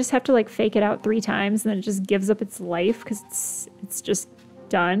 Do I just have to like fake it out 3 times and then it just gives up its life because it's just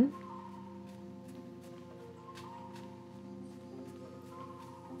done?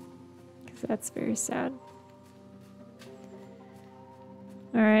 Because that's very sad.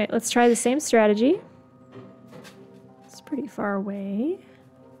 Alright, let's try the same strategy. It's pretty far away.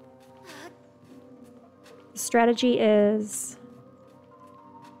 The strategy is...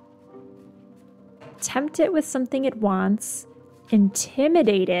 tempt it with something it wants,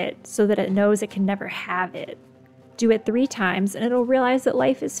 intimidate it so that it knows it can never have it. Do it 3 times and it'll realize that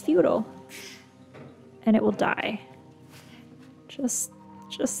life is futile. And it will die. Just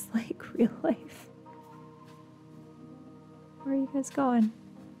like real life. Where are you guys going?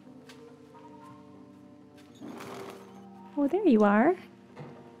 Oh, there you are.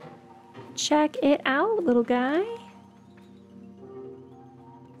 Check it out, little guy.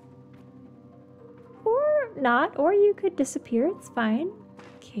 Not, or you could disappear, it's fine.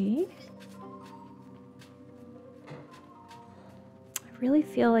 Okay. I really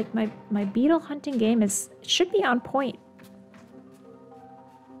feel like my beetle hunting game should be on point.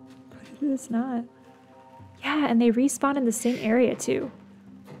 But It's not. Yeah, and they respawn in the same area too.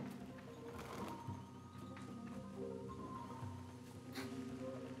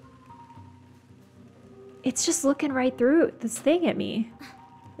 It's just looking right through this thing at me.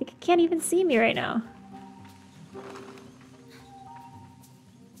 Like, it can't even see me right now.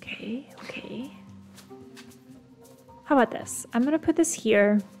 Okay, okay. How about this? I'm gonna put this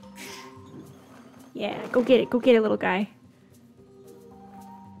here. Yeah, go get it. Go get it, little guy.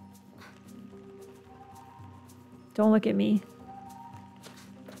 Don't look at me.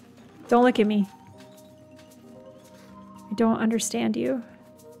 Don't look at me. I don't understand you.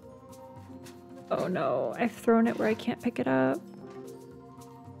 Oh no, I've thrown it where I can't pick it up.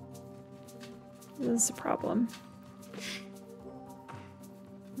 This is a problem.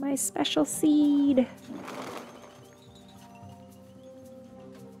 My special seed.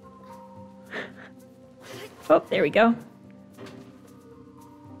 Oh, there we go.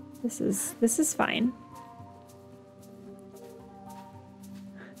 This is fine.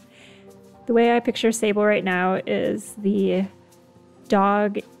 The way I picture Sable right now is the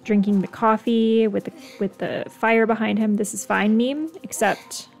dog drinking the coffee with the fire behind him. This is fine meme,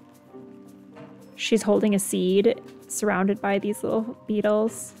 except she's holding a seed surrounded by these little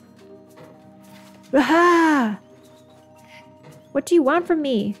beetles. Ah! What do you want from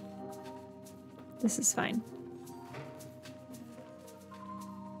me? This is fine.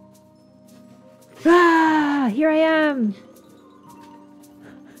 Ah! Here I am!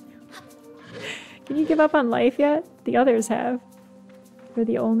 Can you give up on life yet? The others have. We're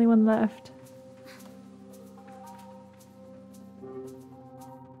the only one left.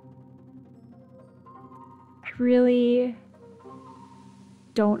 I really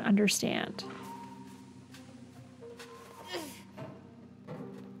don't understand.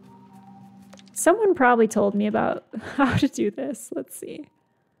 Someone probably told me about how to do this. Let's see.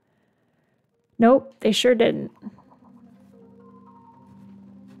 Nope, they sure didn't.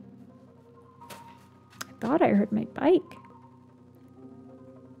 I thought I heard my bike.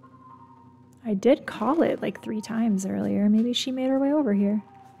 I did call it like 3 times earlier. Maybe she made her way over here.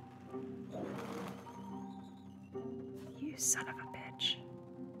 You son of a bitch.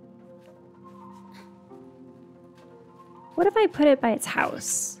 What if I put it by its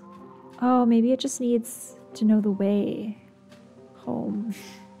house? Oh, maybe it just needs to know the way home.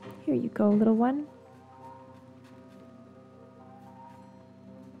 Here you go, little one.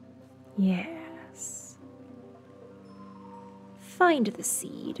 Yes. Find the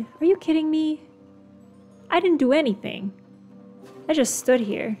seed. Are you kidding me? I didn't do anything. I just stood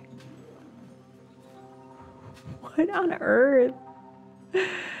here. What on earth?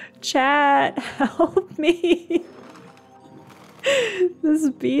 Chat, help me. This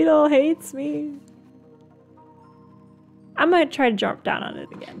beetle hates me. I'm gonna try to jump down on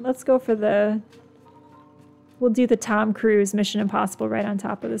it again. Let's go for the... We'll do the Tom Cruise Mission Impossible right on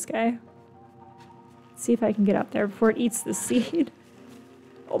top of this guy. See if I can get up there before it eats the seed.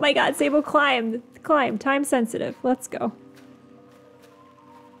 Oh my god, Sable, climb! Climb, time sensitive. Let's go.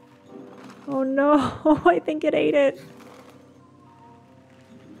 Oh no, I think it ate it.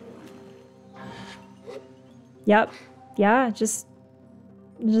 Yep. Yeah, just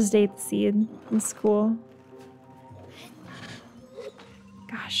ate the seed. It's cool.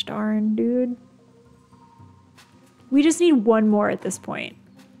 Gosh darn, dude. We just need one more at this point.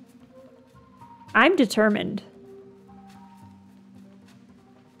 I'm determined.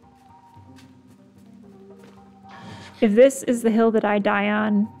 If this is the hill that I die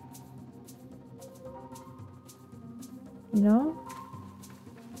on, you know,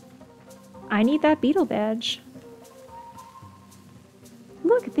 I need that beetle badge.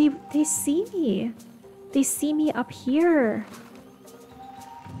 Look, they see me. They see me up here.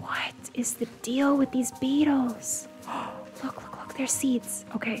 What is the deal with these beetles? Look, there's seeds.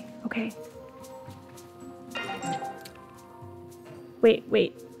 Okay.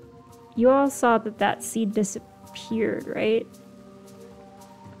 Wait. You all saw that seed disappeared, right?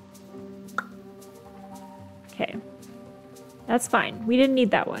 Okay. That's fine. We didn't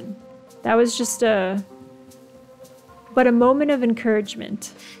need that one. That was just a moment of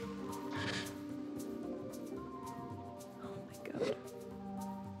encouragement. Oh my god.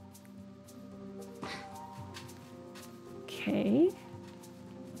 Okay.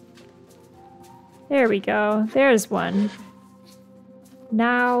 There we go. There's one.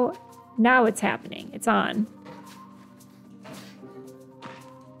 Now it's happening. It's on.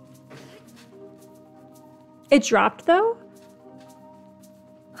 It dropped though?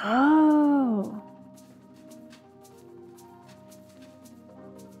 Oh.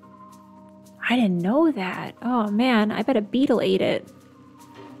 I didn't know that. Oh man, I bet a beetle ate it.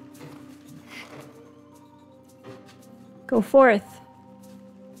 Go forth.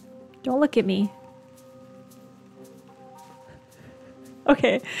 Don't look at me.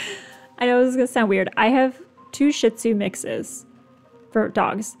 Okay. I know this is gonna sound weird. I have 2 Shih Tzu mixes for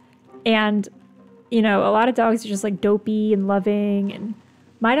dogs. And, you know, a lot of dogs are just like dopey and loving. And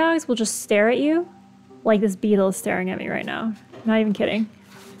my dogs will just stare at you like this beetle is staring at me right now. Not even kidding.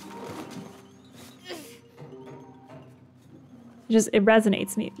 It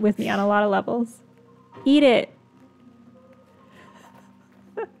resonates with me on a lot of levels. Eat it.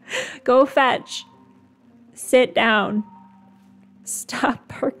 Go fetch. Sit down. Stop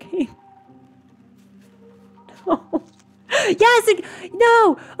barking. No. Yes!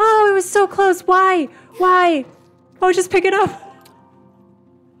 No! Oh, it was so close. Why? Why? Oh, just pick it up.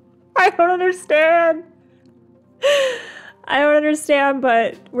 I don't understand. I don't understand,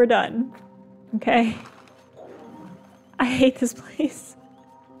 but we're done. Okay. I hate this place.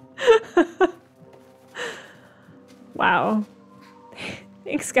 Wow.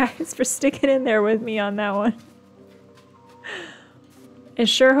 Thanks, guys, for sticking in there with me on that one. I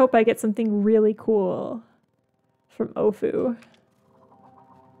sure hope I get something really cool from Ofu.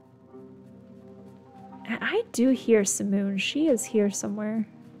 I do hear Simoon. She is here somewhere.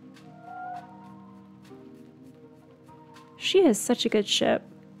 She has such a good ship.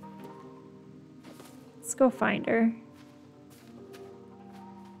 Let's go find her.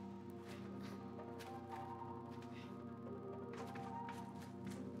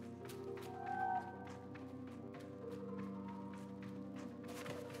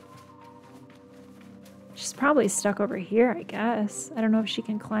 She's probably stuck over here, I guess. I don't know if she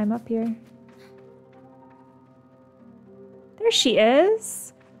can climb up here. There she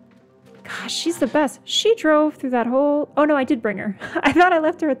is. Gosh, she's the best. She drove through that whole... Oh, no, I did bring her. I thought I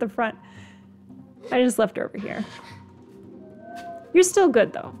left her at the front. I just left her over here. You're still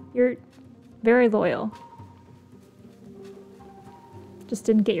good, though. You're very loyal. Just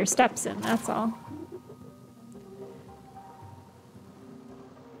didn't get your steps in, that's all.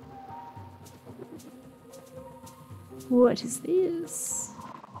 What is this?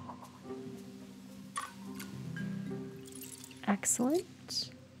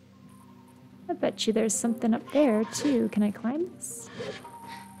 Excellent. I bet you there's something up there, too. Can I climb this?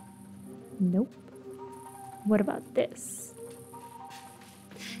 Nope. What about this?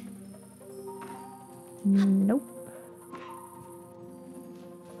 Nope.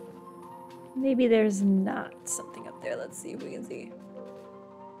 Maybe there's not something up there. Let's see if we can see.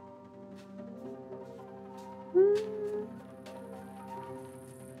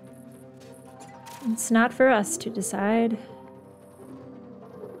 It's not for us to decide.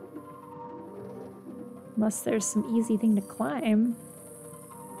 Unless there's some easy thing to climb.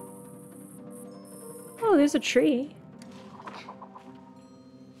 Oh, there's a tree.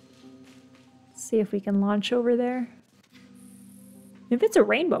 Let's see if we can launch over there. If it's a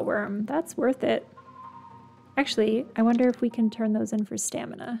rainbow worm, that's worth it. Actually, I wonder if we can turn those in for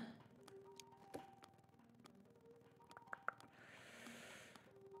stamina.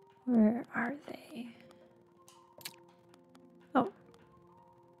 Where are they? Oh.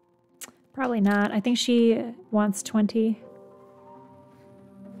 Probably not. I think she wants 20.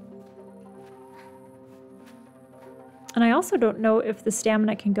 And I also don't know if the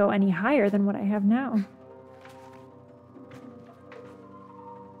stamina can go any higher than what I have now.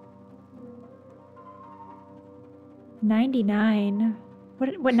 $99.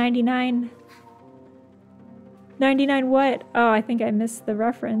 What 99? 99 what? Oh, I think I missed the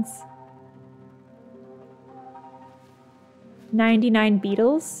reference. 99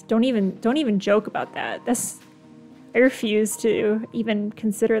 Beetles? Don't even joke about that. I refuse to even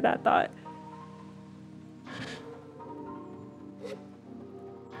consider that thought.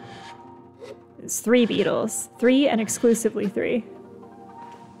 It's 3 Beetles. 3 and exclusively 3.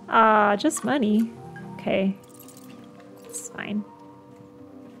 Ah, just money. Okay. It's fine.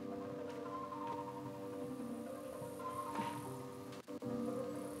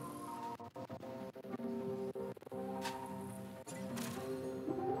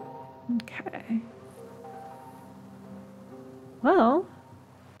 Okay. Well,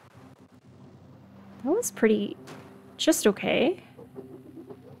 that was just okay.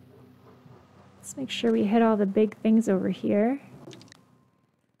 Let's make sure we hit all the big things over here.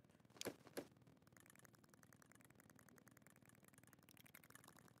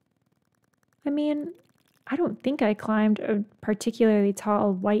 I mean, I don't think I climbed a particularly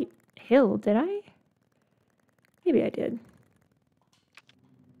tall white hill, did I? Maybe I did.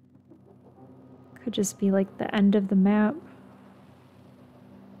 Could just be like the end of the map.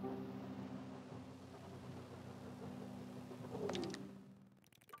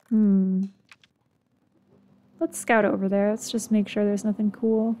 let's scout over there. Let's just make sure there's nothing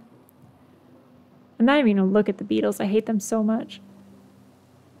cool. I'm not even gonna look at the beetles. I hate them so much.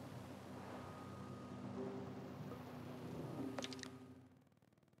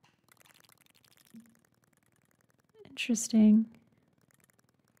 Interesting.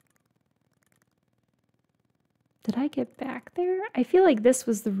 Did I get back there? I feel like this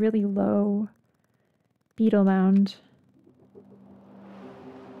was the really low beetle mound.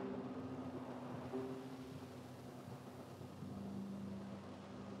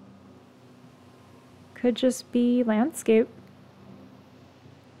 Could just be landscape.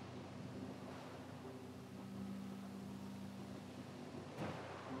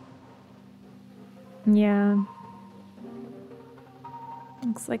 Yeah.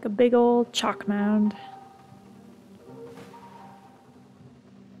 Looks like a big old chalk mound.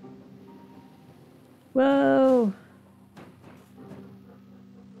 Whoa.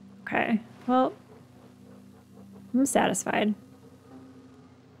 Okay, well, I'm satisfied.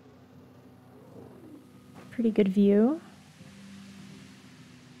 Pretty good view.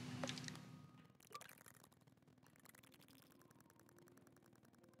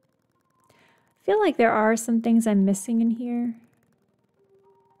 I feel like there are some things I'm missing in here,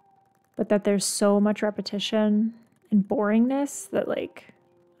 but that there's so much repetition and boringness that, like,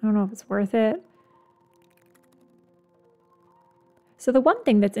 I don't know if it's worth it. So the one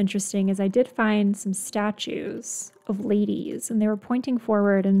thing that's interesting is I did find some statues of ladies, and they were pointing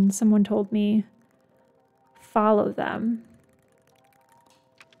forward, and someone told me follow them.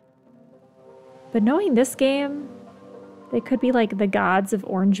 But knowing this game, they could be like the gods of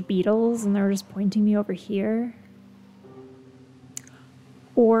orange beetles, and they're just pointing me over here.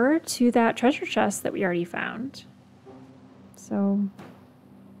 Or to that treasure chest that we already found. So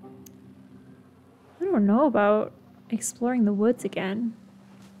I don't know about exploring the woods again.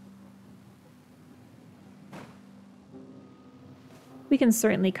 We can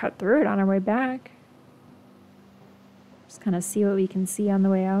certainly cut through it on our way back. Just kind of see what we can see on the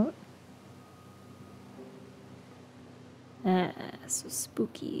way out. So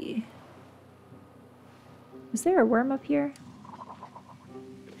spooky. Was there a worm up here?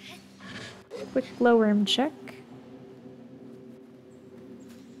 Quick glowworm check.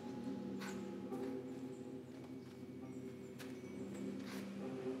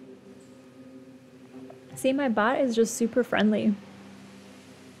 See, my bot is just super friendly.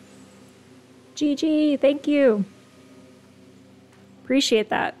 GG, thank you. Appreciate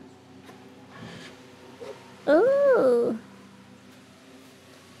that. Ooh.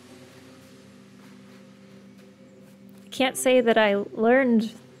 Can't say that I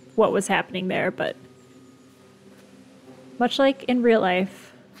learned what was happening there, but much like in real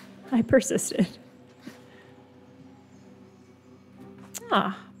life, I persisted.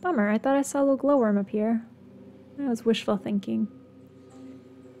 Ah, bummer. I thought I saw a little glowworm up here. That was wishful thinking.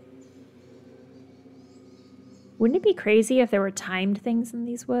 Wouldn't it be crazy if there were timed things in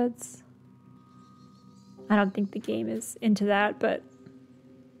these woods? I don't think the game is into that, but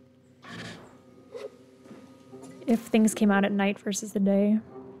if things came out at night versus the day.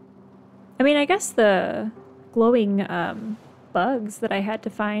 I mean, I guess the glowing bugs that I had to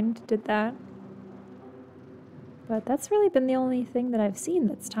find did that. But that's really been the only thing that I've seen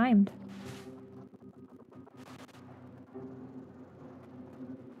that's timed.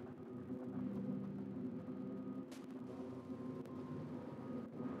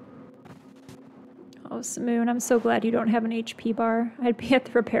 Oh, Simoon, I'm so glad you don't have an HP bar. I'd be at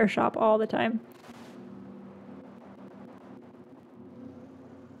the repair shop all the time.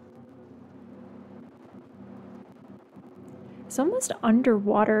 It's almost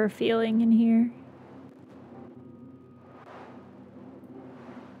underwater feeling in here.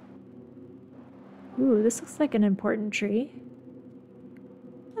 Ooh, this looks like an important tree.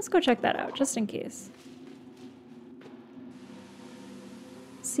 Let's go check that out, just in case.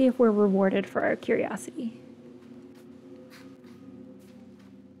 See if we're rewarded for our curiosity.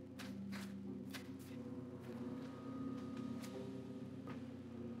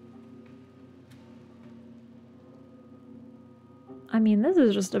 I mean, this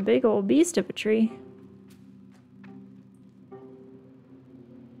is just a big old beast of a tree. I'm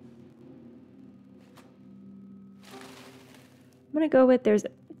gonna go with there's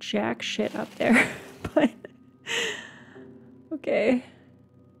jack shit up there, but okay.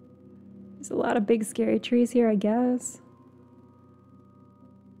 There's a lot of big scary trees here, I guess.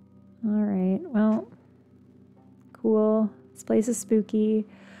 Alright, well, cool. This place is spooky.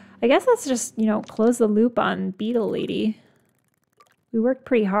 I guess let's just, you know, close the loop on Beetle Lady. We worked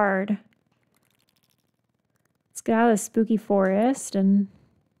pretty hard. Let's get out of the spooky forest and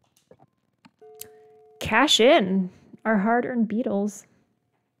cash in our hard-earned beetles.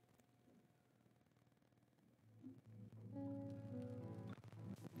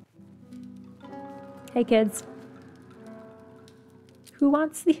 Hey kids. Who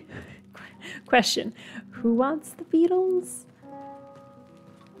wants the question? Who wants the beetles?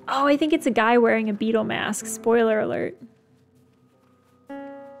 Oh, I think it's a guy wearing a beetle mask. Spoiler alert.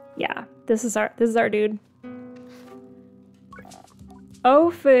 Yeah, this is our dude.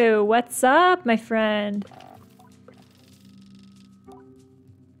 Ofu, what's up, my friend?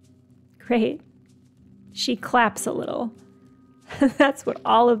 Great. She claps a little. That's what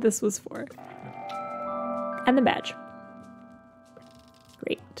all of this was for. And the badge.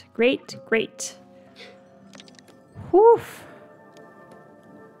 Great, great, great. Whew.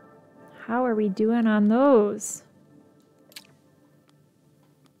 How are we doing on those?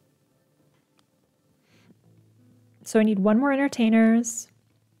 So I need one more entertainers,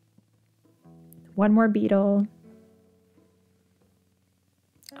 one more beetle.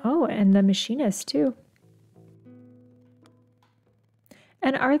 Oh, and the machinist too.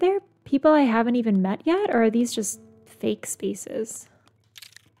 And are there people I haven't even met yet, or are these just fake spaces?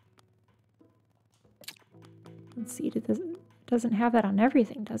 Let's see, it doesn't have that on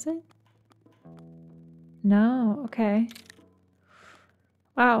everything, does it? No, okay.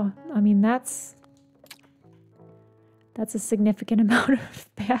 Wow, I mean, that's a significant amount of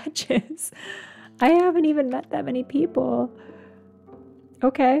badges. I haven't even met that many people.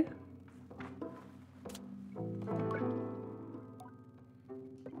 Okay.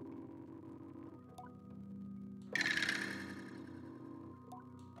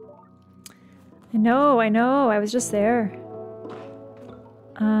 I know, I was just there.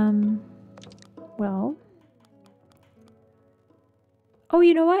 Well. Oh,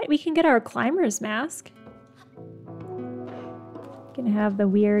 you know what? We can get our climber's mask. We can have the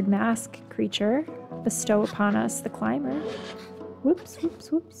weird mask creature bestow upon us the climber. Whoops,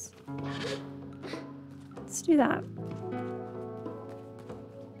 whoops, whoops. Let's do that.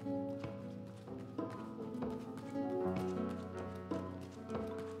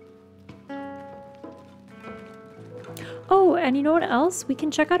 Oh, and you know what else? We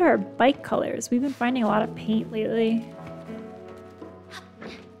can check out our bike colors. We've been finding a lot of paint lately.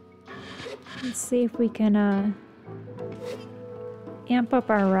 Let's see if we can amp up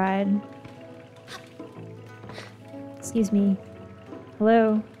our ride. Excuse me.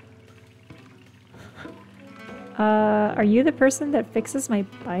 Hello? Are you the person that fixes my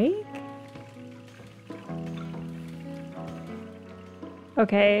bike?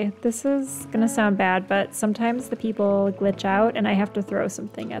 Okay, this is gonna sound bad, but sometimes the people glitch out and I have to throw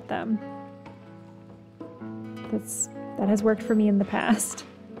something at them. That has worked for me in the past.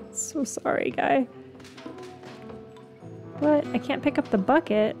 So sorry, guy. What? I can't pick up the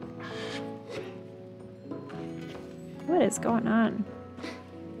bucket. What is going on?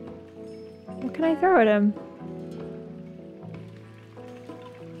 What can I throw at him?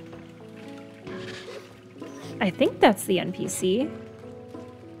 I think that's the NPC.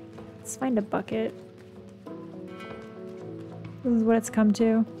 Let's find a bucket. This is what it's come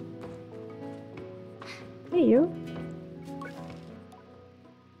to. Hey, you.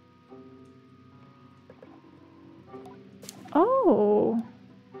 Oh.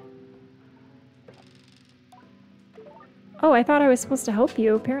 Oh, I thought I was supposed to help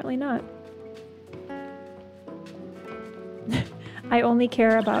you. Apparently not. I only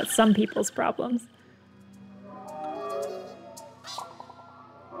care about some people's problems.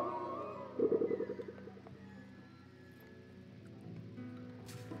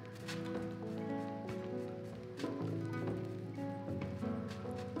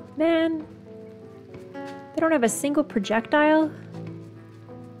 Man, they don't have a single projectile.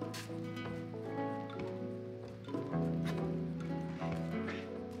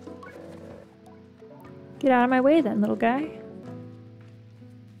 Get out of my way then, little guy.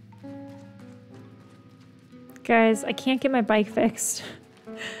 Guys, I can't get my bike fixed.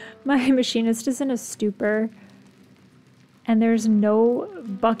 My machinist is in a stupor. And there's no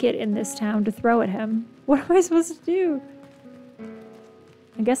bucket in this town to throw at him. What am I supposed to do?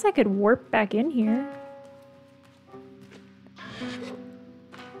 I guess I could warp back in here.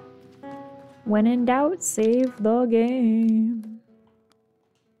 When in doubt, save the game.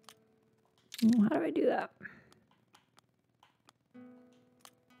 How do I do that?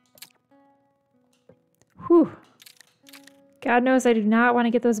 Whew. God knows I do not want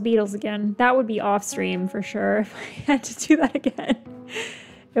to get those beetles again. That would be off stream for sure if I had to do that again.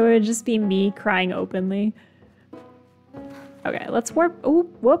 It would just be me crying openly. Okay, let's warp. Oh,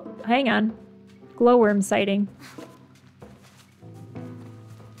 whoop, hang on. Glowworm sighting.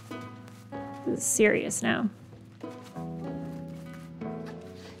 This is serious now.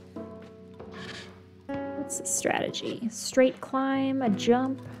 What's the strategy? Straight climb, a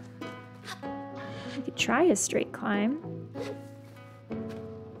jump. We could try a straight climb.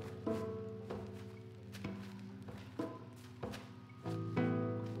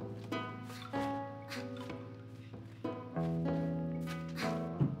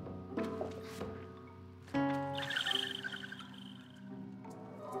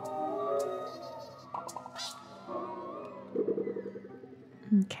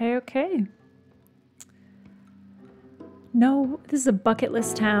 Okay. No, this is a bucket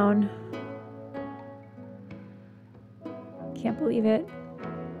list town. Can't believe it.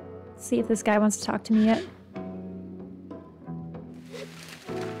 Let's see if this guy wants to talk to me yet.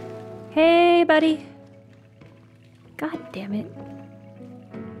 Hey, buddy. God damn it.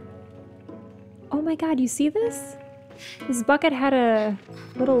 Oh my god, you see this? This bucket had a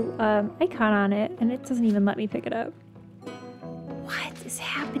little icon on it, and it doesn't even let me pick it up. What is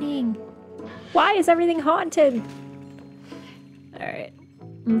happening? Why is everything haunted? Alright,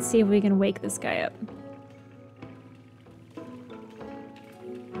 let's see if we can wake this guy up.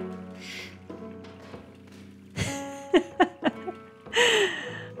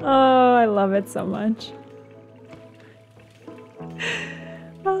 Oh, I love it so much.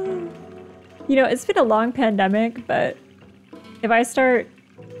 Oh. You know, it's been a long pandemic, but if I start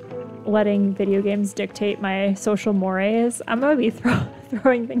letting video games dictate my social mores, I'm gonna be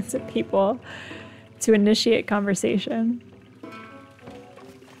throwing things at people to initiate conversation.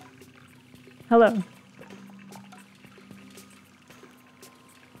 Hello.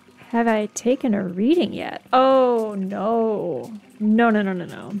 Have I taken a reading yet? Oh, no.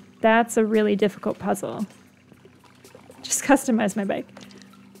 No. That's a really difficult puzzle. Just customize my bike.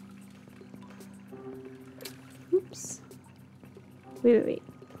 Oops. Wait.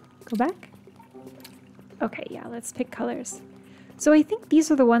 Go back? Okay, yeah, let's pick colors. So I think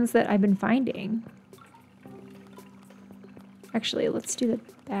these are the ones that I've been finding. Actually, let's do the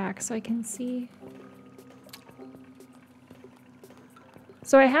back so I can see.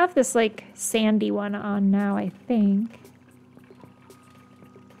 So I have this like sandy one on now, I think.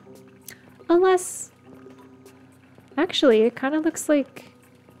 Unless, actually, it kind of looks like,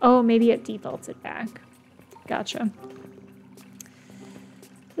 oh, maybe it defaults it back. Gotcha.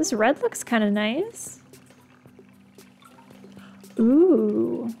 This red looks kind of nice.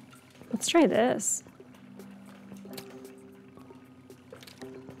 Ooh, let's try this.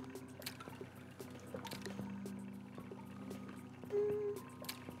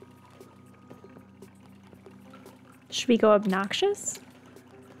 Should we go obnoxious?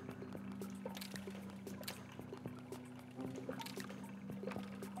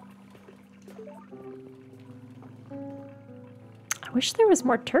 I wish there was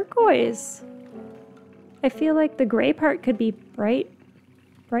more turquoise. I feel like the gray part could be bright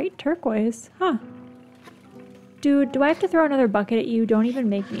turquoise. Huh. Dude, do I have to throw another bucket at you? Don't even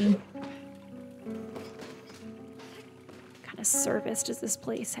make me. What kind of service does this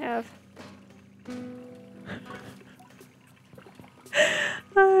place have?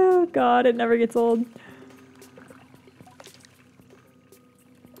 Oh god, it never gets old.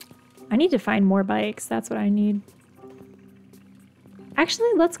 I need to find more bikes. That's what I need. Actually,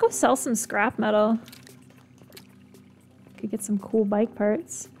 let's go sell some scrap metal. Could get some cool bike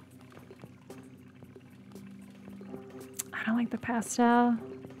parts. I don't like the pastel.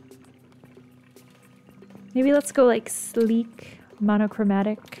 Maybe let's go like sleek,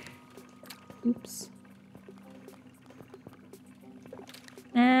 monochromatic. Oops.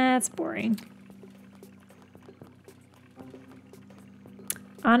 Nah, that's boring.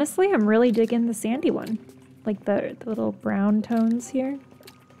 Honestly, I'm really digging the sandy one. Like the little brown tones here.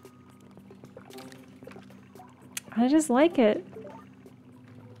 I just like it.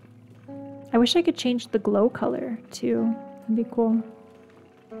 I wish I could change the glow color too. That'd be cool.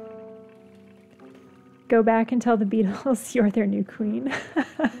 Go back and tell the Beetles you're their new queen.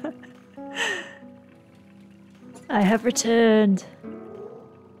 I have returned.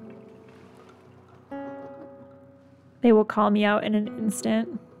 They will call me out in an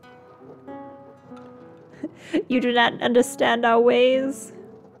instant. You do not understand our ways.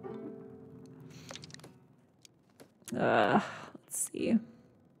 Let's see.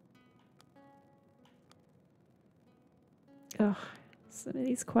 Ugh, some of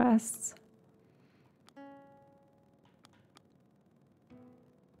these quests.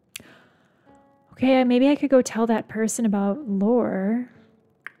 Okay, maybe I could go tell that person about Llhor.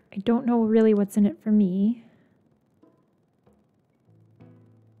 I don't know really what's in it for me.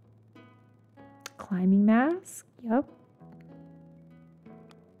 Climbing mask, yep.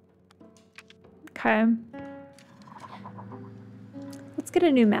 Okay. Let's get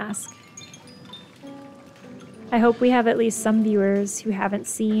a new mask. I hope we have at least some viewers who haven't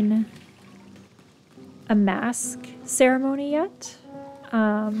seen a mask ceremony yet.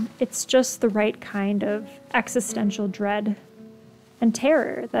 It's just the right kind of existential dread and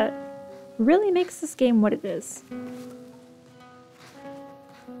terror that really makes this game what it is.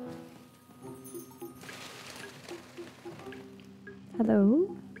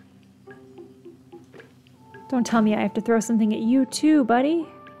 Hello? Don't tell me I have to throw something at you too, buddy.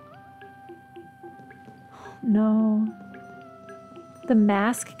 No. The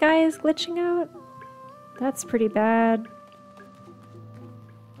mask guy is glitching out? That's pretty bad.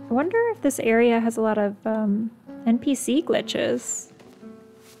 I wonder if this area has a lot of NPC glitches.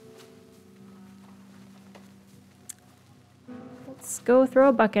 Let's go throw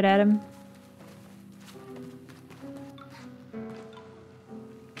a bucket at him.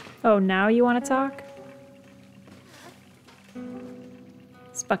 Oh, now you want to talk?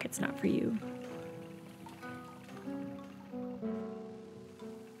 This bucket's not for you.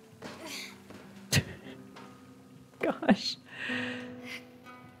 Gosh.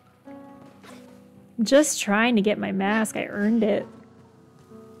 Just trying to get my mask. I earned it.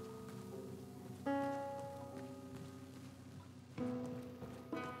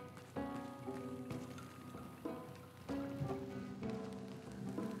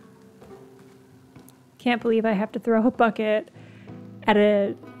 Can't believe I have to throw a bucket at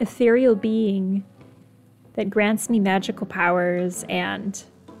an ethereal being that grants me magical powers and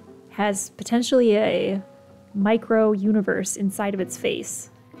has potentially a micro universe inside of its face.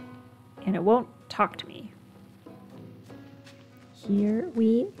 And it won't talk to me. Here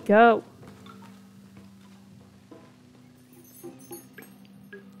we go.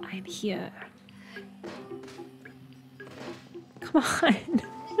 I'm here. Come on.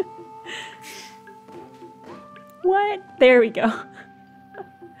 What? There we go.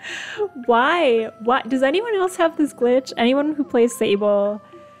 Why? What? Does anyone else have this glitch? Anyone who plays Sable?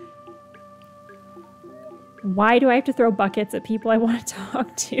 Why do I have to throw buckets at people I want to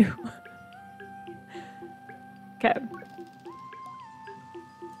talk to? Okay.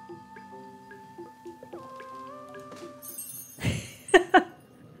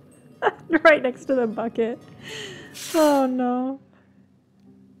 Right next to the bucket. Oh no.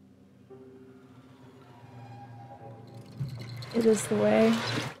 It is the way.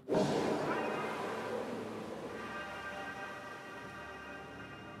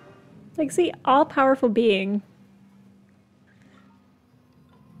 Like, see, all-powerful being.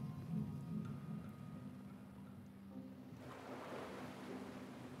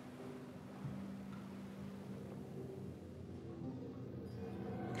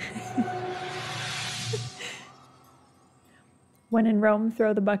 When in Rome,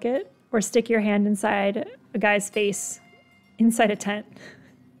 throw the bucket, or stick your hand inside a guy's face inside a tent.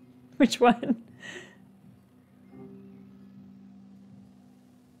 Which one?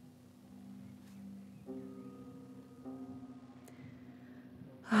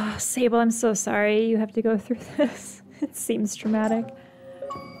 Oh, Sable, I'm so sorry you have to go through this. It seems traumatic.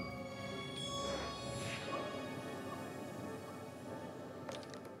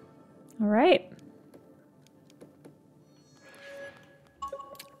 All right.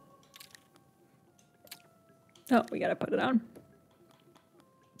 Oh, we gotta put it on.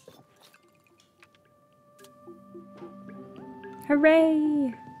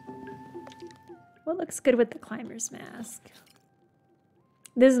 Hooray! What looks good with the climber's mask?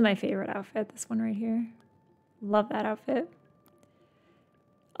 This is my favorite outfit, this one right here. Love that outfit.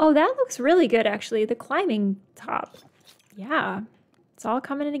 Oh, that looks really good, actually. The climbing top. Yeah, it's all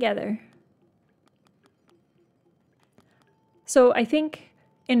coming together. So I think,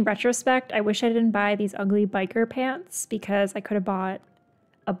 in retrospect, I wish I didn't buy these ugly biker pants because I could have bought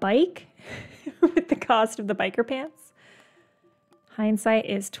a bike with the cost of the biker pants. Hindsight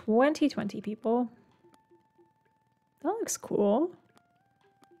is 2020, people. That looks cool.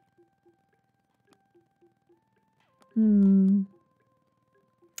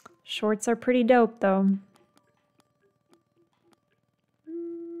 Shorts are pretty dope, though.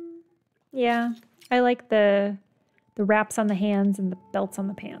 Yeah, I like the wraps on the hands and the belts on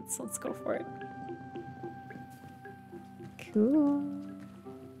the pants. Let's go for it. Cool.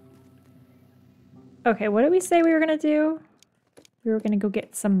 Okay, what did we say we were gonna do? We were gonna go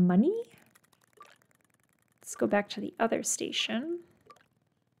get some money. Let's go back to the other station.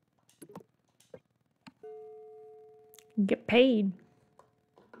 Get paid.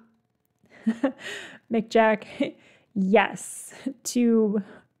 McJack, yes, to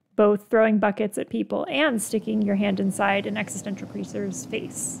both throwing buckets at people and sticking your hand inside an existential creature's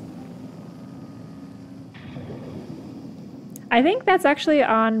face. I think that's actually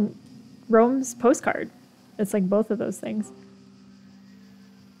on Rome's postcard. It's like both of those things.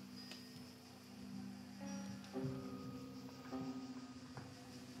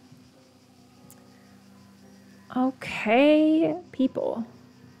 Okay, people.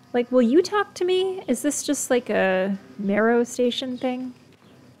 Like, will you talk to me? Is this just like a marrow station thing?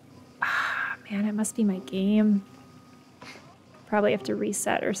 Ah, man, it must be my game. Probably have to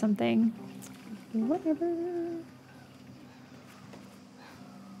reset or something. Whatever.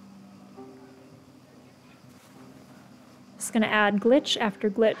 Just gonna add glitch after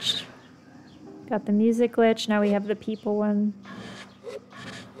glitch. Got the music glitch, now we have the people one.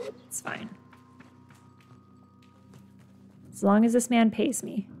 It's fine. As long as this man pays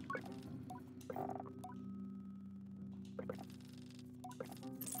me.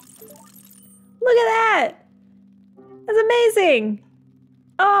 Look at that! That's amazing!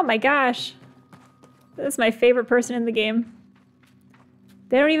 Oh my gosh. This is my favorite person in the game.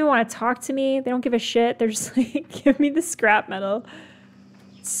 They don't even want to talk to me. They don't give a shit. They're just like, give me the scrap metal.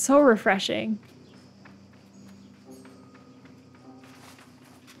 It's so refreshing.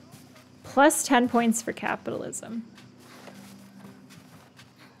 Plus 10 points for capitalism.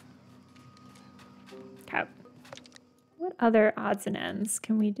 Okay. What other odds and ends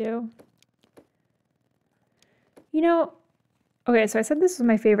can we do? You know, okay, so I said this was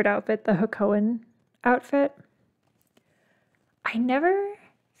my favorite outfit, the Hakoan outfit. I never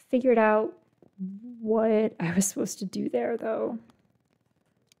figured out what I was supposed to do there, though.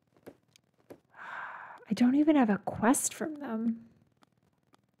 I don't even have a quest from them.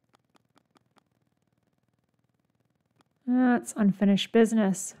 It's unfinished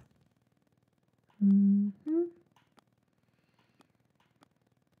business. Mm-hmm.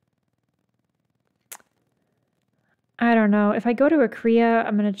 I don't know. If I go to Akria,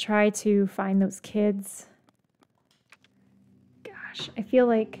 I'm going to try to find those kids. Gosh, I feel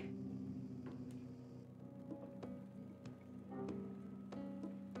like...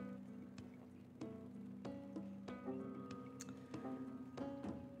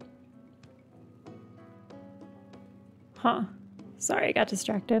 Huh. Sorry, I got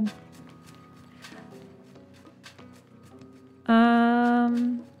distracted.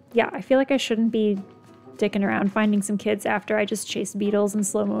 Yeah, I feel like I shouldn't be dicking around finding some kids after I just chased Beetles in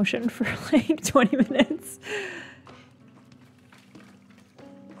slow motion for like 20 minutes.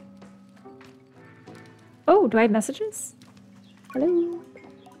 Oh, do I have messages? Hello.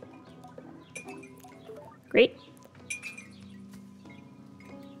 Great.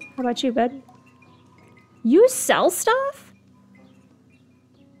 How about you, bud? You sell stuff?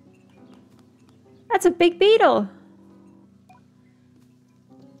 That's a big beetle.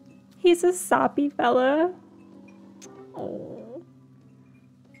 He's a soppy fella. Oh.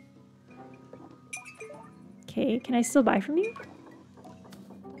 Okay, can I still buy from you?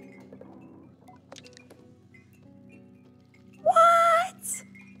 What?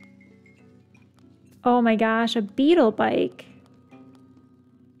 Oh my gosh, a beetle bike.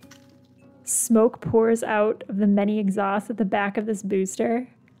 Smoke pours out of the many exhausts at the back of this booster.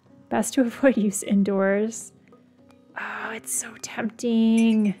 Best to avoid use indoors. Oh, it's so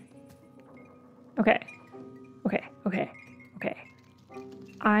tempting. Okay.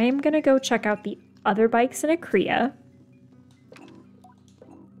 I'm gonna go check out the other bikes in Akria.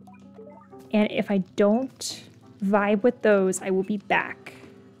 And if I don't vibe with those, I will be back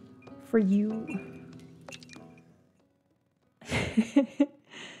for you.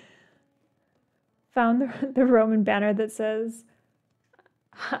 Found the Roman banner that says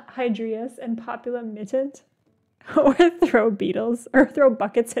Hydrius and Popula Mittent. Or throw beetles, or throw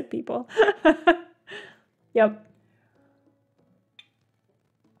buckets at people. Yep.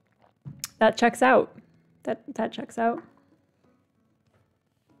 That checks out. That checks out.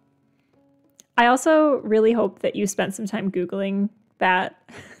 I also really hope that you spent some time Googling that.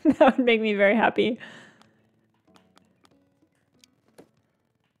 That would make me very happy.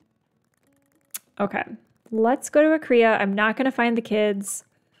 Okay, let's go to Akria. I'm not going to find the kids.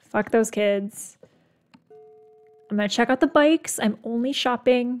 Fuck those kids. I'm going to check out the bikes. I'm only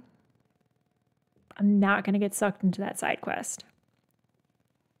shopping. I'm not going to get sucked into that side quest.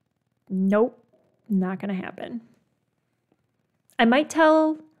 Nope, not going to happen. I might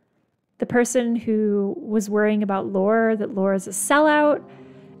tell the person who was worrying about Llhor that Llhor is a sellout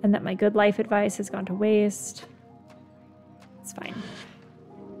and that my good life advice has gone to waste. It's fine.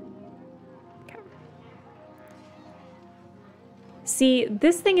 Okay. See,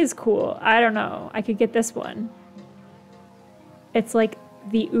 this thing is cool. I don't know. I could get this one. It's like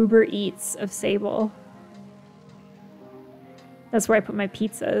the Uber Eats of Sable. That's where I put my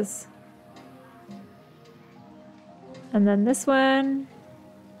pizzas. And then this one,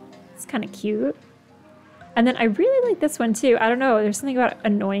 it's kind of cute. And then I really like this one too. I don't know, there's something about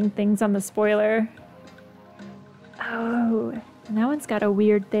annoying things on the spoiler. Oh, and that one's got a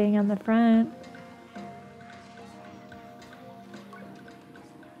weird thing on the front.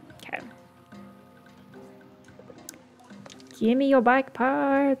 Okay. Give me your bike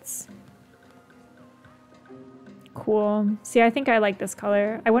parts. Cool. See, I think I like this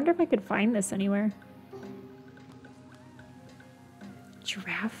color. I wonder if I could find this anywhere.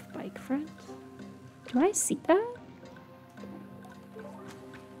 Giraffe bike front? Do I see that?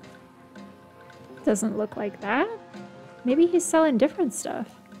 Doesn't look like that. Maybe he's selling different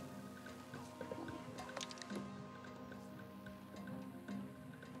stuff.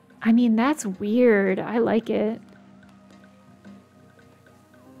 I mean, that's weird. I like it.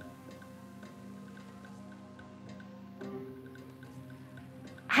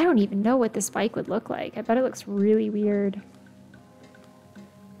 I don't even know what this bike would look like. I bet it looks really weird.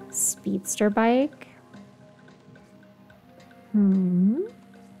 Speedster bike.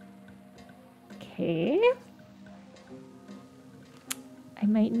 Okay. I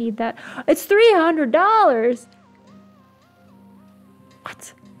might need that. It's $300.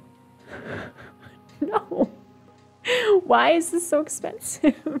 What? No. Why is this so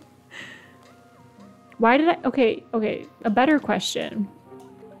expensive? Why did I... Okay. A better question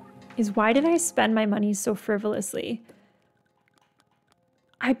is, why did I spend my money so frivolously?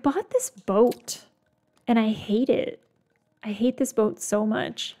 I bought this boat and I hate it. I hate this boat so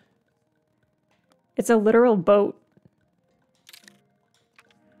much. It's a literal boat.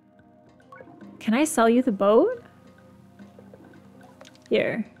 Can I sell you the boat?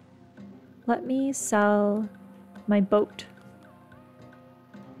 Here. Let me sell my boat.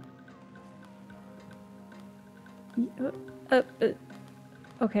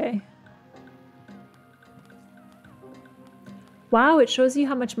 Okay. Wow, it shows you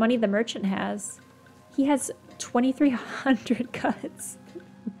how much money the merchant has. He has 2,300 cuts.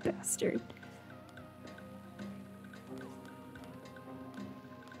 Bastard.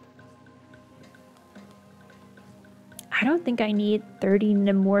 I don't think I need 30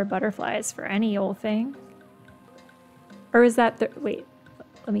 more butterflies for any old thing. Or is that wait,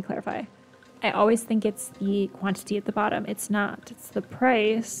 let me clarify. I always think it's the quantity at the bottom. It's not. It's the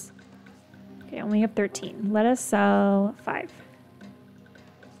price. Okay, I only have 13. Let us sell 5.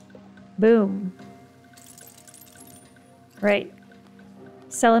 Boom. Right.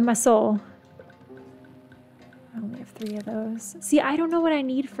 Selling my soul. I only have 3 of those. See, I don't know what I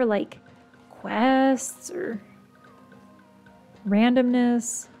need for, like, quests or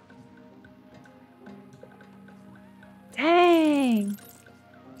randomness. Dang.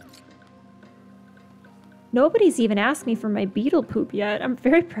 Nobody's even asked me for my beetle poop yet. I'm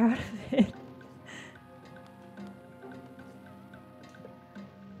very proud of it.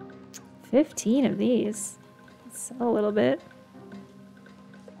 15 of these. Let's sell a little bit.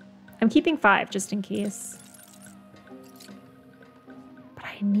 I'm keeping 5 just in case. But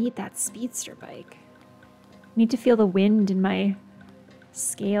I need that speedster bike. I need to feel the wind in my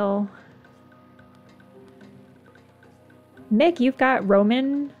scale. Mick, you've got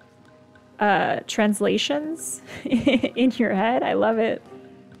Roman translations in your head. I love it.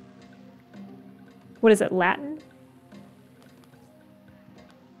 What is it, Latin?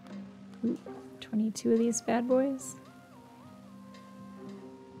 Ooh, 22 of these bad boys.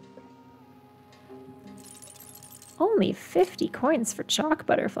 Only 50 coins for chalk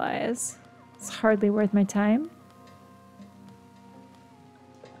butterflies. It's hardly worth my time.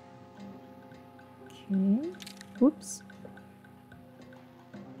 Okay. Oops.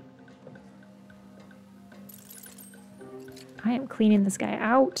 I am cleaning this guy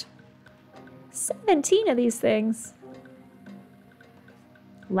out. 17 of these things.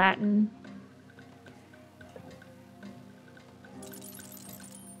 Latin.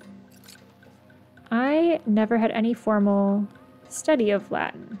 I never had any formal study of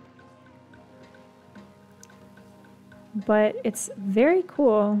Latin. But it's very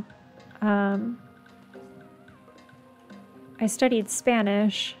cool. I studied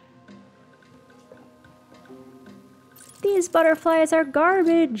Spanish. These butterflies are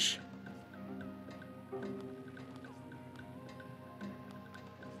garbage.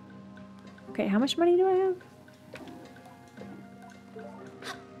 Okay, how much money do I have?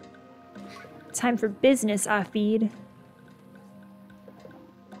 Time for business, Afid.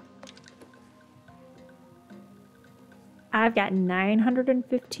 I've got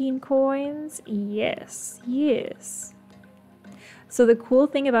 915 coins. Yes, yes. So the cool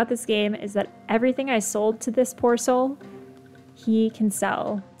thing about this game is that everything I sold to this poor soul, he can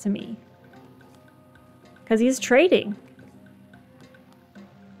sell to me. Because he's trading.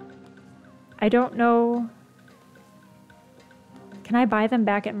 I don't know. Can I buy them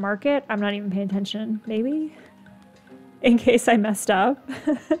back at market? I'm not even paying attention. Maybe? In case I messed up.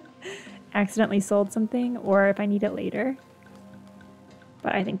 Accidentally sold something, or if I need it later.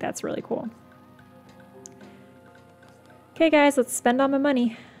 But I think that's really cool. Okay, guys, let's spend all my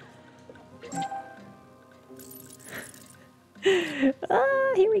money.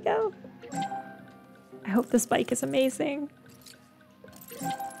 Ah, here we go. I hope this bike is amazing.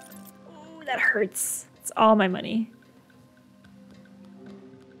 Ooh, that hurts. It's all my money.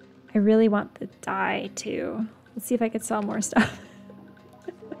 I really want the dye too. Let's see if I could sell more stuff.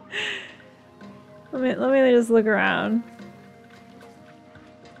 let me just look around.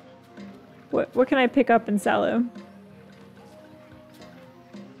 What can I pick up and sell him?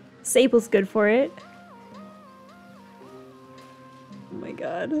 Sable's good for it. Oh my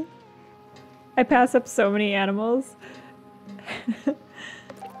god. I pass up so many animals.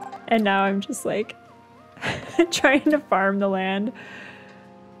 And now I'm just like trying to farm the land.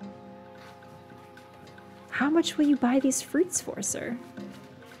 How much will you buy these fruits for, sir?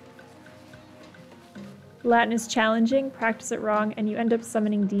 Latin is challenging, practice it wrong, and you end up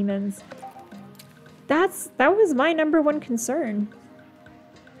summoning demons. That was my #1 concern.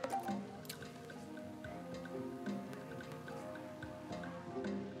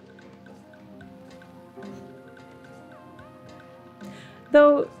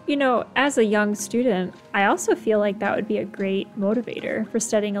 Though, you know, as a young student, I also feel like that would be a great motivator for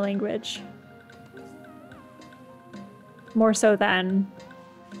studying a language. More so than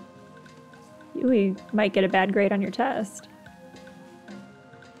you might get a bad grade on your test.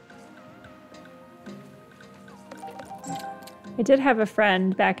 I did have a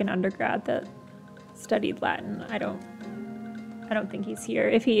friend back in undergrad that studied Latin. I don't think he's here.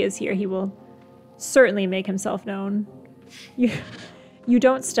 If he is here, he will certainly make himself known. You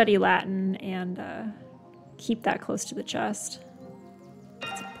don't study Latin and keep that close to the chest.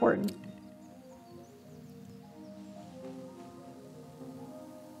 It's important.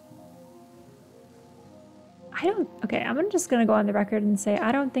 Okay, I'm just gonna go on the record and say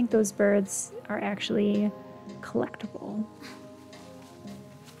I don't think those birds are actually collectible.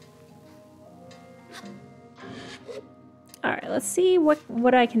 Alright, let's see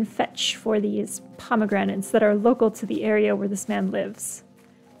what I can fetch for these pomegranates that are local to the area where this man lives.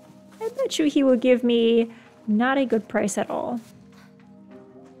 I bet you he will give me not a good price at all.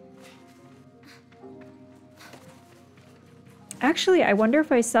 Actually, I wonder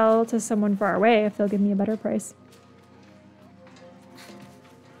if I sell to someone far away, if they'll give me a better price.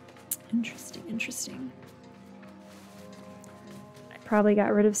 Interesting, interesting. I probably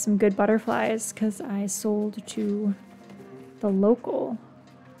got rid of some good butterflies because I sold to the local.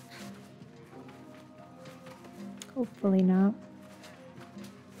 Hopefully not.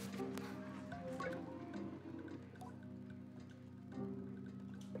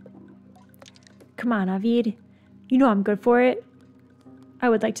 Come on, Avid. You know I'm good for it. I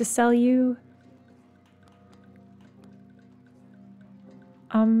would like to sell you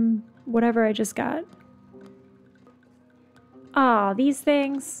whatever I just got. Ah, these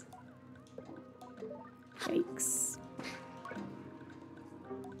things. Yikes.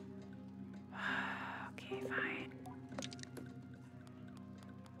 Okay, fine.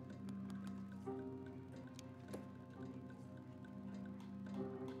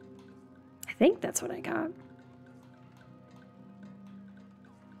 I think that's what I got.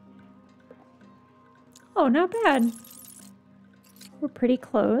 Oh, not bad. We're pretty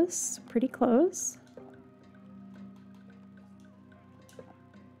close, pretty close.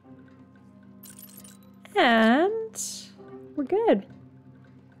 And we're good.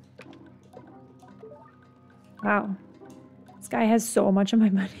 Wow. This guy has so much of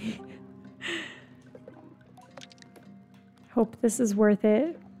my money. Hope this is worth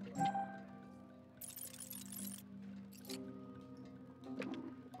it.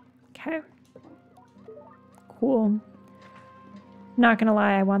 Okay. Cool. Not gonna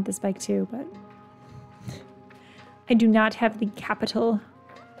lie, I want this bike too, but I do not have the capital.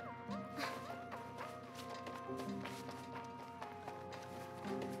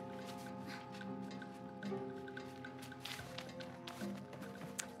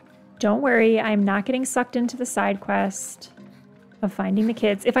 Don't worry, I'm not getting sucked into the side quest of finding the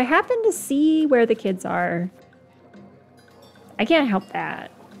kids. If I happen to see where the kids are, I can't help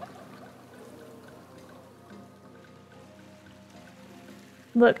that.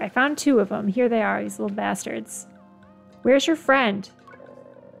 Look, I found 2 of them. Here they are, these little bastards. Where's your friend?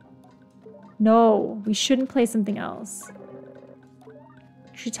 No, we shouldn't play something else.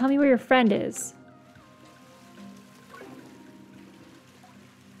 You should tell me where your friend is.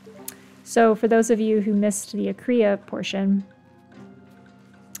 So for those of you who missed the Akria portion,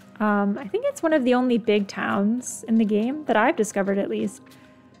 I think it's one of the only big towns in the game that I've discovered, at least.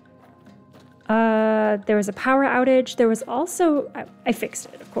 There was a power outage. There was also, I fixed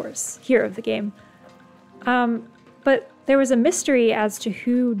it, of course, hero of the game. But there was a mystery as to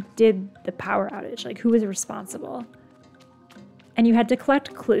who did the power outage, like who was responsible. And you had to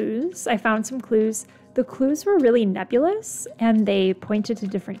collect clues. I found some clues. The clues were really nebulous and they pointed to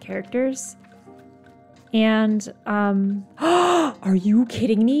different characters. And, are you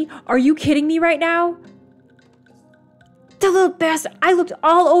kidding me? Are you kidding me right now? The little bastard, I looked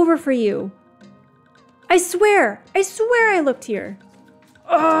all over for you. I swear I looked here.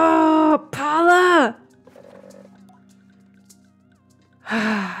 Oh, Paula!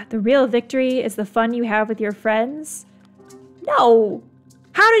 The real victory is the fun you have with your friends. No!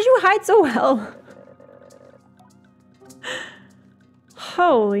 How did you hide so well?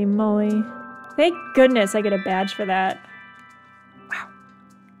 Holy moly. Thank goodness I get a badge for that. Wow.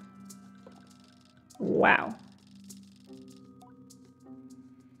 Wow.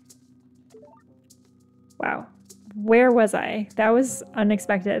 Wow. Where was I? That was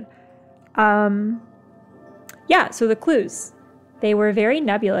unexpected. Yeah, so the clues. They were very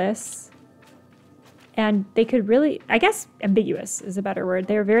nebulous. And they could really, I guess ambiguous is a better word.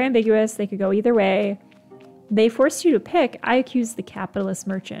 They were very ambiguous. They could go either way. They forced you to pick. I accused the capitalist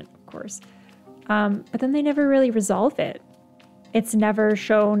merchant, of course. But then they never really resolve it. It's never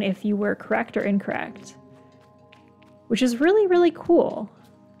shown if you were correct or incorrect, which is really, really cool.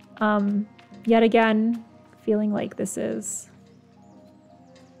 Yet again, feeling like this is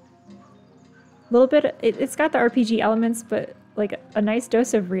a little bit, it's got the RPG elements, but like a nice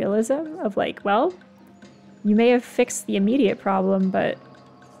dose of realism of like, well, you may have fixed the immediate problem, but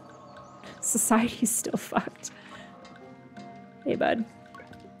society's still fucked. Hey, bud.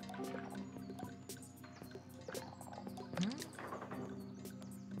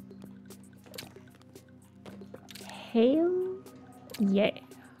 Hail? Yeah.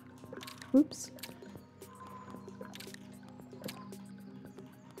 Oops.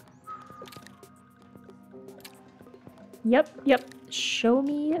 Yep. Show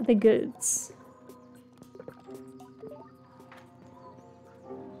me the goods.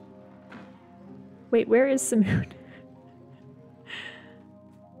 Wait, where is Simoon?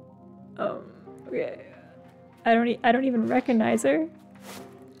 Okay. I don't even recognize her.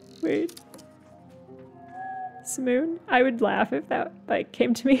 Wait. Simoon? I would laugh if that like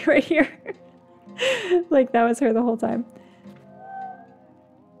came to me right here. Like that was her the whole time.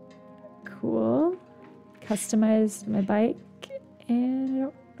 Cool. Customized my bike and I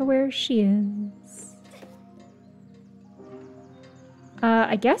don't know where she is.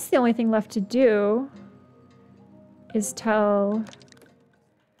 I guess the only thing left to do is tell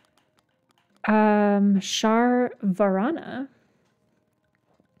Shar Varana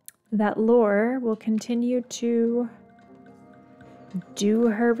that Llhor will continue to do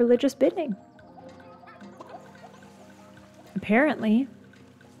her religious bidding. Apparently.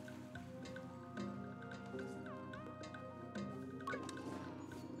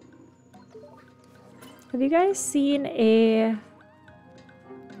 Have you guys seen a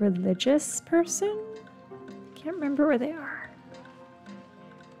religious person? Can't remember where they are.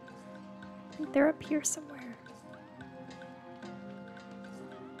 I think they're up here somewhere.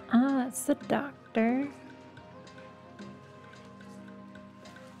 Ah, that's the doctor.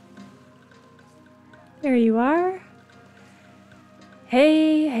 There you are.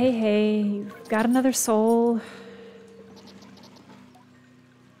 Hey, you've got another soul.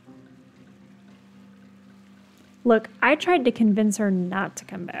 Look, I tried to convince her not to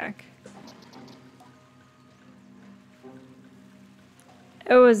come back.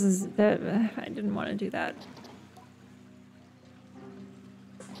 It was that I didn't want to do that.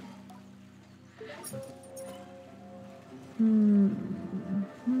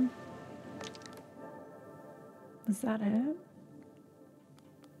 Is that it?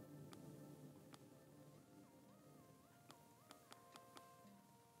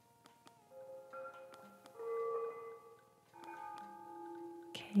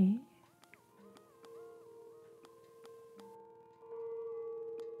 Okay.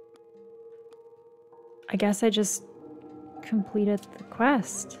 I guess I just completed the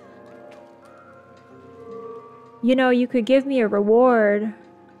quest. You know, you could give me a reward.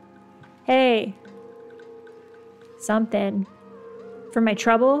 Hey. Something. For my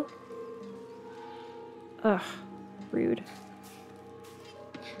trouble? Ugh. Rude.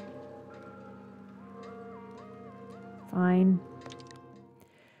 Fine.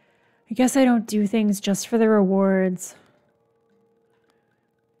 I guess I don't do things just for the rewards.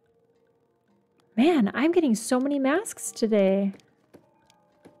 I'm getting so many masks today.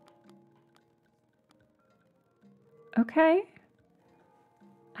 Okay.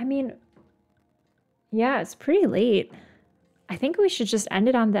 I mean, yeah, it's pretty late. I think we should just end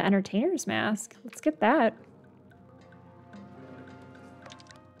it on the entertainer's mask. Let's get that.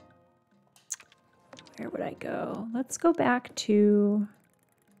 Where would I go? Let's go back to...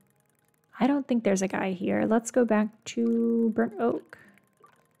 I don't think there's a guy here. Let's go back to Burnt Oak.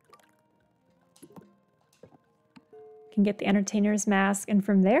 Can get the entertainer's mask, and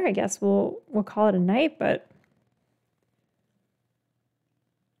from there, I guess we'll call it a night, but...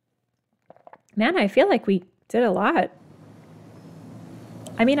 Man, I feel like we did a lot.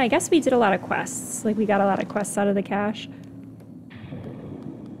 I mean, I guess we did a lot of quests. Like, we got a lot of quests out of the cache.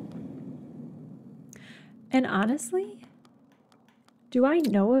 And honestly, do I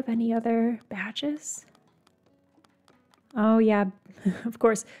know of any other badges? Oh, yeah, of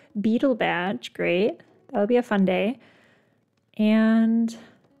course. Beetle badge, great. That'll be a fun day. And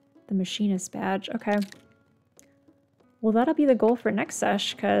the machinist badge, okay. Well, that'll be the goal for next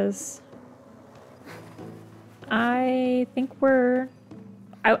sesh, because I think we're...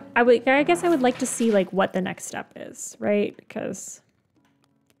 I guess I would like to see, like, what the next step is, right? Because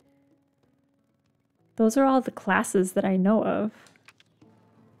those are all the classes that I know of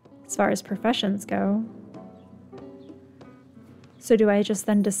as far as professions go. So do I just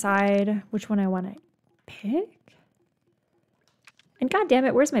then decide which one I want to pick? And god damn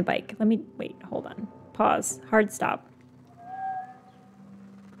it, where's my bike? Let me, wait, hold on. Pause, hard stop.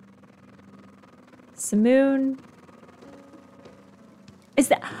 Simoon. Is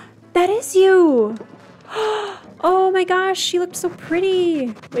that is you? Oh my gosh, she looked so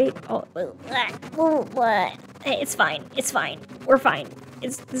pretty. Wait, oh, what? Hey, it's fine, it's fine. We're fine.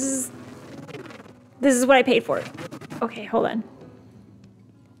 This is what I paid for. Okay, hold on.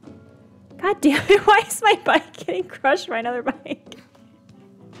 God damn it, why is my bike getting crushed by another bike?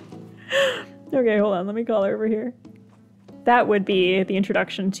 Okay, hold on, let me call her over here. That would be the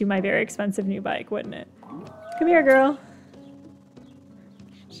introduction to my very expensive new bike, wouldn't it? Come here, girl.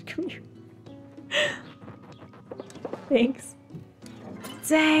 Come here. Thanks.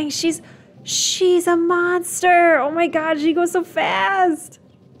 Dang, she's a monster. Oh my god, she goes so fast.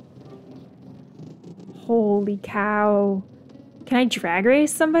 Holy cow. Can I drag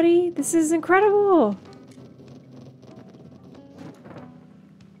race somebody? This is incredible.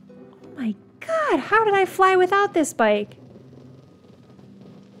 Oh my god, how did I fly without this bike?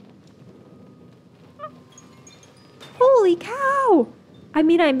 Holy cow. I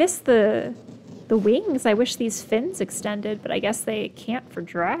mean, I missed the wings. I wish these fins extended, but I guess they can't for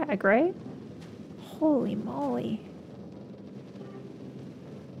drag, right? Holy moly.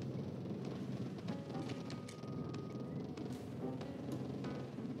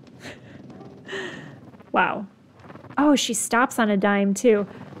 Wow. Oh, she stops on a dime too.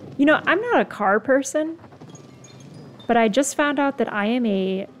 You know, I'm not a car person, but I just found out that I am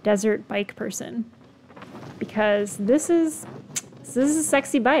a desert bike person because this is a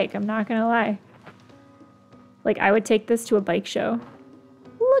sexy bike, I'm not gonna lie. Like, I would take this to a bike show.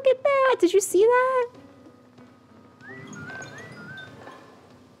 Look at that! Did you see that?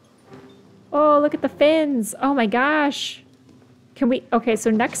 Oh, look at the fins! Oh my gosh! Can we... Okay,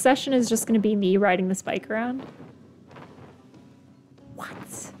 so next session is just gonna be me riding this bike around.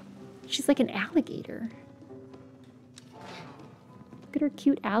 What? She's like an alligator. Look at her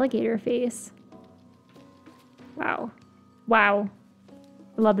cute alligator face. Wow. Wow.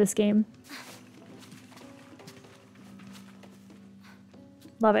 I love this game.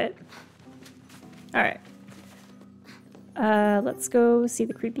 Love it. All right. Let's go see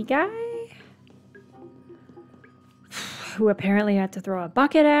the creepy guy. Who apparently had to throw a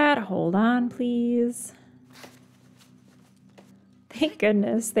bucket at. Hold on, please. Thank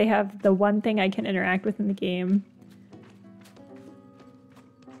goodness they have the one thing I can interact with in the game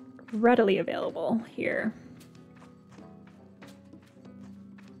readily available here.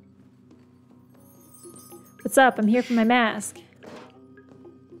 What's up? I'm here for my mask.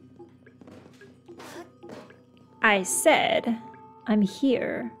 I said I'm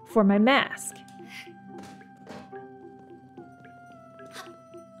here for my mask.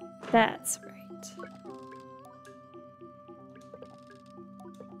 That's right.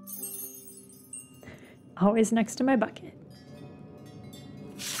 Always next to my bucket.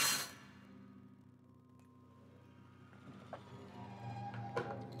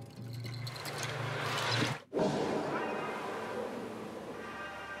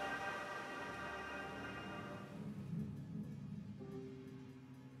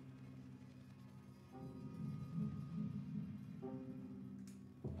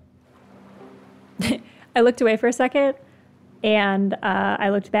 I looked away for a second, and I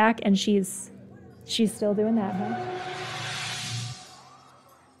looked back, and she's still doing that, huh?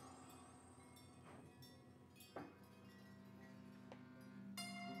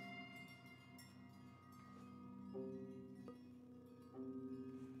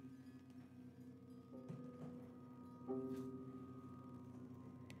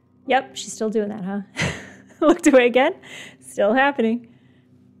 Yep, she's still doing that, huh? Looked away again. Still happening.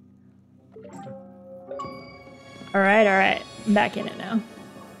 All right. I'm back in it now.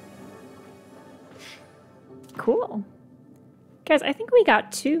 Cool. Guys, I think we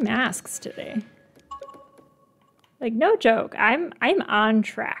got 2 masks today. Like, no joke. I'm on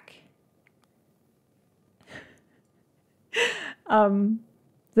track. The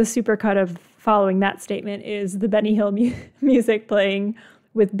supercut of following that statement is the Benny Hill music playing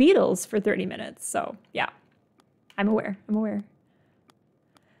with Beetles for 30 minutes. So, yeah. I'm aware.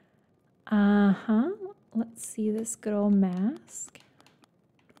 Uh-huh. Let's see this good old mask.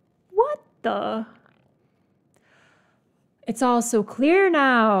 What the? It's all so clear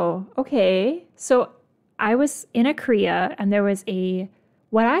now. Okay. So I was in a Korea and there was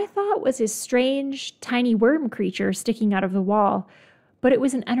what I thought was a strange tiny worm creature sticking out of the wall, but it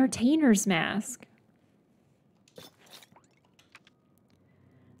was an entertainer's mask.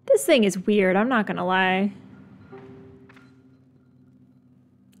 This thing is weird, I'm not gonna lie.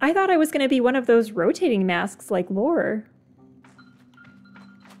 I thought I was gonna be one of those rotating masks like Llhor.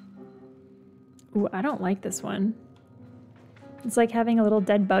 Ooh, I don't like this one. It's like having a little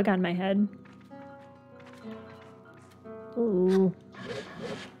dead bug on my head. Ooh.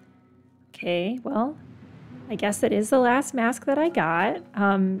 Okay, well, I guess it is the last mask that I got.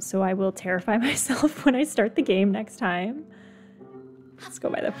 So I will terrify myself when I start the game next time. Let's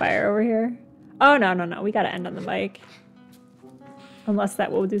go by the fire over here. Oh, no. We gotta end on the bike. Unless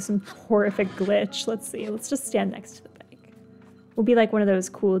that will do some horrific glitch. Let's see. Let's just stand next to the bike. We'll be like one of those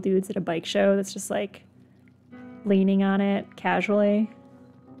cool dudes at a bike show that's just like leaning on it casually.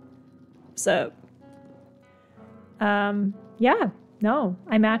 So, yeah. No,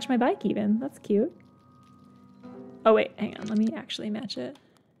 I match my bike even. That's cute. Oh, wait. Hang on. Let me actually match it.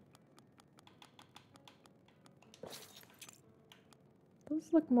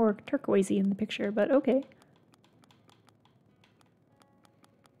 Those look more turquoisey in the picture, but okay.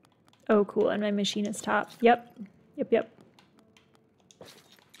 Oh, cool. And my machinist top. Yep.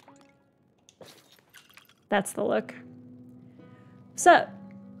 That's the look. So,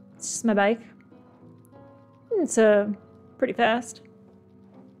 it's just my bike. It's pretty fast.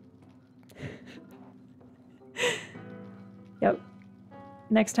 Yep.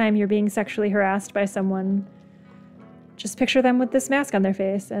 Next time you're being sexually harassed by someone, just picture them with this mask on their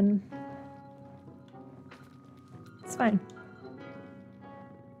face and it's fine.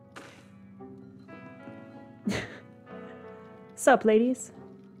 Sup, ladies?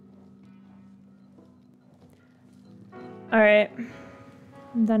 Alright.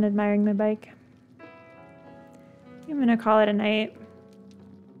 I'm done admiring my bike. I'm gonna call it a night.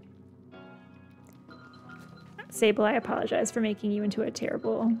 Sable, I apologize for making you into a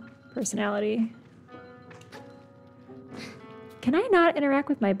terrible personality. Can I not interact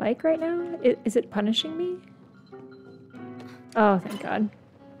with my bike right now? Is it punishing me? Oh, thank God.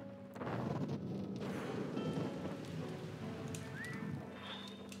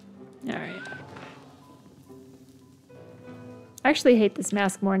 Alright. I actually hate this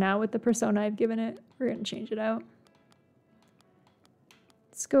mask more now with the persona I've given it. We're gonna change it out.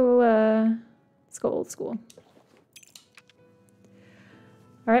 Let's go old school.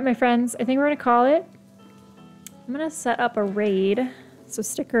 Alright, my friends, I think we're gonna call it. I'm gonna set up a raid, so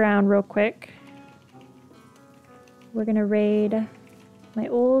stick around real quick. We're gonna raid my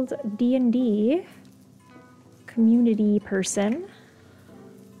old D&D community person,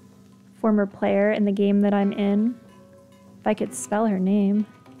 former player in the game that I'm in. If I could spell her name.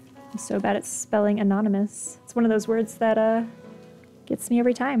 I'm so bad at spelling anonymous. It's one of those words that gets me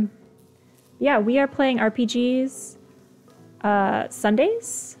every time. Yeah, we are playing RPGs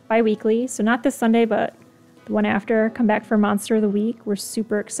Sundays, bi-weekly, so not this Sunday, but the one after. Come back for Monster of the Week. We're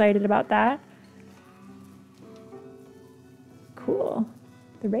super excited about that. Cool.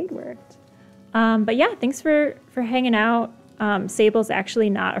 The raid worked. But yeah, thanks for hanging out. Sable's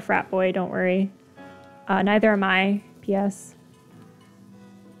actually not a frat boy, don't worry. Neither am I, P.S.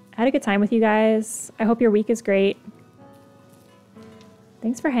 I had a good time with you guys. I hope your week is great.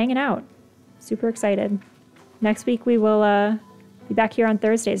 Thanks for hanging out. Super excited. Next week we will be back here on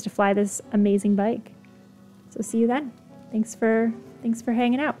Thursdays to fly this amazing bike. So see you then. Thanks for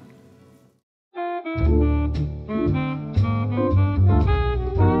hanging out.